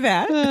 Let's do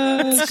that.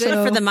 It's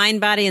good for the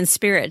mind, body, and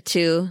spirit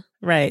too.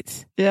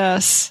 Right.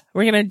 Yes.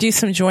 We're going to do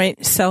some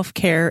joint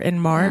self-care in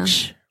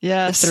March.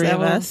 Yes, the three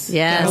of us.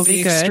 Yes. That will be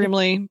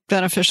extremely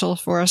beneficial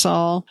for us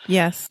all.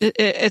 Yes.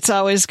 It's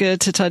always good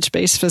to touch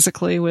base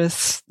physically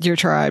with your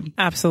tribe.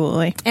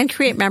 Absolutely. And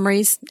create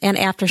memories and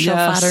after show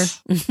fodder.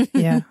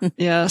 Yeah.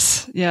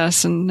 Yes.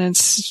 And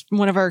it's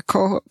one of our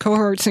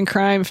cohorts in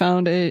crime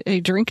found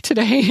a drink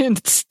today in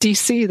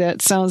DC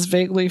that sounds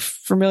vaguely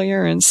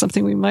familiar and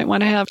something we might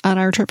want to have on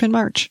our trip in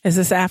March. Is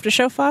this after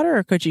show fodder,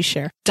 or could you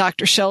share?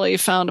 Dr. Shelley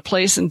found a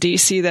place in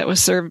DC that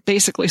was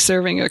basically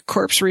serving a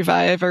corpse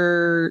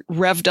reviver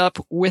revved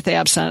up with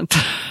absinthe.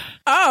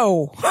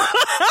 Oh.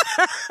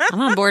 I'm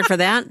on board for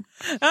that.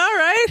 All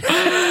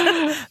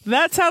right.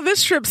 That's how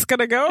this trip's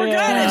going to go.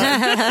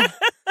 Yeah.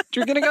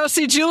 You're going to go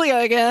see Julia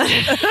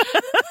again.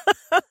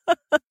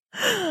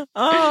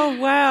 Oh,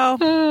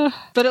 wow.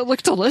 But it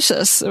looked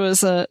delicious. It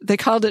was they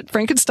called it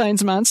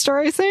Frankenstein's Monster,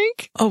 I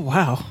think. Oh,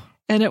 wow.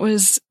 And it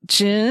was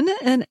gin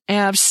and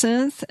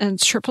absinthe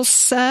and triple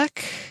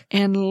sec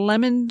and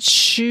lemon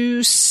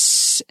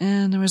juice.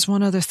 And there was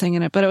one other thing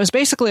in it, but it was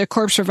basically a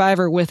corpse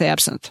reviver with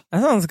absinthe.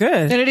 That sounds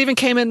good. And it even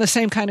came in the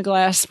same kind of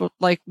glass,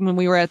 like when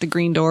we were at the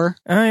Green Door.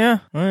 Oh,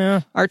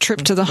 yeah. Our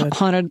trip to the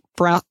haunted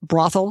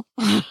brothel.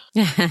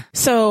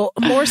 So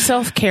more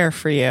self-care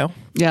for you.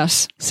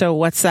 Yes. So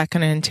what's that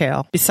going to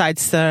entail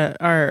besides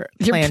our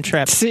planned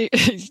trip? See,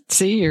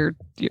 you're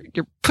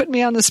putting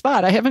me on the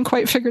spot. I haven't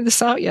quite figured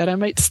this out yet. I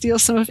might steal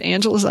some of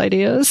Angela's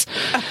ideas.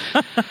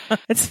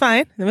 It's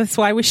fine. That's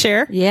why we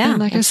share. Yeah. And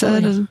like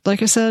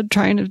I said,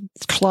 trying to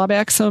claw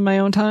back some of my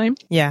own time.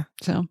 Yeah.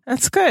 So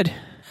that's good.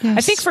 Yes.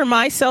 I think for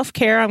my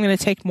self-care, I'm going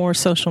to take more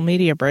social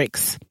media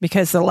breaks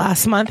because the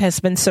last month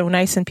has been so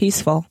nice and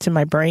peaceful to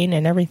my brain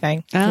and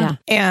everything. Yeah.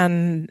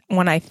 And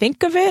when I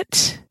think of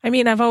it, I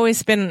mean, I've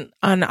always been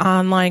on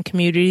online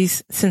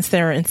communities since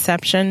their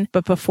inception,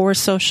 but before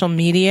social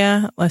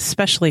media,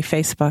 especially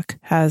Facebook,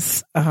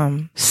 has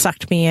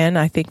sucked me in.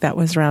 I think that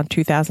was around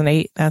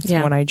 2008. That's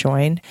when I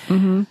joined.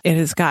 Mm-hmm. It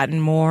has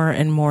gotten more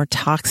and more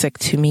toxic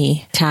to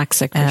me.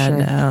 Toxic, for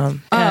sure.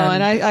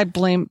 And I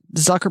blame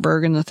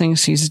Zuckerberg and the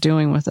things he's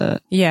doing with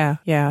it.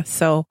 Yeah.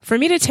 So for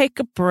me to take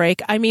a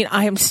break, I mean,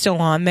 I am still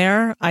on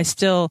there. I'll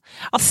still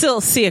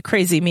see a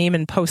crazy meme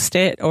and post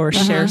it or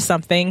share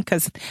something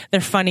because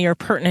they're funny or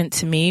pertinent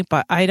to me,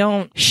 but I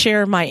don't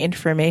share my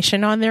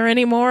information on there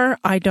anymore.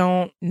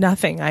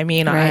 Nothing. I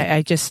mean,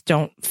 I just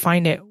don't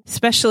find it,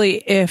 especially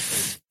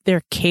if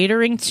they're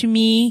catering to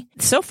me.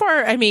 So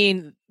far, I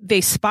mean,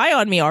 they spy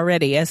on me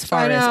already as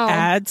far as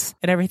ads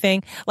and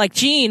everything. Like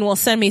Jean will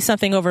send me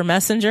something over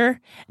Messenger.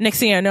 Next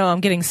thing I know,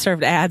 I'm getting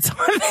served ads on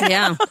that.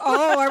 Yeah.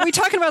 Oh, are we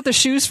talking about the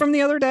shoes from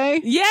the other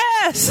day?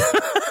 Yes.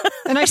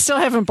 And I still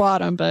haven't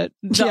bought them, but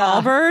the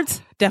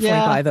Allbirds. Definitely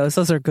buy those.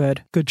 Those are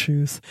good. Good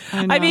shoes.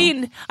 I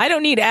mean, I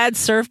don't need ads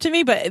served to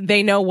me, but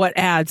they know what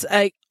ads.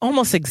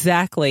 Almost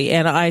exactly.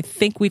 And I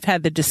think we've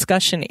had the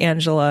discussion,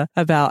 Angela,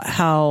 about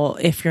how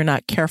if you're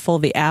not careful,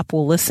 the app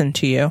will listen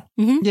to you.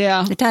 Mm-hmm.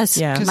 Yeah. It does.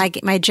 Yeah.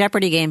 My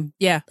Jeopardy game.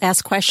 Yeah.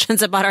 Asks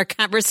questions about our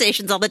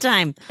conversations all the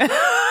time.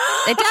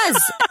 It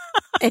does.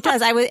 It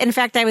does. In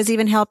fact, I was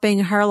even helping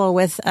Harlow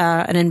with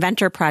an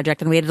inventor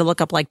project, and we had to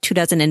look up like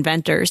 24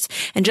 inventors.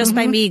 And just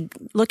by me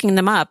looking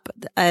them up,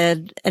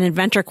 an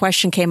inventor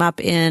question came up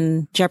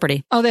in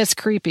Jeopardy. Oh, that's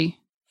creepy.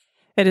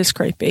 It is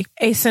creepy.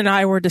 Ace and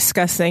I were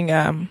discussing,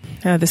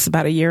 this is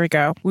about a year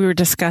ago, we were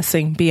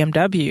discussing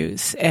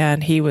BMWs,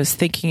 and he was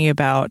thinking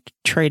about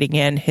trading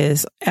in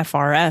his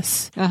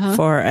FRS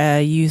for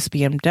a used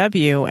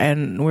BMW.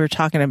 And we were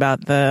talking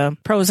about the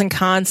pros and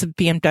cons of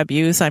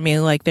BMWs. I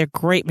mean, like, they're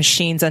great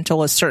machines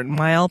until a certain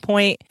mile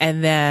point,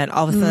 and then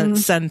all of a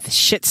sudden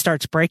shit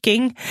starts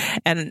breaking.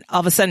 And all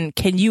of a sudden,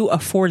 can you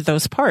afford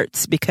those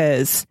parts?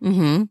 Because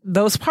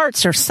those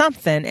parts are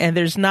something, and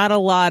there's not a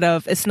lot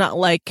of, it's not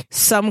like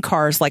some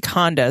cars like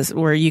Hondas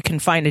where you can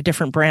find a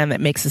different brand that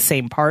makes the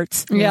same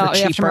parts. Yeah,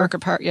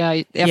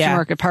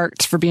 aftermarket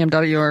parts for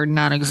BMW are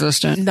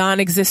non-existent.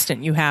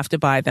 non-existent. You have to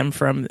buy them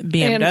from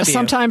BMW. And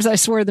sometimes I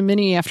swear the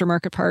Mini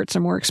aftermarket parts are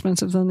more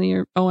expensive than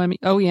the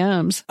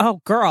OEMs.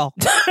 Oh, girl,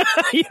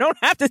 you don't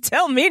have to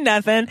tell me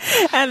nothing.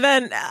 And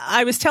then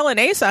I was telling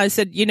Asa, I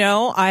said,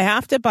 I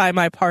have to buy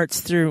my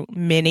parts through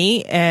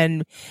Mini,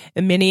 and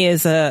Mini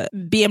is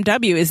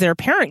BMW is their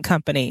parent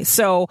company.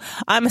 So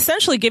I'm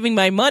essentially giving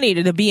my money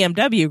to the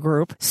BMW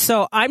group.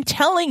 So I'm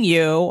telling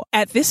you,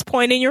 at this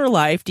point in your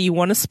life, do you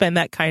want to spend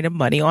that kind of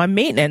money on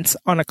maintenance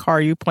on a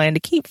car you plan to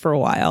keep for a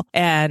while?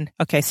 And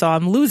okay, so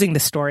I'm losing the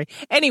story.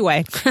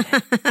 Anyway,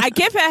 I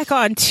get back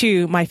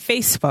onto my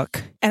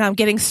Facebook and I'm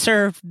getting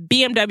served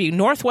BMW,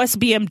 Northwest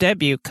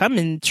BMW, come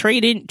and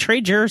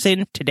trade yours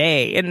in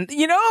today. And,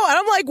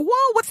 I'm like,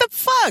 whoa, what the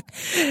fuck?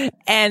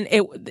 And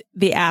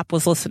the app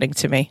was listening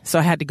to me. So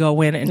I had to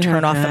go in and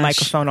turn off the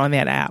microphone on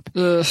that app.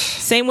 Ugh.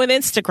 Same with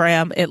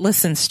Instagram. It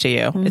listens to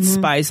you. It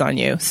spies on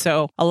you.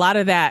 So a lot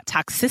of that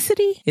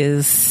toxicity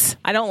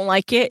I don't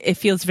like it. It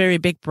feels very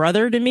Big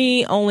Brother to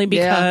me, only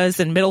because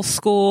in middle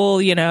school,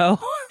 we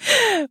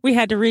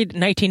had to read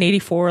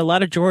 1984, a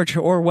lot of George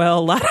Orwell,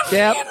 a lot of,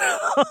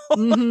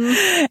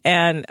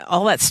 and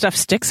all that stuff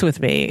sticks with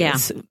me. Yeah.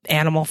 It's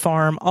Animal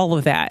Farm, all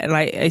of that. And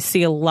I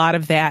see a lot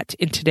of that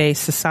in today's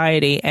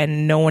society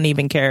and no one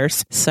even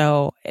cares.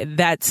 So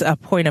that's a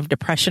point of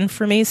depression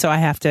for me. So I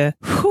have to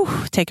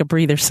take a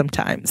breather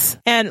sometimes.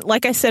 And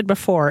like I said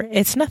before,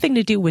 it's nothing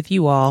to do with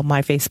you all,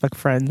 my Facebook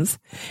friends.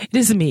 It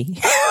is me.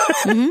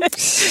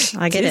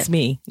 I get it. It's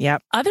me.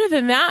 Yep. Other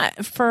than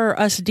that, for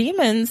us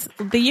demons,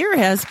 the year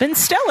has been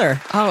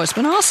stellar. Oh, it's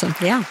been awesome.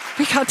 Yeah.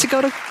 We got to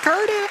go to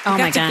Cardiff. Oh,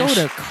 my gosh. We got to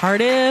go to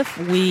Cardiff.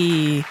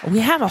 We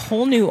have a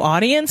whole new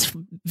audience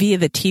via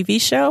the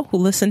TV show who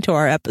listen to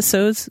our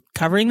episodes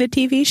covering the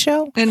TV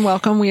show. And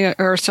welcome. We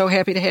are so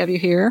happy to have you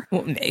here.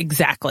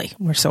 Exactly.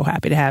 We're so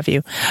happy to have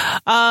you.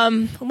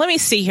 Let me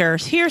see here.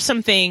 Here's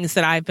some things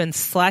that I've been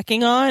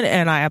slacking on,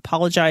 and I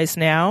apologize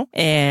now,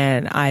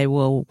 and I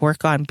will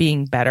work on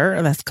being better.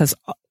 And that's because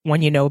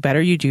when you know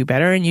better, you do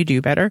better, and you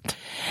do better.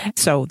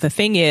 So the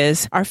thing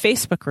is, our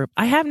Facebook group,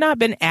 I have not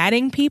been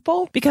adding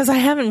people because I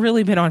haven't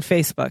really been on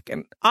Facebook.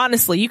 And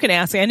honestly, you can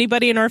ask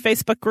anybody in our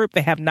Facebook group.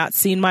 They have not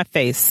seen my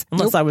face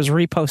unless I was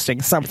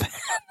reposting something.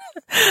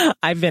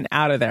 I've been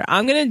out of there.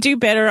 I'm going to do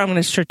better. I'm going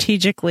to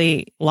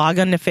strategically log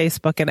onto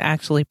Facebook and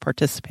actually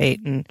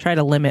participate and try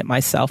to limit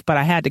myself, but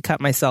I had to cut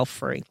myself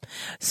free.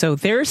 So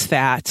there's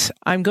that.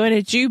 I'm going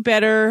to do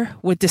better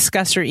with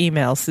discusser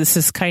emails. This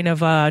is kind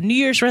of a New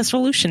Year's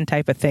resolution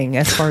type of thing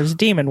as far as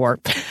demon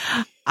work.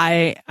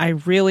 I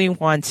really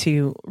want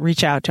to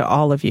reach out to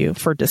all of you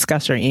for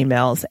discusser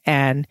emails.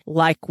 And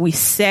like we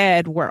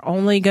said, we're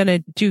only going to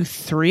do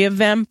 3 of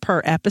them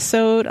per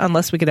episode,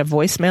 unless we get a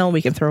voicemail.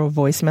 We can throw a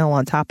voicemail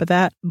on top of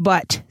that,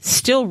 but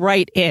still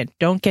write in.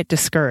 Don't get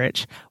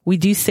discouraged. We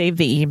do save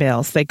the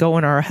emails. They go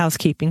in our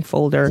housekeeping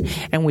folder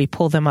and we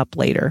pull them up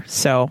later.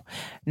 So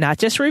not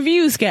just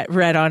reviews get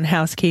read on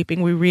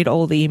housekeeping. We read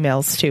old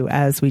emails too,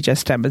 as we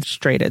just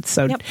demonstrated.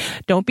 So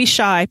don't be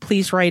shy.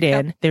 Please write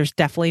in. There's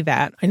definitely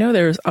that. I know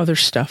there's other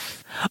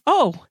stuff.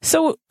 Oh,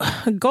 so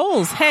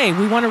goals. Hey,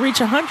 we want to reach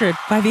 100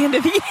 by the end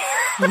of the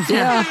year.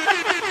 Yeah.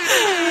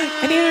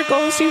 Any other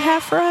goals you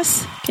have for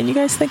us? Can you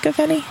guys think of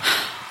any?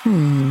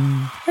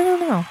 I don't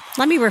know.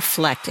 Let me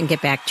reflect and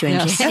get back to you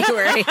in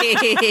January.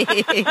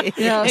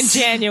 In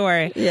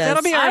January. Yes.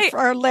 That'll be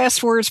our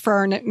last words for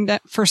our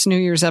first New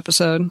Year's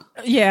episode.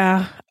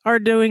 Yeah. Our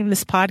doing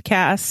this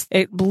podcast,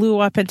 it blew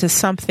up into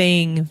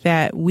something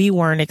that we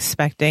weren't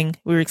expecting.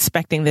 We were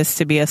expecting this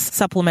to be a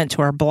supplement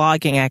to our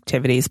blogging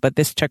activities, but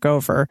this took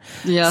over.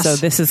 Yes. So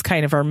this is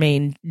kind of our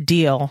main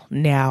deal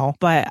now.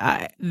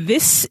 But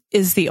this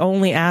is the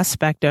only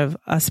aspect of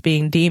us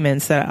being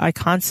demons that I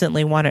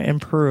constantly want to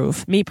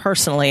improve. Me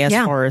personally, as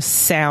far as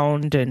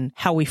sound and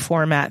how we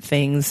format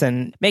things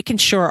and making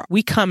sure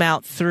we come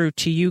out through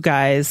to you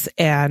guys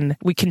and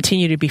we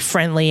continue to be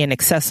friendly and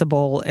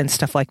accessible and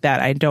stuff like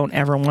that. I don't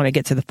ever want to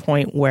get to the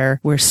point where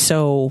we're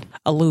so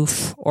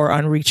aloof or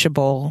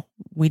unreachable.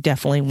 We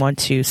definitely want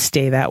to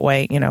stay that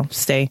way,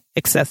 stay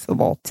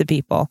accessible to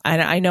people.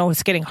 And I know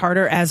it's getting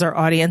harder as our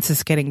audience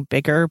is getting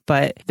bigger,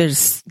 but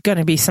there's going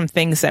to be some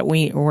things that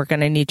we're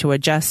going to need to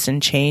adjust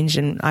and change.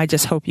 And I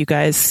just hope you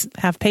guys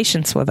have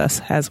patience with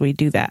us as we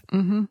do that.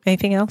 Mm-hmm.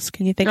 Anything else?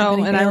 Can you think of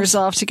anything else? I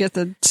resolved to get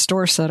the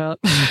store set up.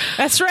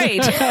 That's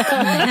right.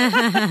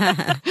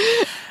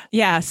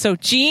 Yeah, so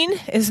Jean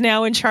is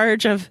now in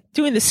charge of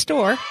doing the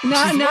store. She's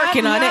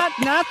working on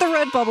it. Not the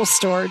Redbubble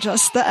store,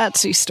 just the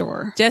Etsy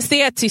store. Just the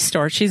Etsy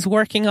store. She's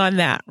working on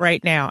that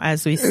right now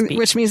as we speak.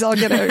 Which means I'll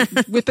get a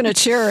whip in a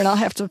chair and I'll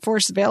have to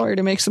force Valerie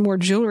to make some more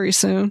jewelry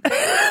soon.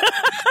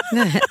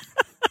 That's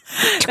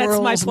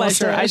my pleasure.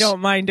 Mustache. I don't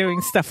mind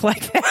doing stuff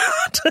like that.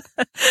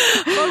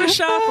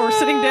 Photoshop or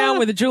sitting down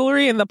with the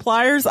jewelry and the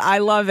pliers. I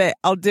love it.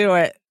 I'll do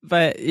it.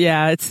 But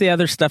yeah, it's the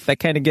other stuff that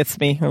kind of gets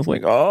me. I was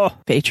like, oh,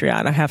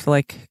 Patreon. I have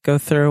to go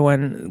through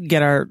and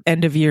get our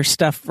end of year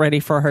stuff ready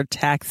for her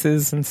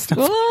taxes and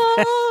stuff.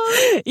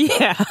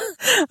 Yeah,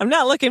 I'm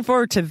not looking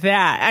forward to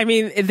that. I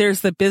mean,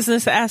 there's the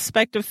business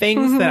aspect of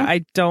things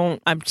that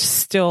I'm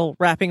still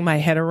wrapping my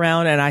head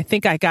around, and I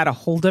think I got a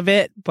hold of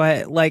it.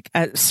 But like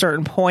at a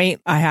certain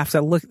point, I have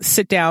to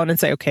sit down and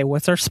say, okay,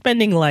 what's our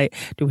spending like?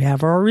 Do we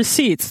have our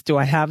receipts? Do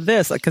I have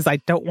this? Because I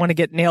don't want to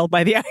get nailed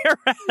by the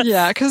IRS.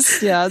 Yeah, because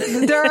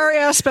there are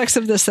aspects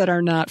of this that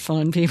are not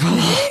fun, people.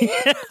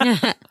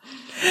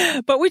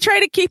 But we try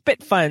to keep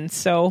it fun.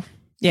 So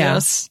yeah.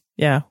 Yes.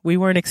 Yeah, we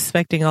weren't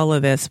expecting all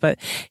of this, but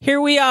here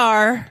we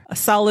are, a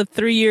solid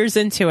 3 years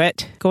into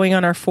it, going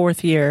on our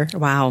 4th year.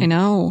 Wow. I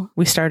know.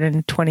 We started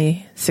in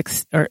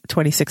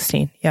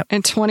 2016. Yep.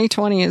 And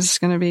 2020 is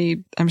going to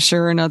be, I'm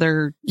sure,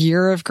 another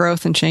year of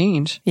growth and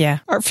change. Yeah.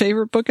 Our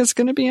favorite book is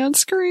going to be on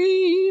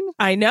screen.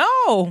 I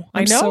know.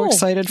 I'm so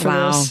excited for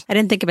this. I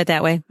didn't think of it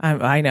that way.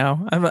 I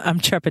know. I'm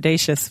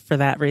trepidatious for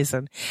that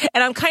reason.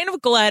 And I'm kind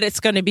of glad it's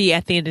going to be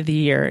at the end of the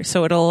year.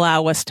 So it'll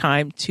allow us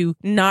time to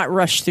not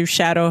rush through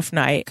Shadow of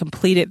Night,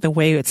 complete it the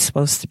way it's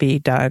supposed to be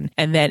done,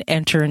 and then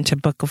enter into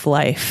Book of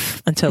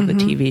Life until the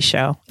TV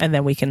show. And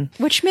then we can...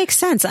 Which makes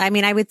sense. I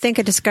mean, I would think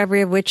a Discovery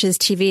of Witches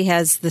TV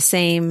has the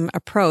same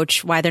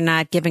approach, why they're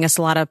not giving us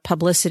a lot of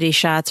publicity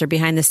shots or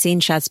behind the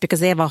scenes shots, because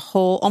they have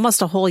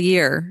almost a whole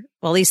year,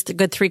 well, at least a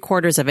good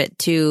 3/4 of it,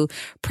 to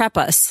prep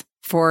us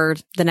for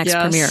the next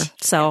premiere.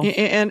 So,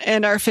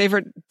 and our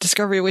favorite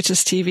Discovery of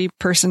Witches TV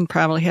person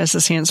probably has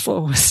his hands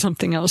full with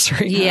something else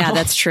right now. Yeah,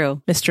 that's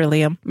true. Mr.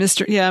 Liam.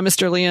 Mr.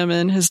 Liam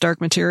and his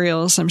Dark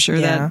Materials. I'm sure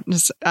that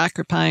is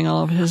occupying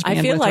all of his bandwidth.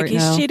 I feel like right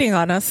he's now. cheating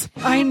on us.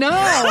 I know.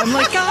 I'm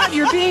like, God,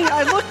 you're being.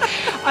 I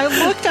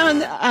looked on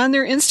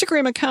their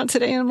Instagram account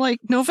today, and I'm like,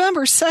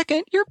 November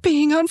 2nd, you're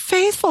being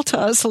unfaithful to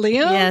us,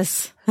 Liam.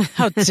 Yes.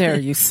 How dare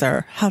you,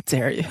 sir? How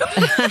dare you? On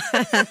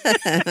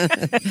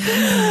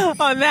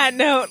that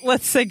note,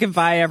 let's say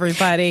goodbye,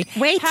 everybody.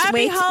 Wait. What?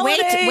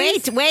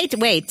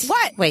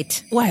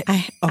 Wait. What?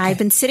 I've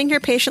been sitting here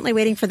patiently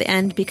waiting for the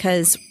end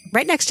because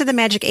right next to the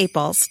magic 8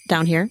 balls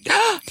down here,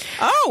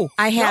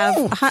 I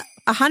have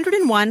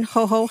 101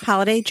 ho-ho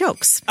holiday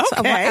jokes.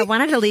 Okay. So I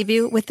wanted to leave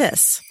you with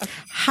this.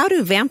 How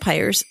do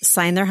vampires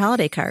sign their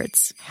holiday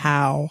cards?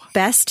 How?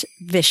 Best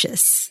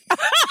vicious.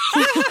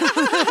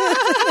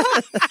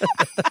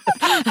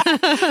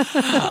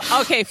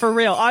 Okay, for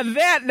real. On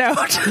that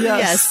note,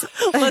 Yes.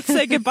 let's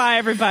say goodbye,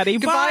 everybody.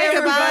 Goodbye,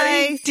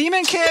 everybody.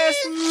 Demon kiss.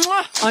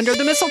 Mwah. Under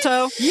the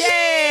mistletoe.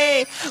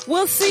 Yay!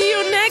 We'll see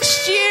you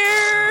next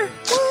year.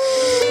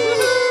 Woo!